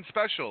something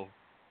special.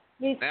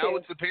 Me now too.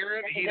 It's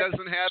apparent he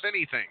doesn't have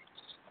anything.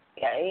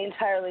 Yeah, he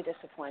entirely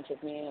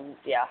disappointed me, and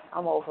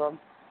I'm over him.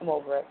 I'm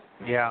over it.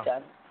 Yeah.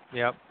 Done.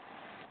 Yep.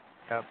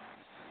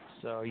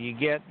 So you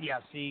get,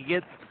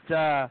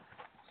 so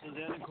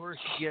then of course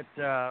you get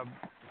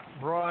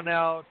Braun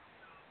out,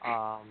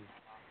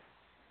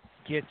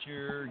 get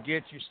your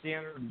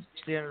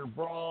standard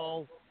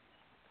brawl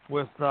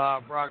with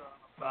Brock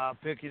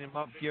picking him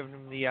up, giving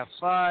him the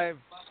F5,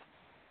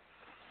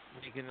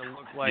 making it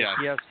look like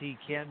yes he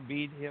can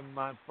beat him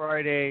on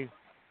Friday,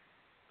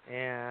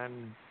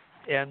 and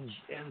ends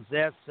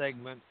that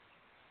segment.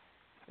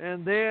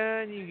 And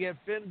then you get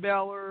Finn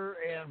Balor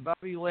and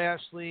Bobby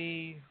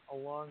Lashley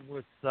along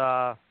with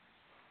got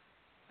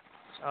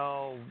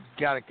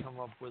to come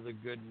up with a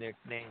good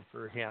nickname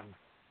for him.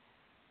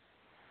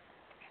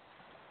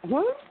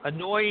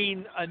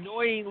 Annoying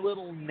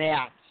little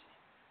gnat.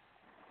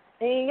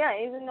 Yeah,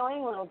 he's an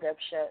annoying little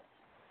dipshit.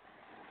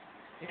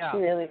 Yeah. He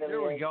really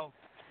There we is. go.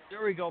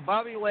 There we go.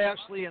 Bobby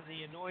Lashley and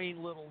the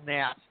annoying little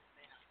gnat.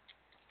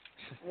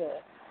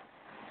 Yeah.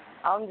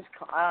 I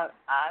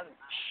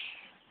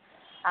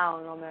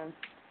don't know, man.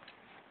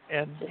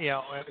 And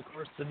and of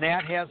course the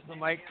gnat has the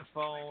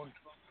microphone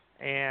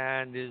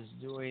and is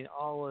doing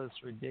all this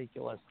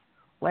ridiculous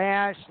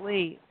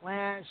Lashley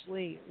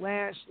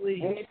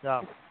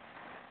stuff.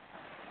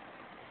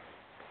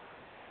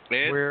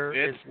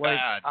 It's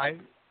bad.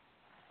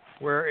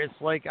 Where it's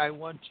like I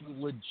want to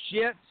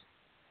legit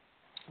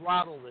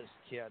throttle this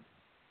kid.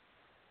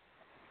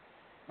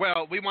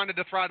 Well, we wanted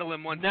to throttle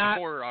him once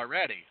before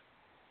already.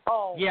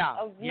 Oh, yeah,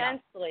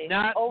 immensely,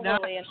 not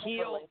overly and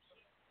heel, overly.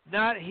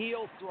 Not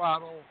heel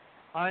throttle.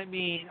 I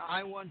mean,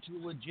 I want to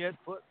legit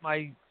put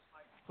my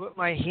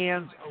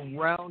hands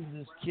around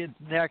this kid's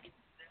neck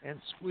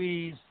and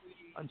squeeze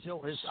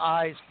until his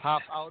eyes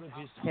pop out of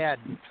his head.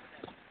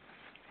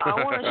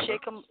 I want to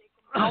shake him.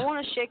 I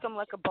want to shake him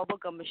like a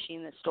bubblegum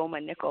machine that stole my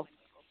nickel.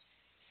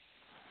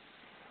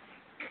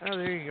 Oh,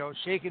 there you go.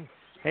 Shaking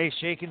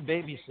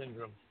baby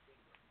syndrome.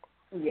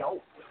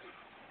 Yo.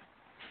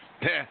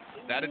 Yeah,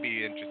 that'd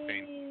be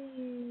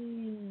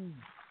interesting.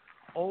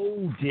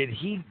 Oh, did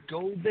he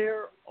go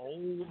there?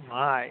 Oh,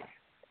 my.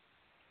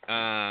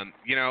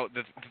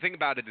 The thing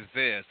about it is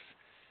this.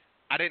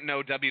 I didn't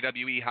know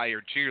WWE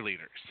hired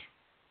cheerleaders.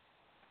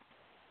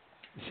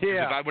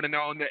 Yeah. If I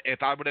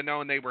would have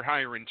known they were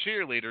hiring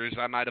cheerleaders,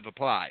 I might have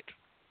applied.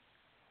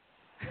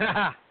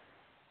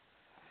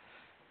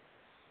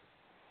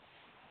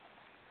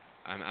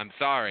 I'm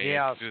sorry.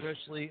 Yeah, it's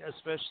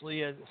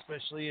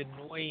especially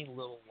annoying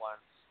little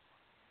ones.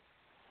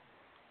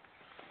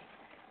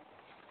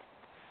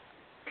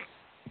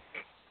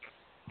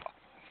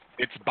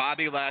 It's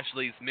Bobby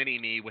Lashley's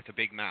mini-me with a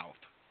big mouth.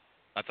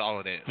 That's all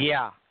it is.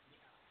 Yeah.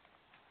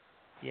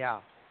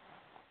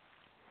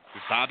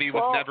 Bobby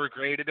was never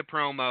great at a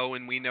promo,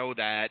 and we know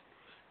that.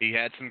 He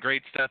had some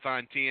great stuff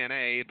on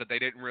TNA, but they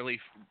didn't really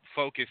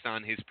focus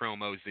on his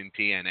promos in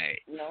TNA.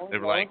 They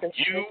were like,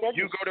 you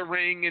go to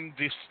ring and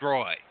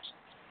destroy.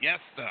 Yes,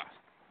 sir.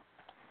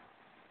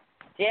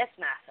 Yes,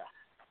 master.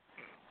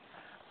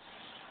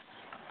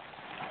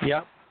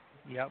 Yep.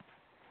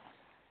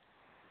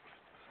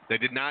 They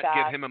did not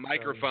give him a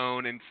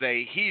microphone and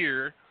say,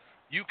 here,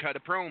 you cut a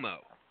promo.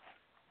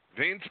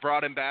 Vince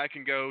brought him back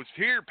and goes,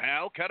 here,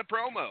 pal, cut a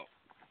promo.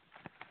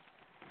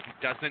 He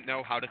doesn't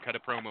know how to cut a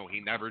promo.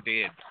 He never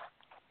did.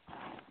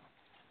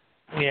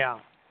 Yeah.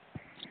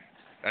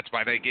 That's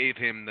why they gave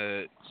him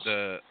the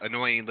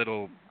annoying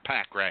little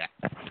pack rat.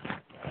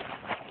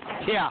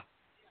 Yeah.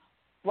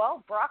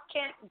 Well, Brock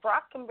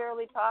can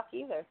barely talk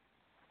either,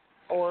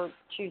 or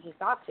chooses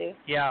not to.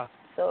 Yeah.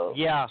 So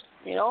yeah.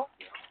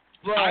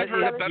 Well, I've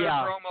heard a better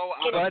promo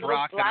out of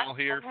Brock than I'll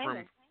hear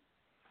from.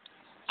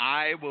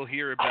 I have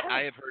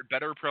heard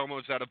better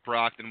promos out of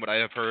Brock than what I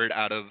have heard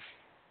out of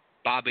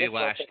Bobby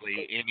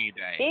Lashley any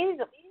day. He's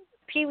a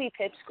pee-wee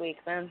pipsqueak,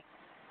 man.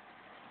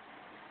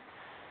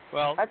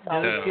 Well,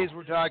 in this case,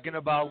 we're talking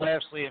about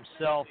Lashley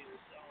himself,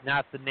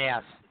 not the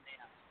Nas.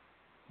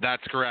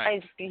 That's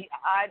correct.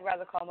 I'd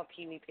rather call him a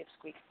pee-wee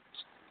pipsqueak.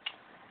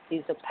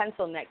 He's a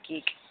pencil neck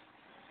geek.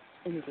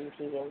 Indeed,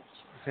 he is.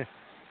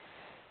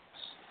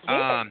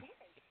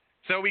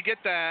 So we get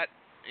that,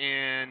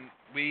 and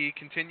we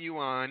continue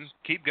on.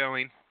 Keep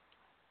going.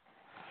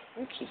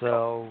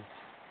 So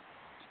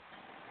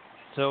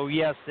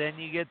yes, then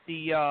you get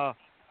the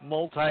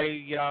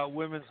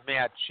multi-women's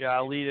match.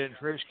 Lita and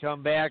Trish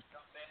come back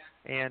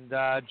and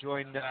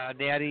join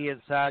Natty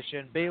and Sasha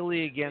and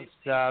Bailey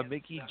against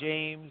Mickie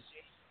James,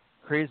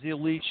 Crazy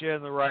Alicia,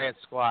 and the Riot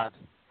Squad.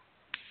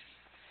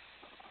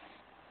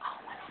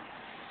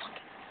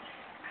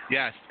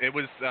 Yes, it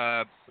was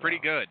pretty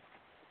good.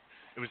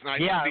 It was nice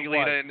to see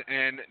Lita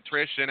and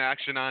Trish in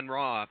action on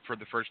Raw for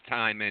the first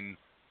time in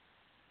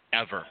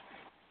ever.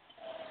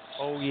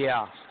 Oh,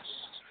 yeah.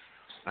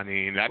 I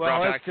mean, that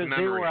brought back some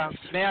memories. They were on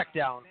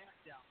SmackDown.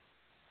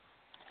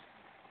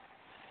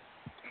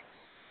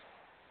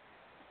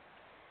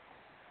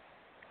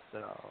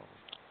 So,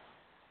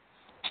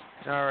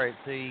 all right.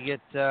 So you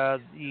get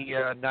the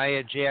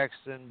Nia Jax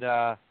and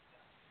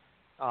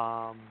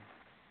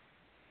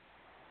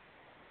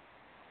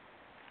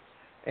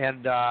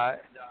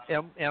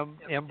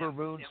Ember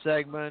Moon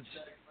segment.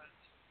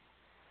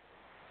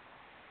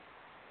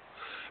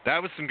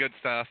 That was some good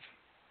stuff.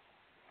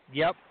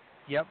 Yep,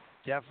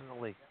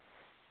 definitely.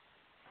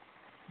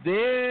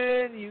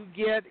 Then you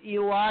get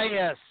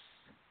Elias.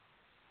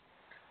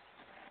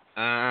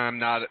 I'm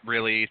not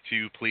really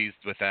too pleased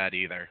with that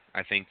either.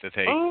 I think that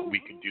we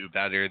could do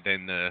better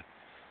than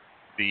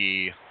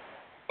the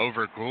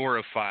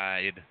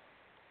over-glorified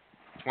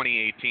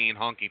 2018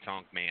 Honky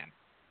Tonk Man.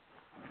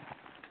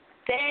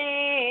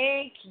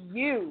 Thank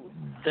you.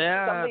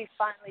 Somebody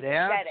finally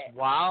said it.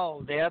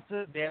 Wow, that's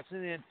an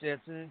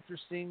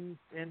interesting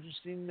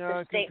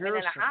statement comparison.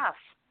 And a half.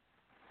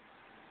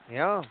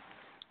 Yeah,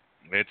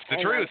 it's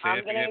the truth.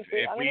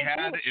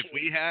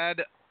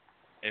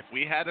 If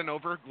we had an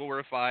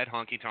over-glorified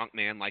Honky Tonk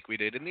Man like we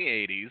did in the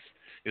 80s,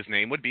 his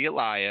name would be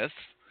Elias,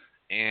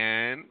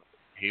 and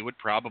he would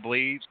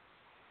probably,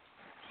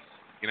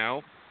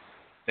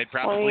 they'd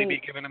probably be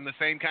giving him the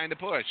same kind of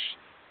push.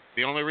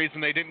 The only reason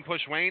they didn't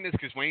push Wayne is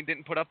because Wayne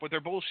didn't put up with their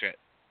bullshit.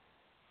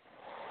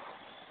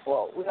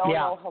 Well, we all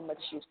know how much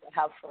you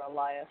have for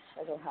Elias.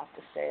 I don't have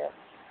to say it.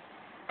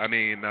 I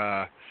mean,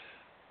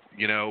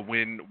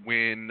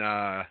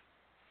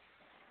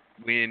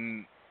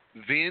 when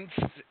Vince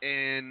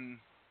and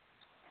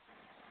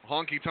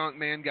Honky Tonk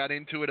Man got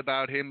into it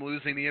about him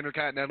losing the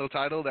Intercontinental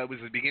title, that was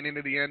the beginning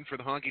of the end for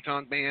the Honky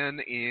Tonk Man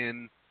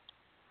in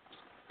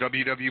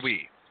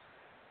WWE.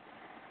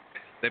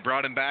 They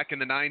brought him back in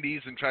the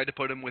 90s and tried to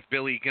put him with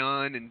Billy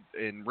Gunn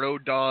and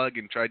Road Dogg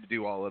and tried to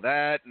do all of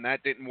that, and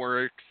that didn't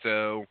work,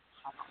 so...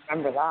 I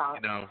remember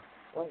that.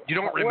 You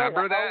don't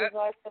remember that?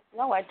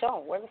 No, I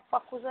don't. Where the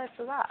fuck was I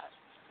for that?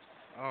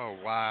 Oh,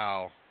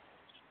 wow.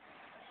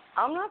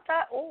 I'm not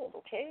that old,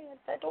 okay?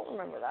 I don't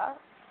remember that.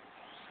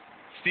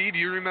 Steve,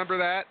 you remember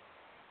that?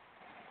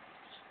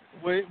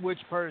 Which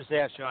part is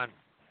that, Sean?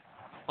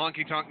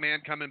 Honky Tonk Man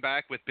coming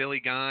back with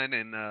Billy Gunn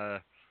and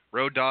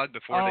Road Dogg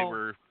before they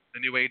were the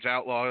New Age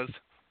Outlaws.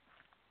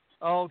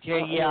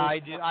 Okay, yeah, I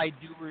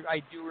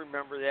do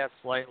remember that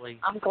slightly.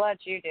 I'm glad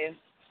you do.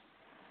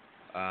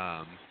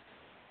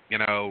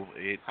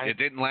 It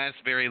didn't last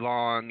very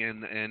long,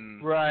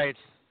 and right.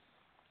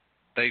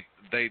 They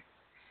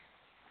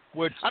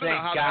which I don't know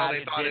how the hell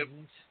they thought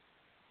didn't.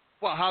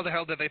 Well, how the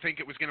hell did they think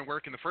it was going to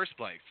work in the first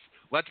place?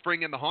 Let's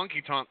bring in the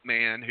Honky Tonk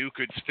Man who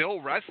could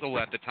still wrestle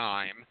at the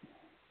time,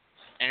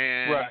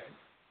 and right.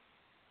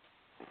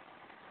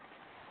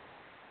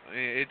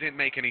 It didn't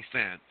make any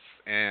sense.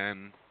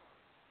 And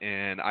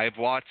I've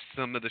watched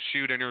some of the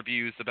shoot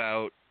interviews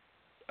about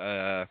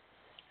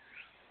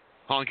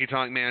Honky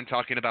Tonk Man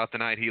talking about the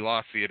night he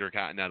lost the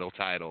Intercontinental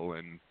title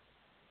and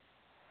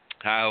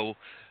how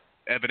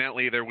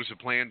evidently there was a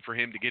plan for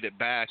him to get it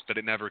back, but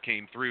it never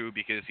came through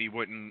because he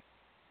wouldn't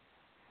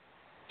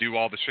do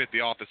all the shit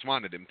the office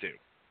wanted him to.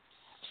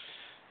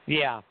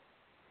 Yeah.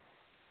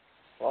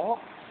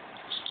 Well,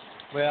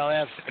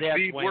 that's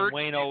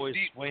Wayne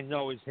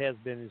always has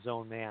been his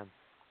own man.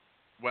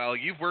 Well,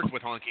 you've worked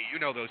with Honky. You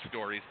know those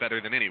stories better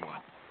than anyone.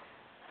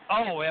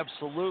 Oh,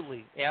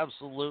 absolutely. And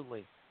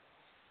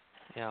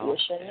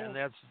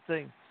that's the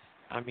thing.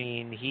 I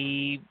mean,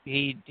 he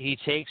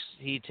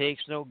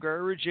takes no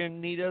garbage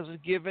and he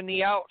doesn't give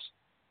any out.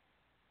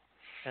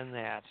 And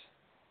that.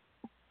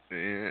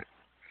 Yeah.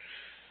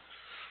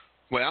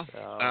 Well,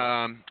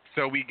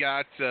 so we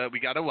got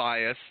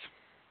Elias,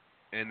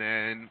 and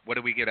then what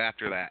do we get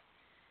after that?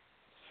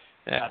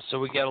 Yeah, so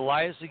we got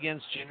Elias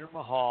against Jinder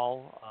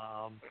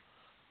Mahal.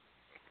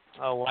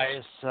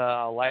 Elias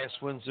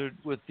wins it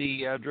with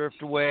the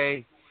drift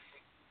away,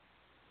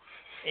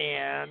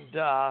 and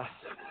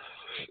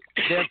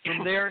then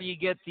from there you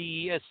get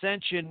the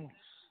Ascension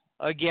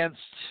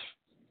against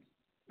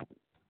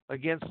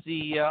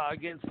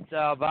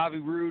Bobby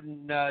Roode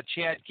and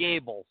Chad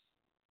Gable.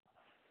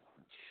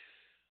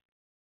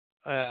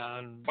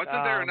 And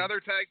wasn't there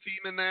another tag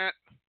team in that?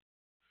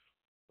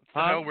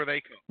 What the hell were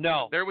they?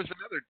 No, there was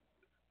another.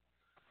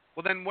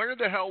 Well, then where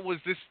the hell was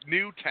this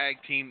new tag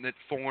team that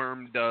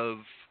formed of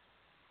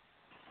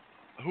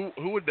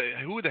who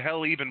the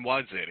hell even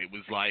was it? It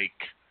was like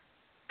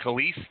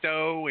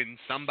Kalisto and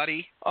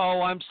somebody.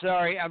 Oh, I'm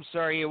sorry.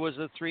 It was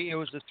a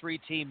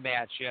 3-team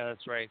match. Yeah,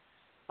 that's right.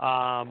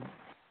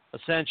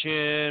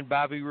 Ascension,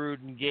 Bobby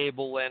Roode and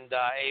Gable, and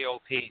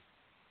AOP.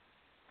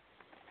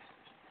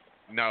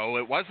 No,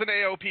 it wasn't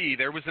AOP.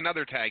 There was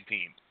another tag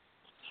team.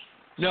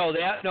 No,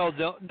 that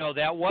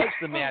was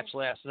the match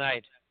last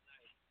night.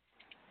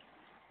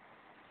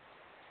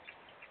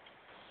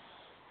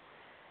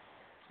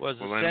 Was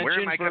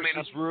Ascension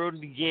versus Roode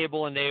and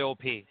Gable and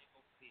AOP.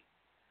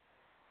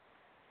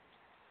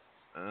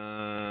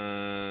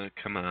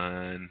 Come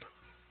on.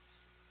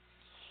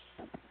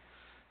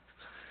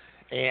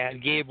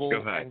 And Gable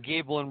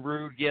and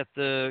Roode get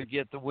the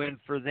win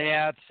for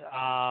that.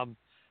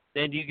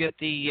 Then you get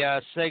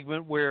the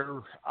segment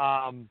where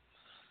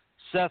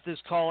Seth is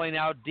calling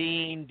out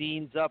Dean.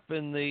 Dean's up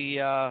in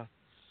the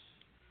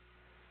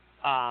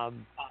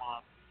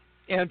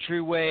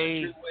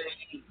entryway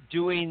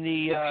doing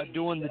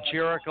the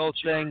Jericho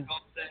thing.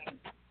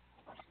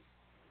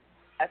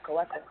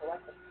 Echo.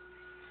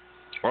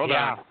 Hold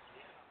on.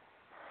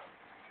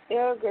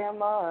 Your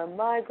grandma and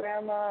my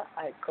grandma,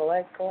 echo,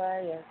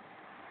 yes.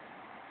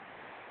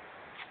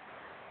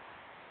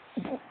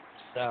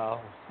 So,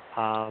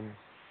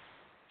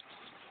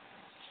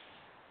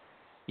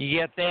 you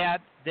get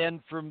that.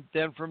 Then from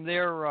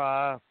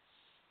there,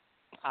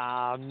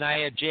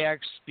 Nia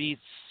Jax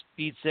beats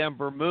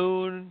Ember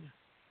Moon.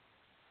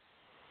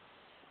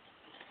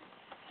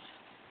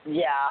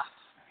 Yeah.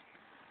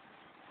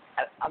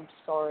 I'm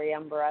sorry,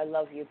 Ember. I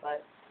love you,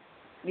 but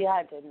you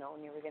had to have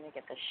known you were going to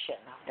get the shit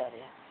knocked out of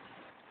you.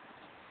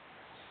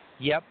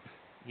 Yep.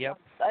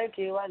 I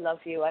do. I love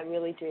you. I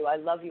really do. I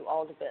love you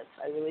all to bits.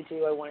 I really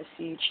do. I want to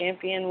see you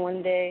champion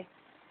one day.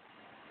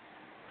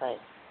 But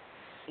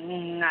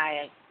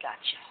Nia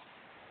gotcha.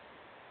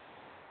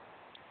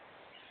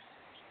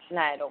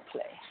 Nia don't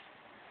play.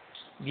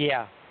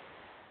 Yeah.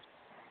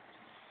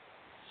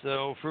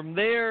 So from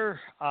there,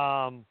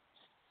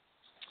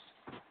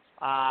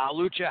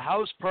 Lucha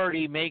House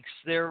Party makes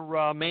their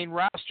main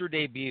roster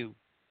debut.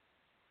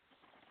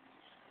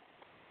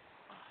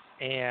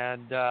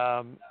 And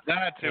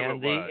that's who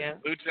it was.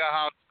 Lucha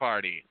House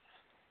Party.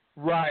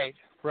 Right.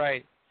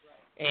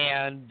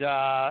 And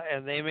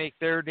they make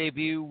their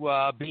debut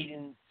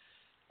beating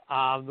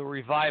the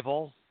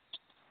Revival.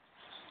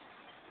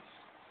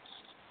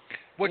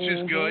 Which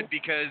is good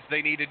because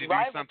they needed to do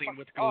something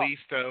with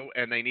Kalisto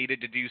and they needed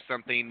to do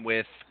something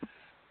with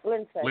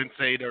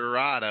Lindsay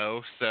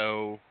Dorado.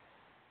 So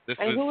this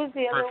and was who was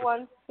the perfect. other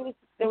one?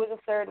 There was a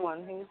third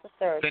one. Who was the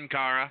third? Sin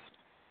Cara.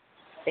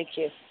 Thank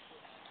you.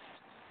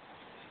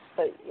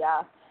 But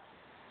yeah,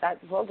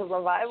 the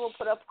Revival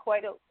put up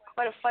quite a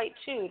fight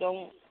too.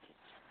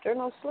 They're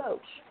no slouch.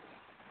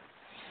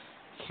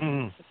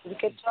 They did a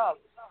good job.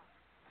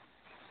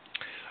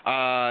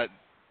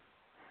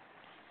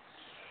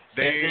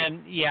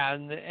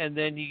 And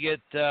then you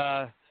get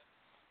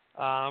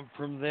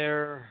from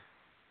there.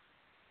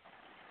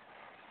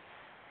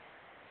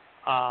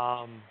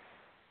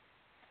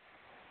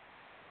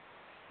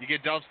 You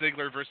get Dolph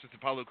Ziggler versus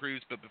Apollo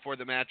Crews, but before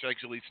the match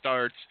actually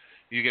starts,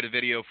 you get a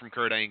video from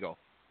Kurt Angle.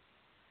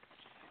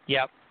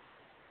 Yep.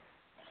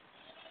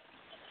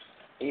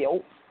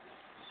 Yo.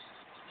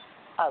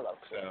 I love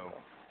Kurt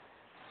Angle.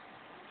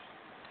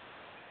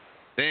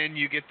 Then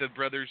you get the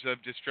Brothers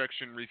of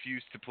Destruction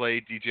refuse to play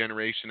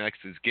Degeneration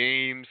X's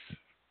games.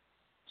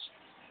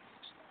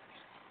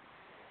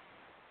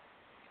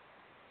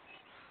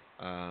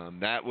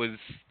 That was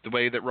the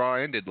way that Raw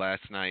ended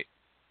last night.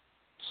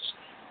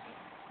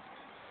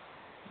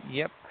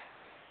 Yep.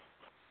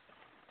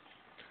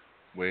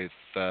 With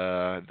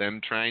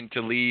them trying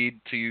to lead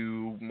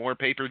to more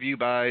pay-per-view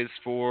buys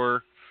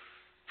for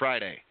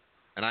Friday.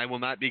 And I will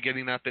not be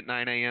getting up at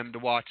 9 a.m. to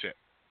watch it.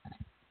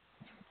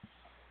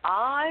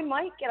 I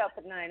might get up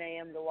at 9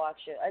 a.m. to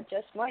watch it. I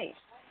just might.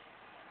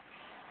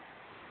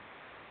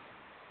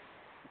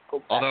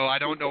 Although I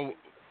don't know.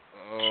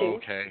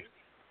 Okay.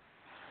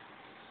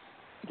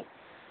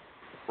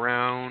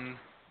 Crown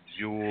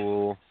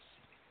Jewel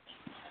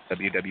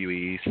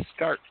WWE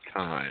start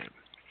time.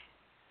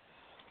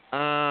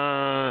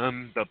 Well,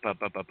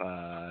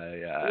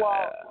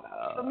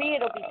 for me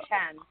it'll be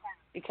 10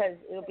 because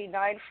it'll be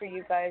 9 for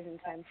you guys and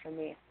 10 for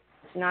me.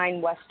 It's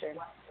 9 Western.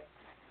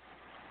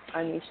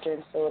 I'm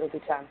Eastern, so it'll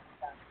be 10.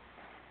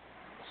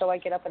 So I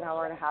get up an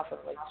hour and a half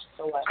early.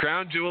 So what?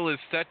 Crown Jewel is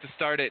set to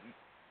start at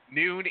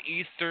noon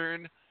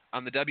Eastern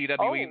on the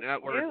WWE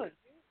Network. Noon.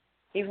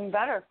 Even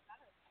better.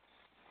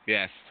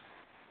 Yes.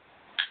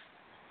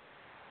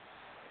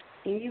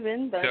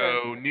 Even better.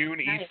 So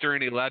noon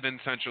Eastern, 11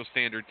 Central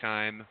Standard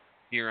Time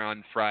here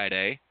on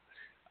Friday.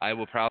 I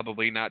will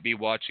probably not be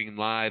watching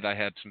live. I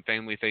have some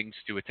family things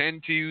to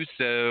attend to,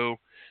 so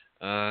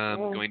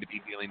I'm going to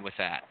be dealing with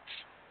that.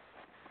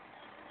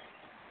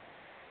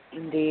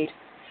 Indeed.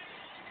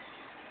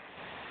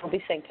 I'll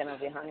be thinking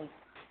of you, honey.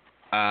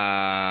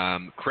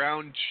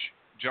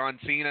 John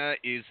Cena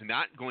is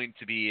not going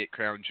to be at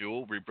Crown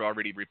Jewel. We've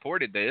already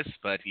reported this,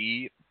 but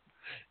he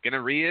going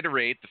to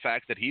reiterate the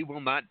fact that he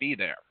will not be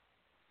there.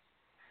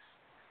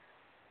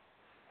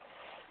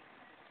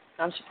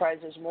 I'm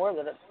surprised there's more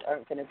that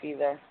aren't going to be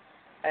there.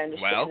 I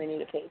understand they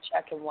need a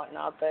paycheck and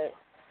whatnot, but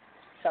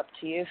it's up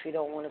to you if you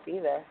don't want to be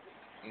there.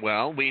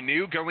 Well, we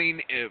knew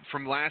going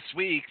from last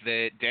week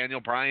that Daniel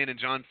Bryan and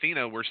John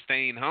Cena were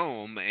staying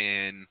home,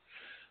 and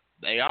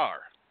they are.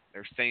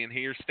 They're staying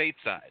here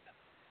stateside.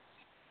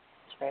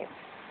 That's right.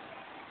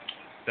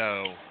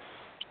 So,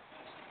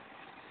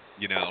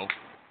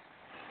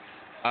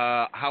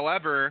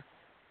 however,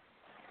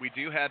 we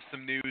do have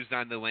some news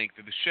on the length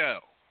of the show.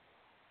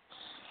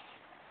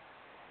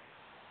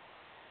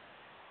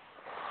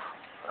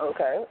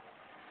 Okay.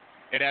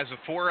 It has a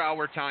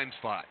 4-hour time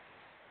slot.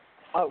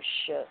 Oh,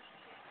 shit.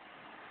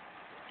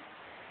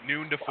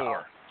 Noon to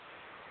 4.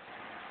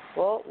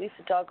 Well, at least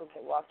the dog will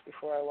get walked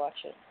before I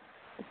watch it.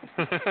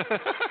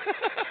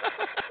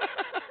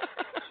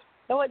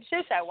 No, what?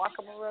 Seriously, I walk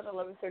them around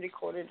 11:30,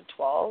 quarter to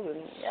 12,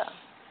 and yeah.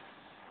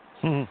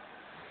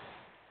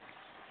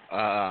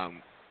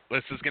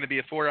 This is going to be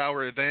a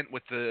 4-hour event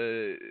with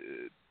the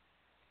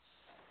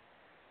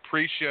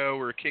pre-show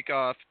or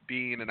kickoff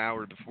being an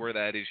hour before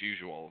that as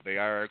usual. They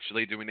are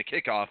actually doing a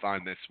kickoff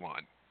on this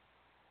one.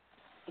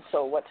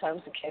 So what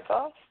time's the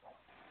kickoff?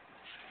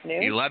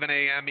 Noon? 11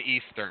 a.m.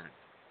 Eastern.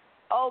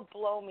 Oh,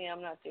 blow me!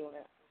 I'm not doing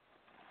it.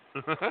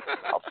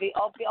 I'll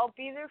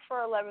be there for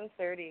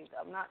 11:30.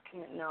 I'm not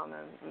committing. No,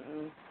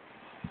 man.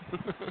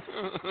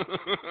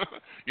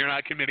 You're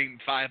not committing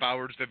 5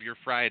 hours of your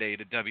Friday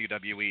to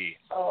WWE.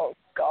 Oh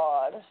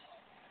God.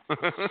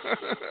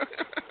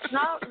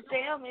 No,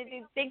 damn! If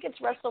you think it's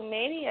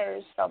WrestleMania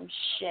or some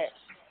shit,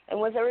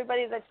 and with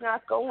everybody that's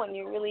not going,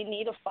 you really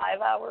need a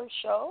 5-hour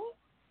show?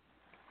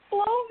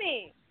 Blow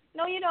me!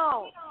 No, you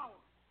don't.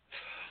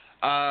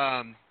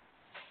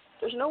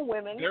 There's no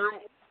women.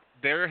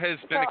 There has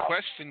been a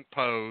question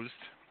posed.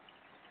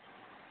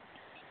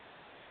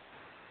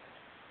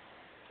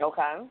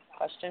 Okay,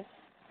 question.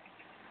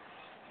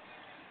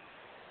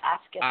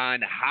 Ask it.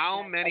 On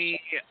how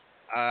many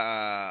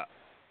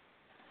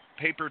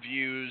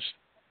pay-per-views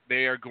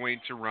they are going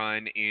to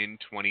run in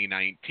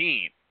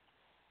 2019.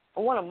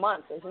 One a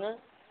month, isn't it?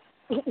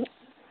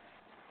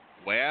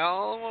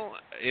 Well,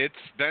 it's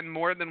been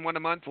more than one a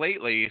month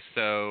lately,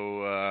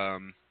 so...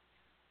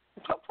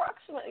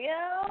 Approximately,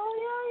 yeah,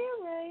 you're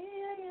right,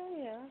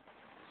 yeah.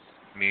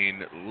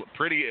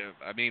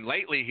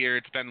 Lately here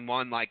it's been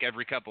one like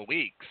every couple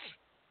weeks.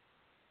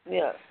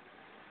 Yeah.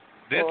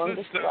 I'm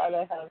just glad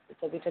I have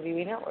the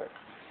WWE Network.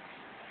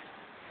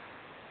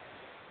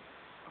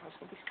 That's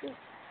gonna be good.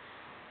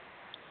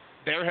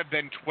 There have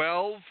been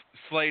 12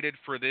 slated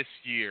for this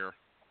year.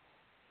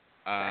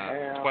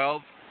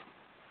 12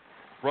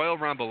 Royal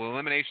Rumble,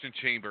 Elimination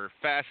Chamber,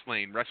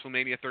 Fastlane,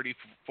 WrestleMania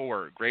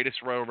 34,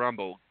 Greatest Royal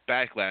Rumble,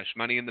 Backlash,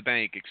 Money in the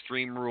Bank,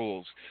 Extreme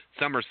Rules,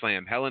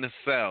 SummerSlam, Hell in a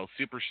Cell,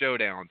 Super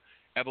Showdown,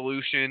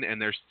 Evolution,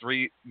 and there's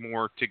 3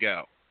 more to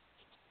go.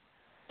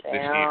 Damn.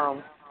 This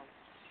year.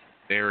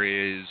 There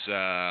is,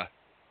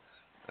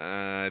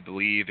 I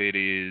believe it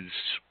is,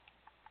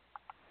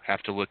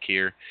 have to look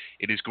here.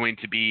 It is going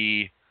to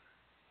be,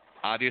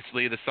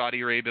 obviously, the Saudi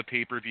Arabia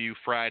pay-per-view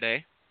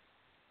Friday,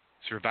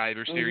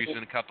 Survivor Series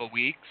in a couple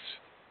weeks.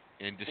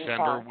 In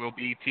December will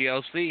be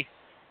TLC.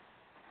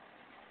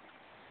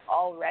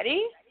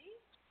 Already?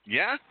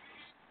 Yeah.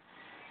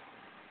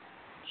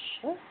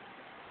 Sure.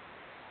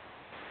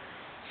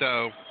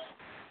 So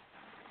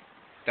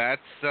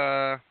that's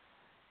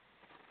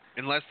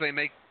unless they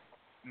make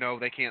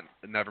they can't.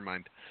 Never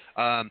mind.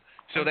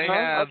 So they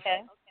have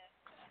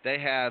they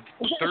have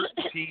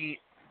 13,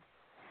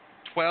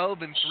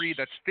 12 and 3.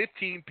 That's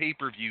 15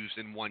 pay-per-views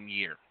in 1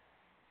 year.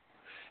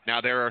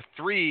 Now there are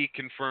 3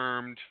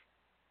 confirmed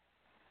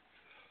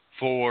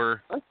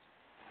for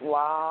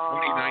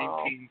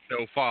 2019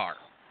 so far.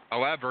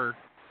 However,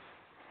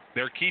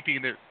 they're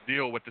keeping their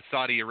deal with the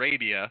Saudi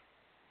Arabia,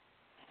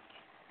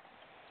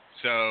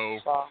 so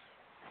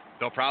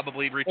they'll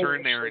probably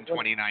return there in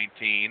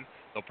 2019.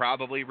 They'll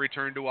probably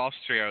return to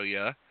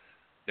Australia.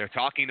 They're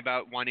talking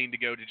about wanting to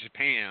go to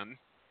Japan.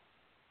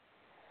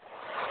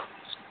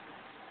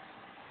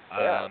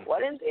 Yeah,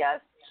 why didn't they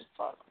ask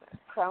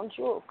Crown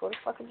Jewel? Go to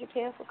fucking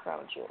Japan for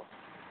Crown Jewel.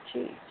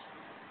 Jeez.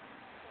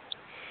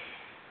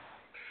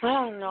 I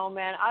don't know,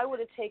 man. I would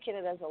have taken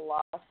it as a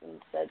loss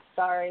and said,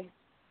 sorry,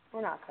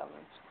 we're not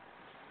coming.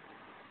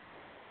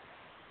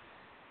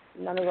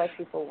 None of our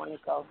people want to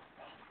go.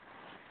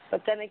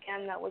 But then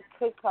again, that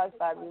could cause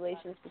bad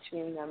relations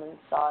between them and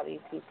Saudi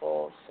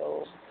people,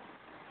 so...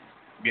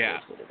 Yeah.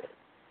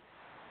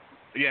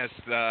 Yes,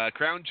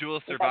 Crown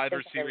Jewel,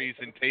 Survivor Series,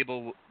 and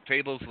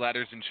Tables,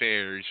 Ladders, and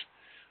Chairs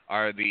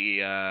are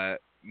the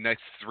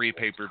next 3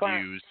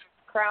 pay-per-views.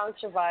 Crown,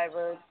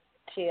 Survivor,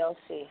 TLC.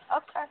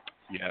 Okay.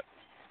 Yep.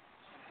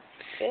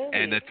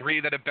 And the 3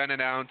 that have been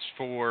announced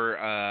for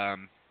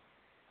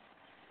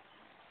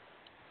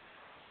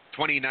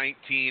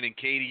 2019, and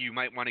Katie, you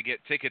might want to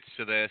get tickets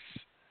to this.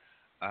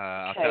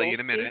 I'll tell you in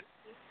a minute.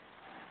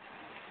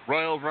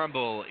 Royal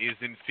Rumble is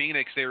in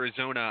Phoenix,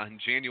 Arizona on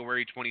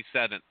January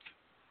 27th.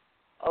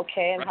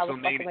 Okay, and how the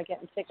fuck am I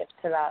getting tickets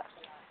to that?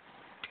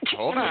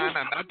 Hold on,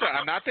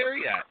 I'm not there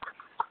yet.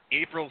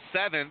 April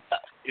 7th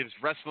is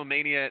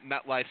WrestleMania at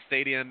MetLife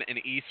Stadium in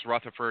East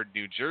Rutherford,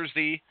 New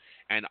Jersey,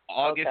 and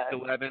August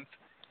 11th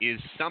is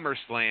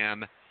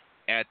SummerSlam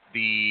at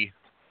the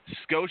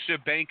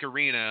Scotiabank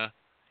Arena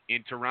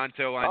in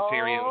Toronto,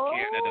 Ontario,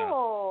 Canada.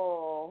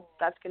 Oh,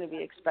 that's going to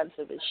be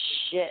expensive as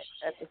shit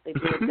if they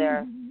do it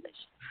there.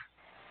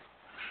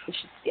 They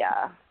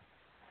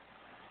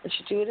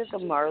should do it at the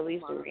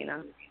Marley's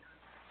Arena.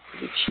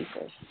 It'd be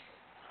cheaper.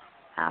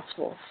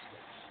 Assholes.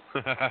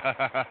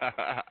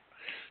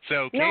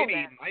 So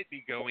Katie might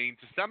be going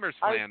to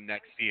SummerSlam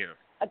next year.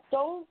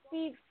 Don't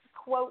be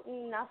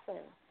quoting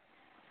nothing.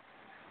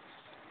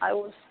 I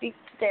will speak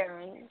to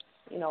Darren,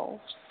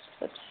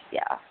 but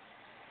yeah.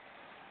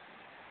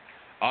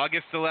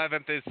 August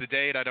 11th is the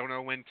date. I don't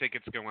know when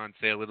tickets go on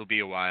sale. It'll be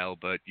a while,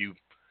 but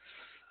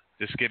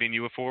just giving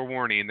you a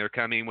forewarning. They're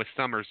coming with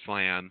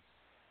SummerSlam.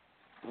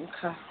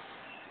 Okay.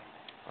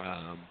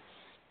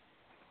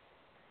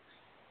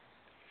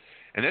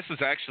 And this is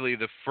actually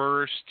the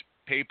first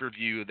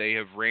pay-per-view they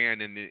have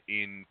ran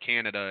in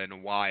Canada in a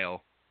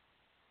while,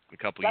 a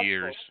couple of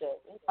years.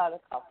 Bullshit. We've had a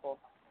couple.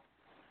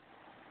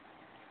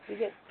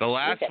 The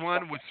last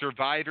one was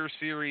Survivor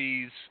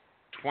Series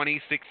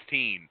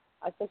 2016.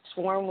 I could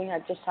sworn we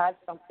had just had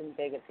something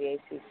big at the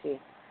ACC.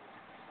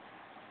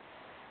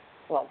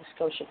 Well, the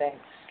Scotiabank.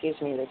 Excuse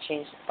me, they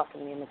changed the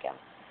fucking name again.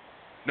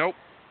 Nope.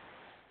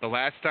 The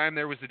last time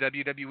there was a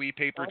WWE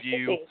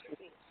pay-per-view.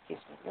 Excuse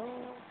me.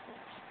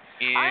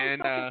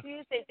 And, I'm so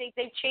confused.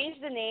 They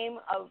changed the name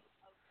of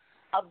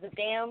the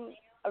damn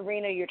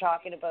arena you're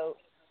talking about,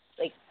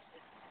 like,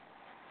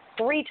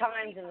 3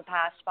 times in the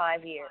past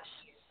 5 years.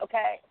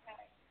 Okay?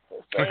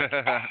 It's like,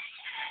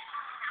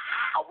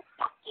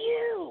 fuck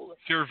you!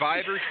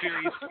 Survivor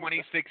Series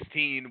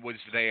 2016 was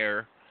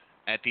there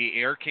at the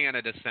Air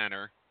Canada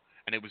Center,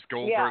 and it was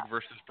Goldberg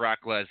versus Brock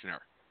Lesnar.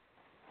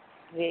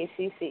 The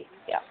ACC,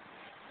 yeah.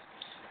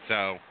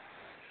 So,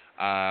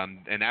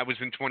 and that was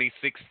in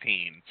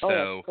 2016.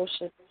 So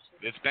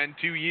it's been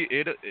 2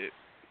 years,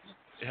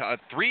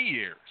 3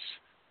 years.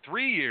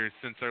 3 years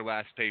since our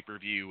last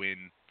pay-per-view,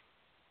 and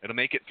it'll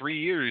make it 3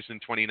 years in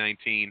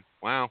 2019.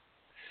 Wow.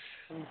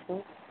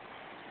 Mm-hmm.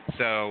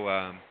 So,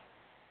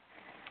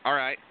 all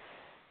right.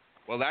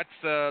 Well,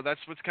 that's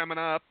what's coming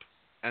up,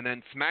 and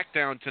then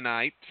SmackDown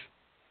tonight.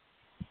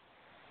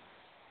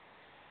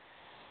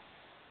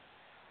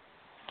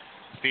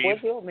 Steve.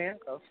 Where'd the old man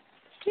go?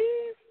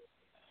 Steve.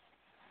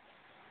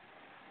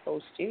 Oh,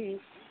 Steve.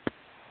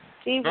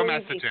 Steve, go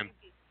message him.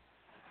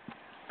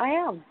 I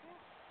am.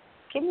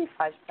 Give me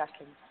 5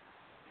 seconds.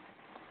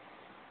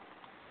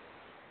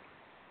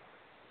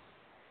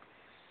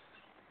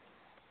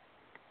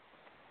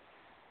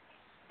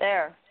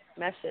 There.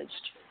 Messaged.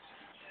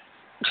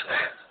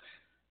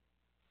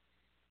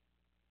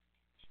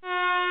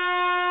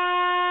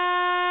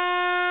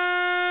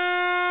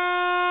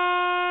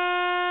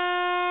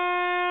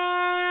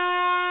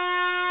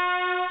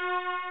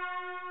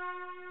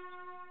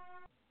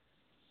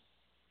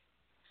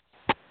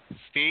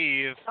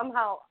 Steve.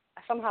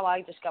 Somehow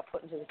I just got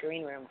put into the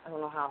green room. I don't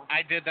know how.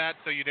 I did that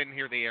so you didn't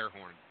hear the air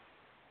horn.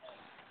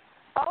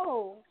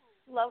 Oh,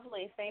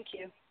 lovely. Thank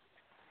you.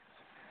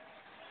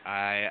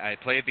 I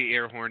played the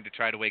air horn to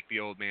try to wake the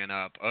old man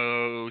up.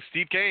 Oh,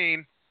 Steve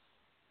Kane.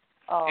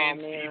 Oh,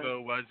 and man.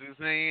 Steve-O was his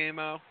name.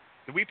 Oh.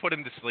 Did we put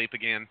him to sleep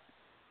again?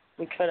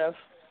 We could have.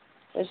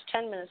 There's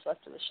 10 minutes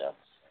left of the show.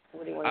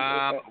 What do you want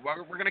to do?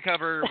 Well, we're gonna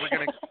cover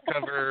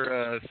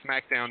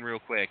SmackDown real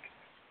quick.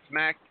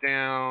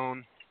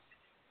 SmackDown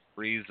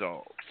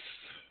results.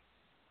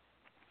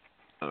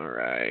 All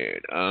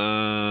right.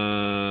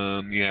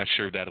 Yeah,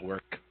 sure, that'll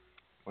work.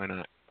 Why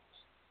not?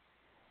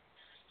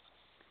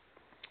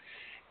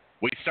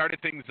 We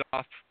started things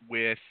off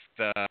with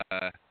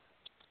an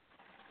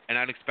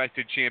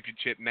unexpected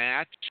championship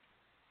match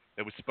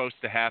that was supposed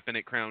to happen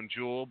at Crown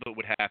Jewel, but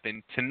would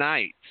happen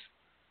tonight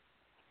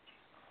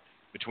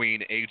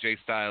between AJ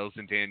Styles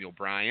and Daniel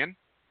Bryan.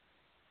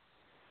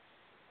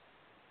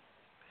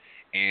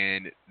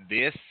 And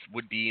this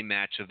would be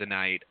match of the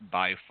night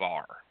by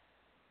far.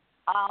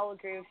 I'll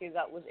agree with you.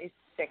 That was a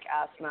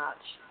sick-ass match.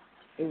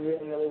 It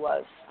really, really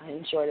was. I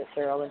enjoyed it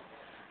thoroughly.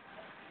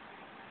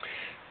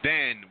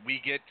 Then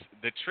we get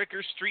the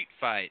Tricker Street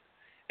fight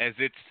as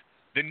it's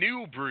the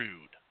New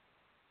Brood.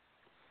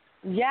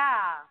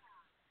 Yeah.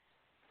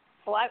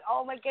 Well,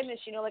 oh my goodness!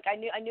 I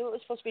knew it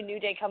was supposed to be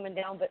New Day coming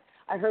down, but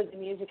I heard the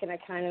music and I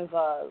kind of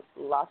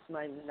lost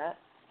my nut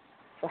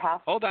for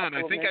half. Hold on,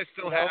 I think I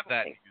still have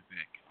that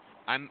music.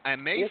 I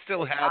may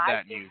still have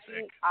that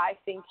music. I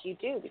think you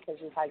do because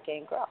we've had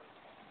Gangrel.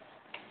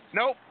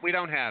 Nope, we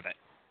don't have it.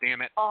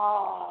 Damn it.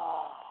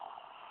 Oh.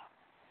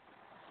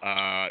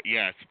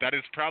 Yes, that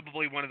is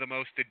probably one of the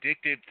most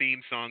addictive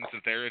theme songs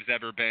that there has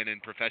ever been in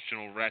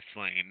professional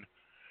wrestling.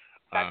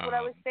 That's what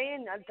I was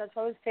saying. That's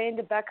what I was saying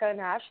to Becca and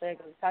Ashley.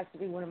 This has to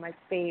be one of my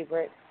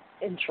favorite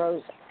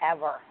intros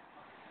ever.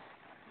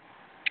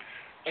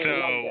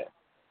 So,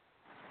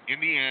 In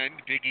the end,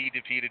 Big E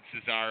defeated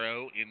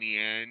Cesaro. In the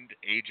end,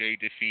 AJ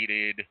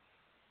defeated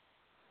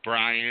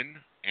Bryan.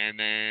 And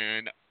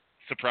then,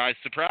 surprise,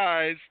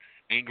 surprise,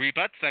 Angry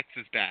Buttsex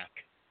is back.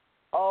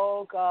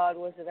 Oh, God,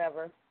 was it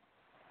ever.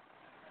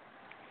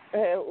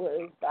 It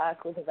was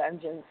back with a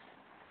vengeance.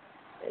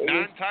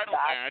 Non-title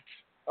match.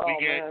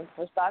 It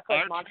was back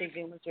like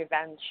Montezuma's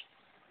Revenge.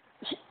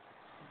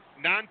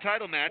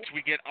 Non-title match,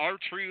 we get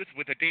R-Truth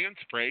with a dance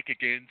break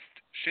against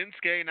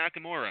Shinsuke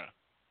Nakamura.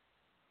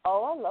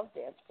 Oh, I love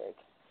dance break.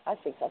 I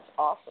think that's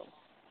awesome.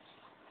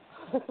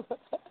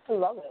 I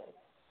love it.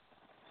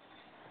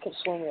 I could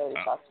swear we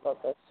already talked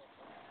about this.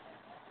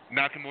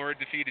 Nakamura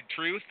defeated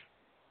Truth.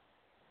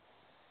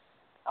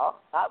 Oh,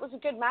 that was a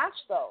good match,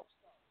 though.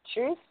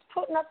 Truth's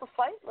putting up a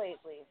fight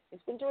lately.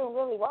 He's been doing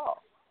really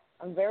well.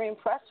 I'm very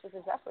impressed with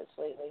his efforts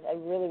lately. I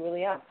really,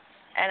 really am.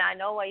 And I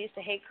know I used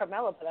to hate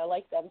Carmella, but I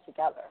like them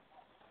together.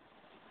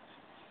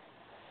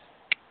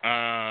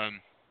 I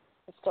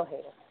still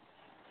hate her.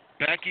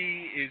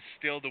 Becky is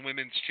still the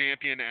women's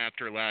champion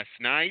after last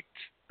night,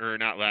 or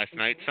not last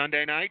night,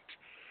 Sunday night.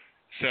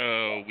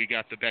 So we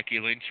got the Becky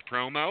Lynch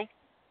promo.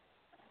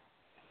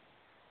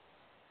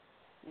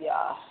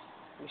 Yeah,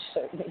 we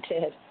certainly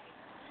did.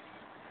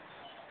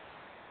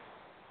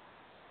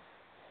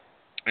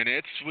 And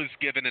it was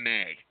given an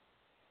A.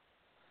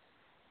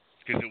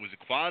 Because it was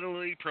a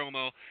quality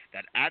promo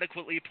that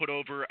adequately put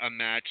over a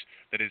match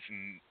that is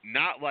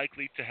not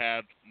likely to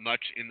have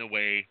much in the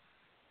way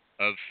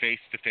of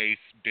face-to-face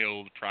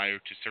build prior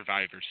to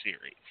Survivor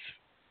Series.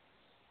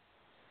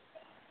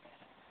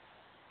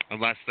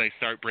 Unless they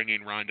start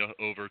bringing Ronda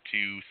over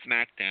to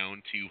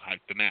SmackDown to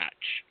hype the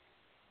match.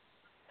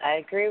 I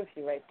agree with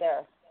you right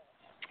there.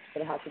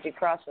 Gonna have to do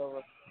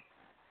crossover.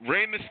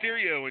 Rey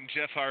Mysterio and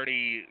Jeff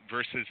Hardy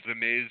versus The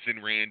Miz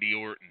and Randy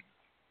Orton.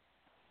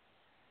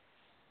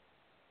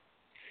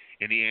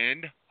 In the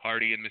end,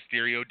 Hardy and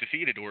Mysterio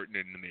defeated Orton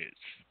and The Miz.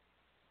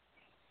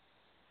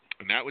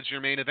 And that was your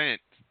main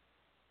event.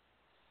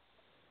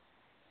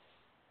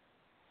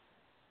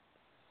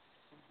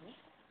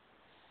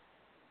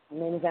 The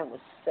main event was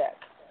sick.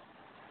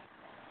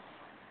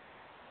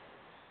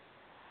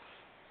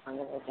 I'm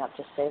going to have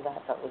to say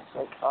that. That was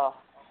like, oh.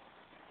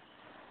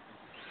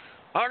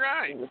 All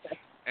right.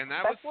 And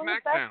that was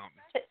SmackDown.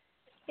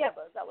 Yeah,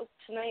 but that was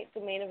tonight,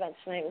 the main event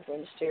tonight with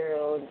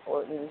Mysterio and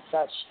Orton and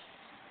such.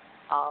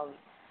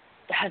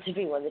 It had to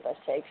be one of the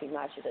best tag team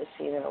matches I've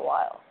seen in a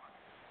while.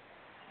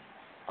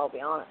 I'll be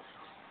honest.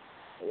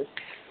 It was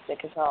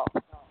sick as hell.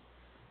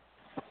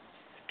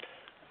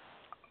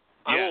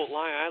 I won't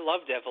lie, I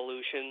loved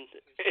Evolution.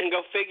 And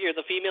go figure,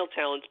 the female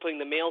talent's putting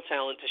the male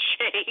talent to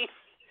shame.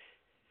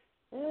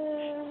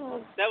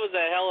 That was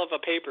a hell of a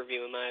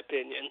pay-per-view, in my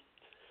opinion.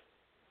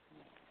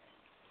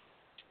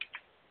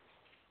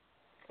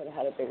 Could have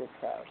had a bigger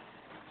crowd.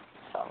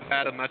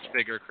 Had a much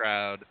bigger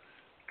crowd.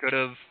 Could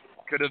have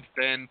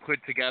been put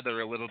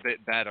together a little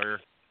bit better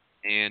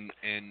and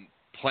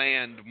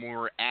planned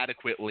more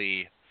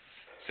adequately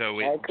so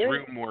it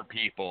drew more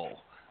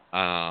people.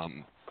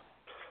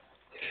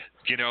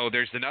 You know,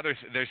 there's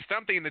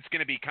something that's going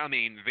to be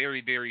coming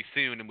very, very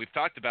soon, and we've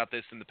talked about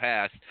this in the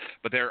past,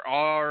 but there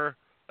are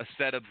a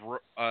set of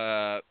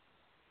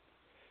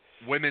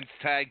women's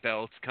tag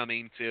belts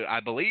coming to, I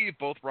believe,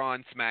 both Raw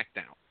and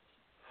SmackDown.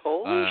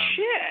 Holy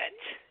shit!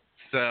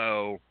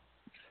 So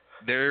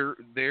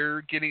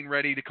they're getting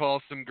ready to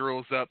call some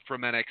girls up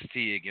from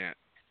NXT again.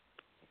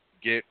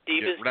 Get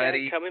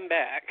ready. Tag coming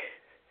back.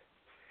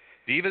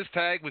 Divas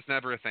tag was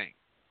never a thing.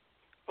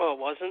 Oh, it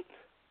wasn't?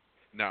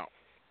 No.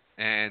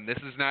 And this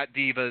is not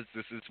Divas.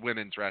 This is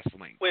women's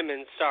wrestling.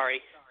 Women's,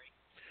 sorry.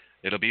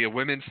 It'll be a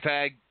women's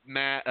tag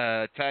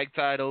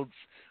titles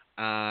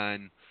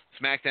on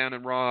SmackDown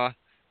and Raw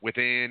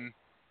within.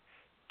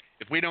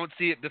 If we don't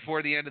see it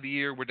before the end of the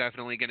year, we're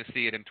definitely going to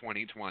see it in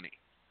 2020.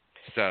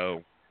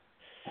 So,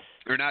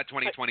 or not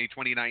 2020,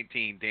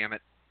 2019. Damn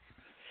it.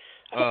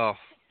 Oh.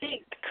 I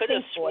could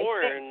have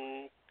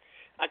sworn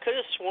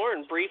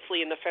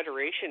briefly in the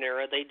Federation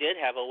era they did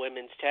have a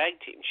women's tag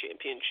team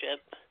championship.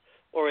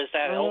 Or is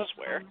that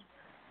elsewhere?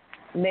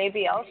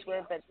 Maybe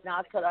elsewhere, but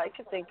not that I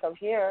could think of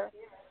here.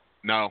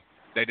 No,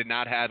 they did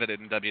not have it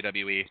in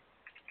WWE.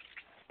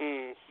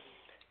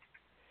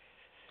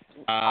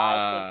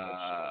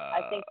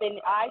 I think they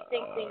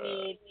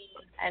need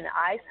an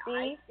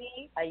IC,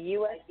 a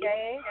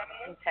USA,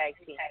 and tag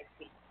team.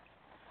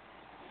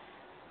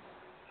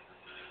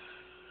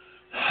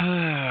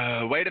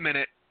 Wait a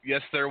minute.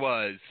 Yes, there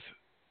was.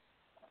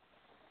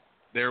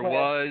 There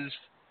was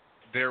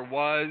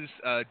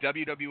a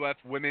WWF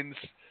Women's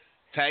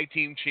Tag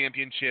Team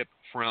Championship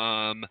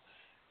from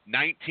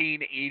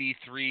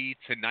 1983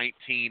 to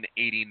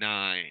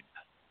 1989.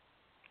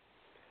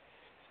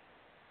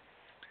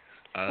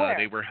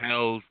 They were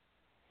held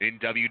in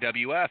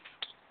WWF.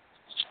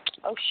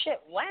 Oh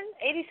shit! When?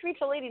 83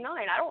 till 89?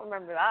 I don't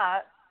remember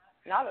that.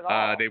 Not at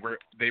all.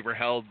 They were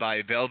held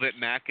by Velvet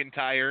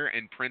McIntyre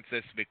and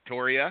Princess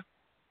Victoria.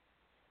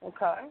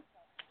 Okay.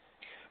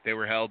 They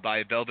were held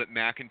by Velvet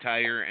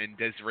McIntyre and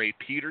Desiree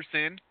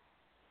Peterson.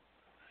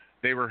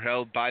 They were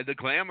held by the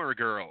Glamour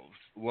Girls,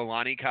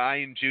 Leilani Kai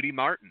and Judy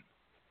Martin.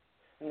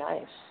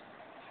 Nice.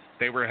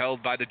 They were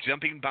held by the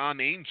Jumping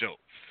Bomb Angels.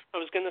 I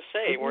was going to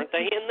say, weren't they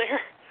in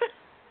there?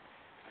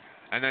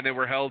 And then they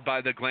were held by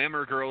the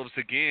Glamour Girls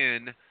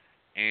again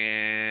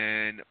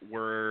and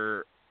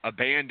were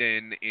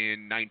abandoned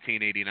in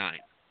 1989.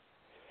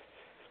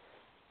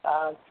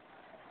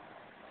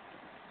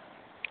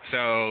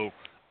 So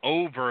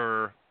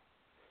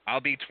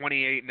I'll be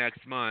 28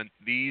 next month.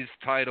 These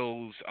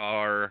titles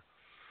are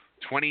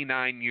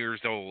 29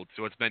 years old.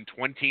 So it's been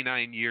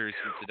 29 years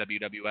since the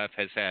WWF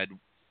has had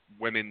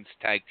women's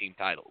tag team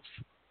titles.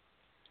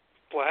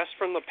 Blast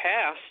from the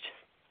past.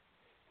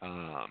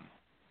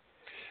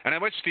 And I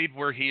wish Steve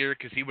were here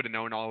because he would have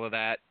known all of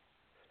that.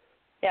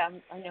 Yeah,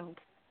 I know.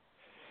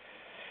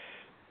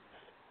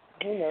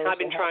 I've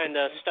been trying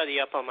to study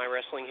up on my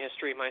wrestling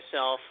history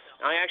myself.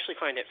 I actually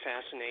find it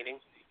fascinating.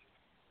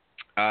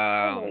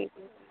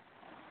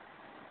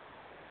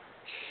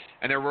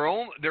 And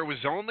there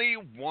was only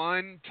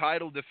one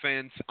title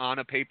defense on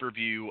a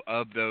pay-per-view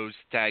of those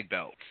tag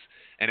belts,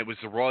 and it was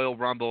the Royal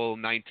Rumble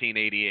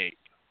 1988.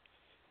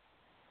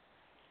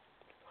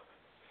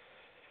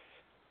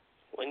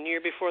 1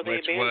 year before they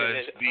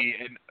abandoned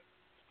it.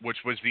 Which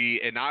was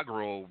the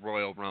inaugural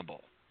Royal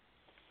Rumble.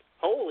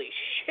 Holy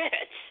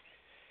shit.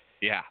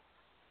 Yeah.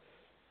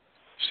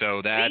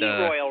 So that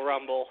the Royal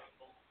Rumble.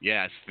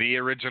 Yes, the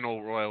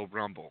original Royal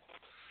Rumble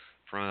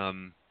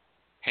from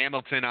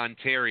Hamilton,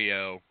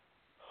 Ontario,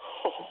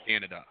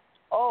 Canada.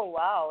 Oh,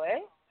 wow, eh?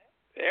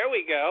 There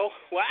we go.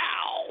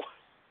 Wow.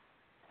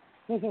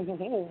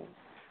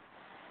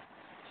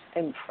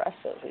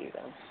 Impressive,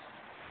 even.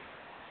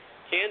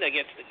 Canada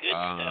gets the good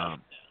stuff.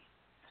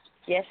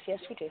 Yes,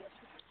 we do.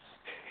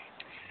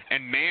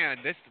 And man,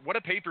 what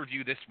a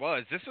pay-per-view this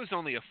was. This was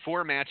only a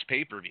 4-match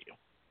pay-per-view.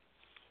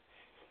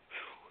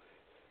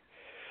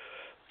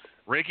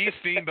 Ricky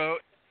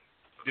Steamboat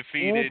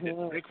defeated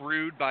Rick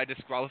Rude by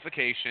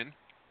disqualification.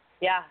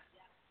 Yeah.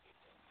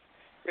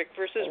 Rick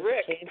versus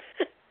Rick.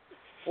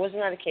 Wasn't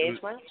that a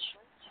cage match?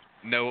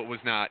 No, it was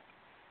not.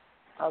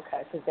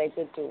 Okay, because they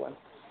did do one.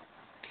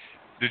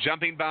 The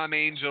Jumping Bomb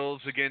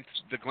Angels against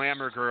the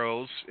Glamour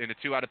Girls in a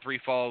 2 out of 3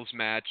 falls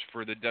match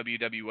for the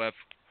WWF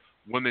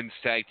Women's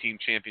Tag Team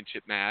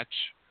Championship match.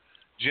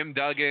 Jim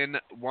Duggan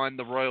won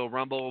the Royal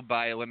Rumble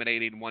by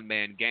eliminating One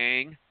Man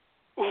Gang.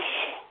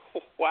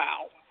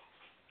 Wow.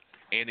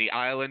 And the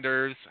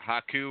Islanders,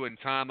 Haku and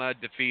Tama,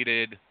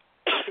 defeated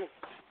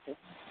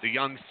the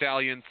Young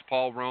Stallions,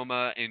 Paul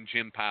Roma and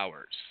Jim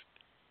Powers.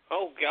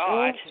 Oh,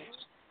 God.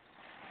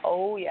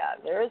 Oh, yeah,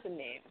 there is a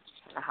name.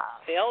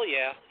 Hell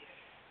yeah.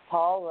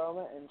 Paul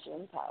Roma and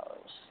Jim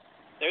Powers.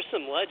 There's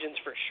some legends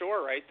for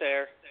sure right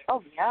there.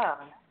 Oh, yeah.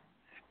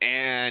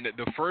 And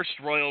the first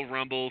Royal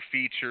Rumble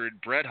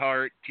featured Bret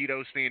Hart,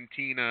 Tito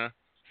Santana,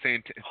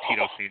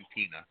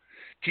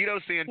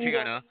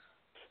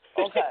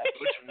 Okay.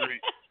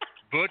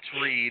 Butch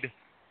Reed,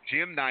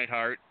 Jim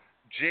Neidhart,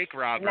 Jake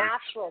Roberts.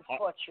 Natural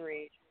Butch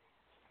Reed.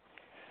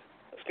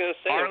 I was going to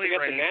say, Harley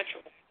forget Race, the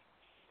natural.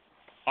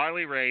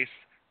 Harley Race,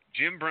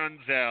 Jim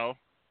Brunzell,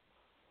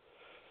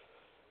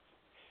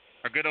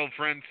 our good old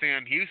friend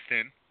Sam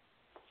Houston.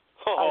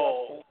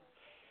 Oh.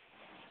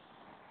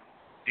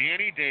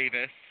 Danny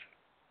Davis.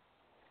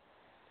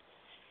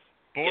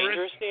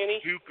 Boris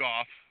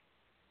Zukov.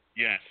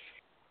 Yes.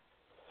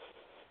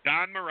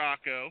 Don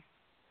Morocco.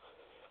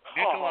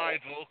 Nikolai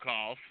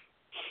Volkov.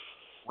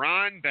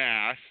 Ron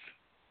Bass.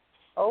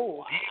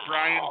 Oh. D.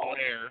 Brian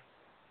Blair.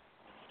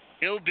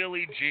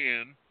 Hillbilly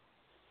Jim.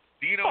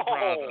 Dino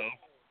Bravo.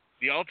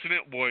 The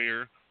Ultimate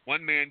Warrior.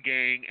 One Man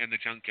Gang, and the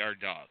Junkyard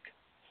Dog.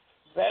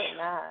 Very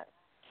nice.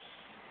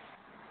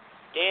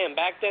 Damn,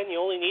 back then you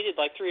only needed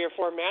like 3 or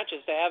 4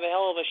 matches to have a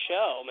hell of a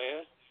show,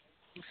 man.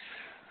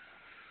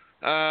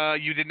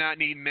 You did not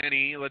need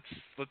many. Let's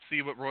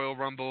see what Royal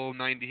Rumble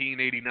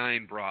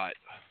 1989 brought.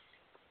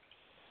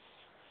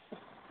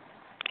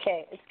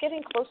 Okay, it's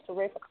getting close to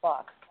race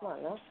o'clock. Come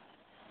on, no?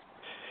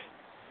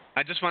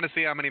 I just want to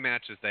see how many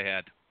matches they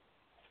had.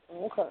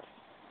 Okay.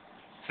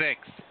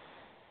 6.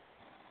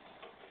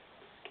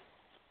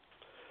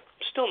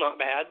 Still not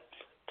bad.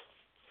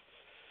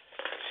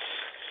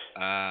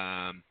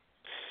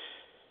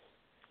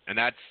 And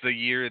that's the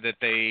year that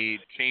they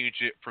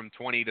changed it from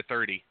 20 to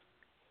 30.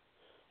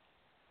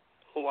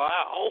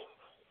 Wow.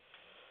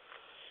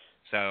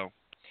 So,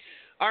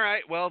 all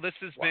right. Well, this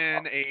has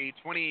been a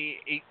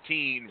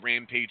 2018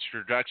 Rampage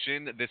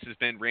production. This has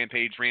been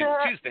Rampage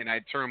Rants-Tuesday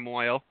Night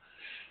Turmoil.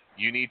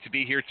 You need to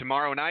be here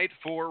tomorrow night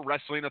for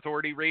Wrestling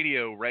Authority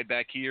Radio, right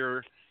back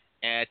here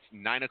at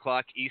 9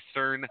 o'clock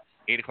Eastern,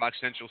 8 o'clock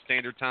Central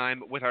Standard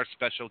Time with our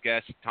special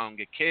guest,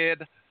 Tonga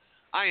Kid.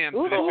 I am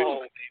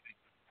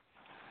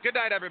Good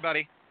night,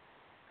 everybody.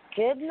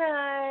 Good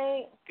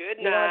night. Good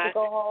You want night. to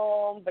go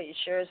home, but you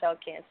sure as hell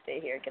can't stay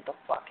here. Get the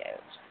fuck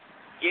out.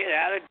 Get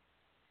out of